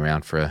and hanging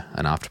around for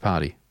an after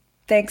party.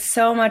 Thanks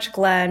so much,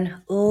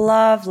 Glenn.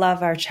 Love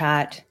our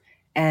chat,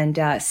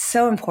 and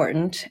so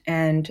important.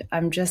 And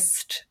I'm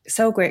just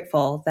so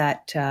grateful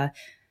that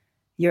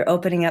you're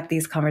opening up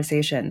these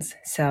conversations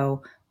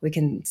so we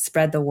can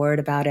spread the word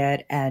about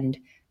it and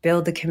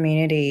build the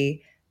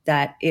community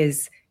that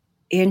is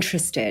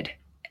interested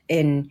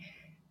in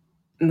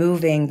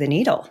moving the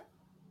needle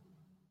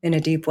in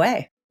a deep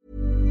way.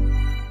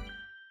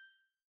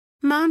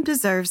 Mom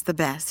deserves the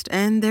best,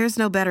 and there's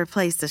no better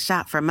place to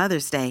shop for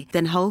Mother's Day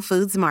than Whole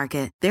Foods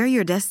Market. They're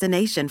your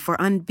destination for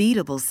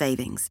unbeatable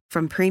savings,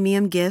 from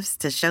premium gifts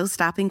to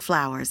show-stopping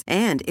flowers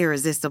and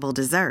irresistible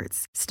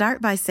desserts.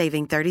 Start by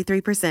saving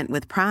 33%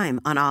 with Prime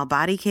on all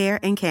body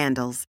care and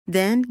candles.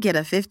 Then get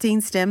a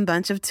 15-stem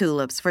bunch of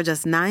tulips for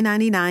just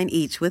 $9.99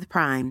 each with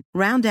Prime.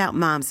 Round out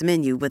Mom's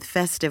menu with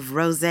festive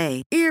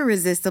rosé,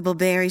 irresistible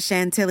berry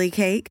chantilly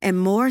cake, and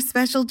more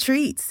special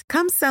treats.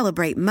 Come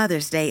celebrate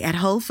Mother's Day at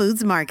Whole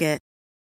Foods Market.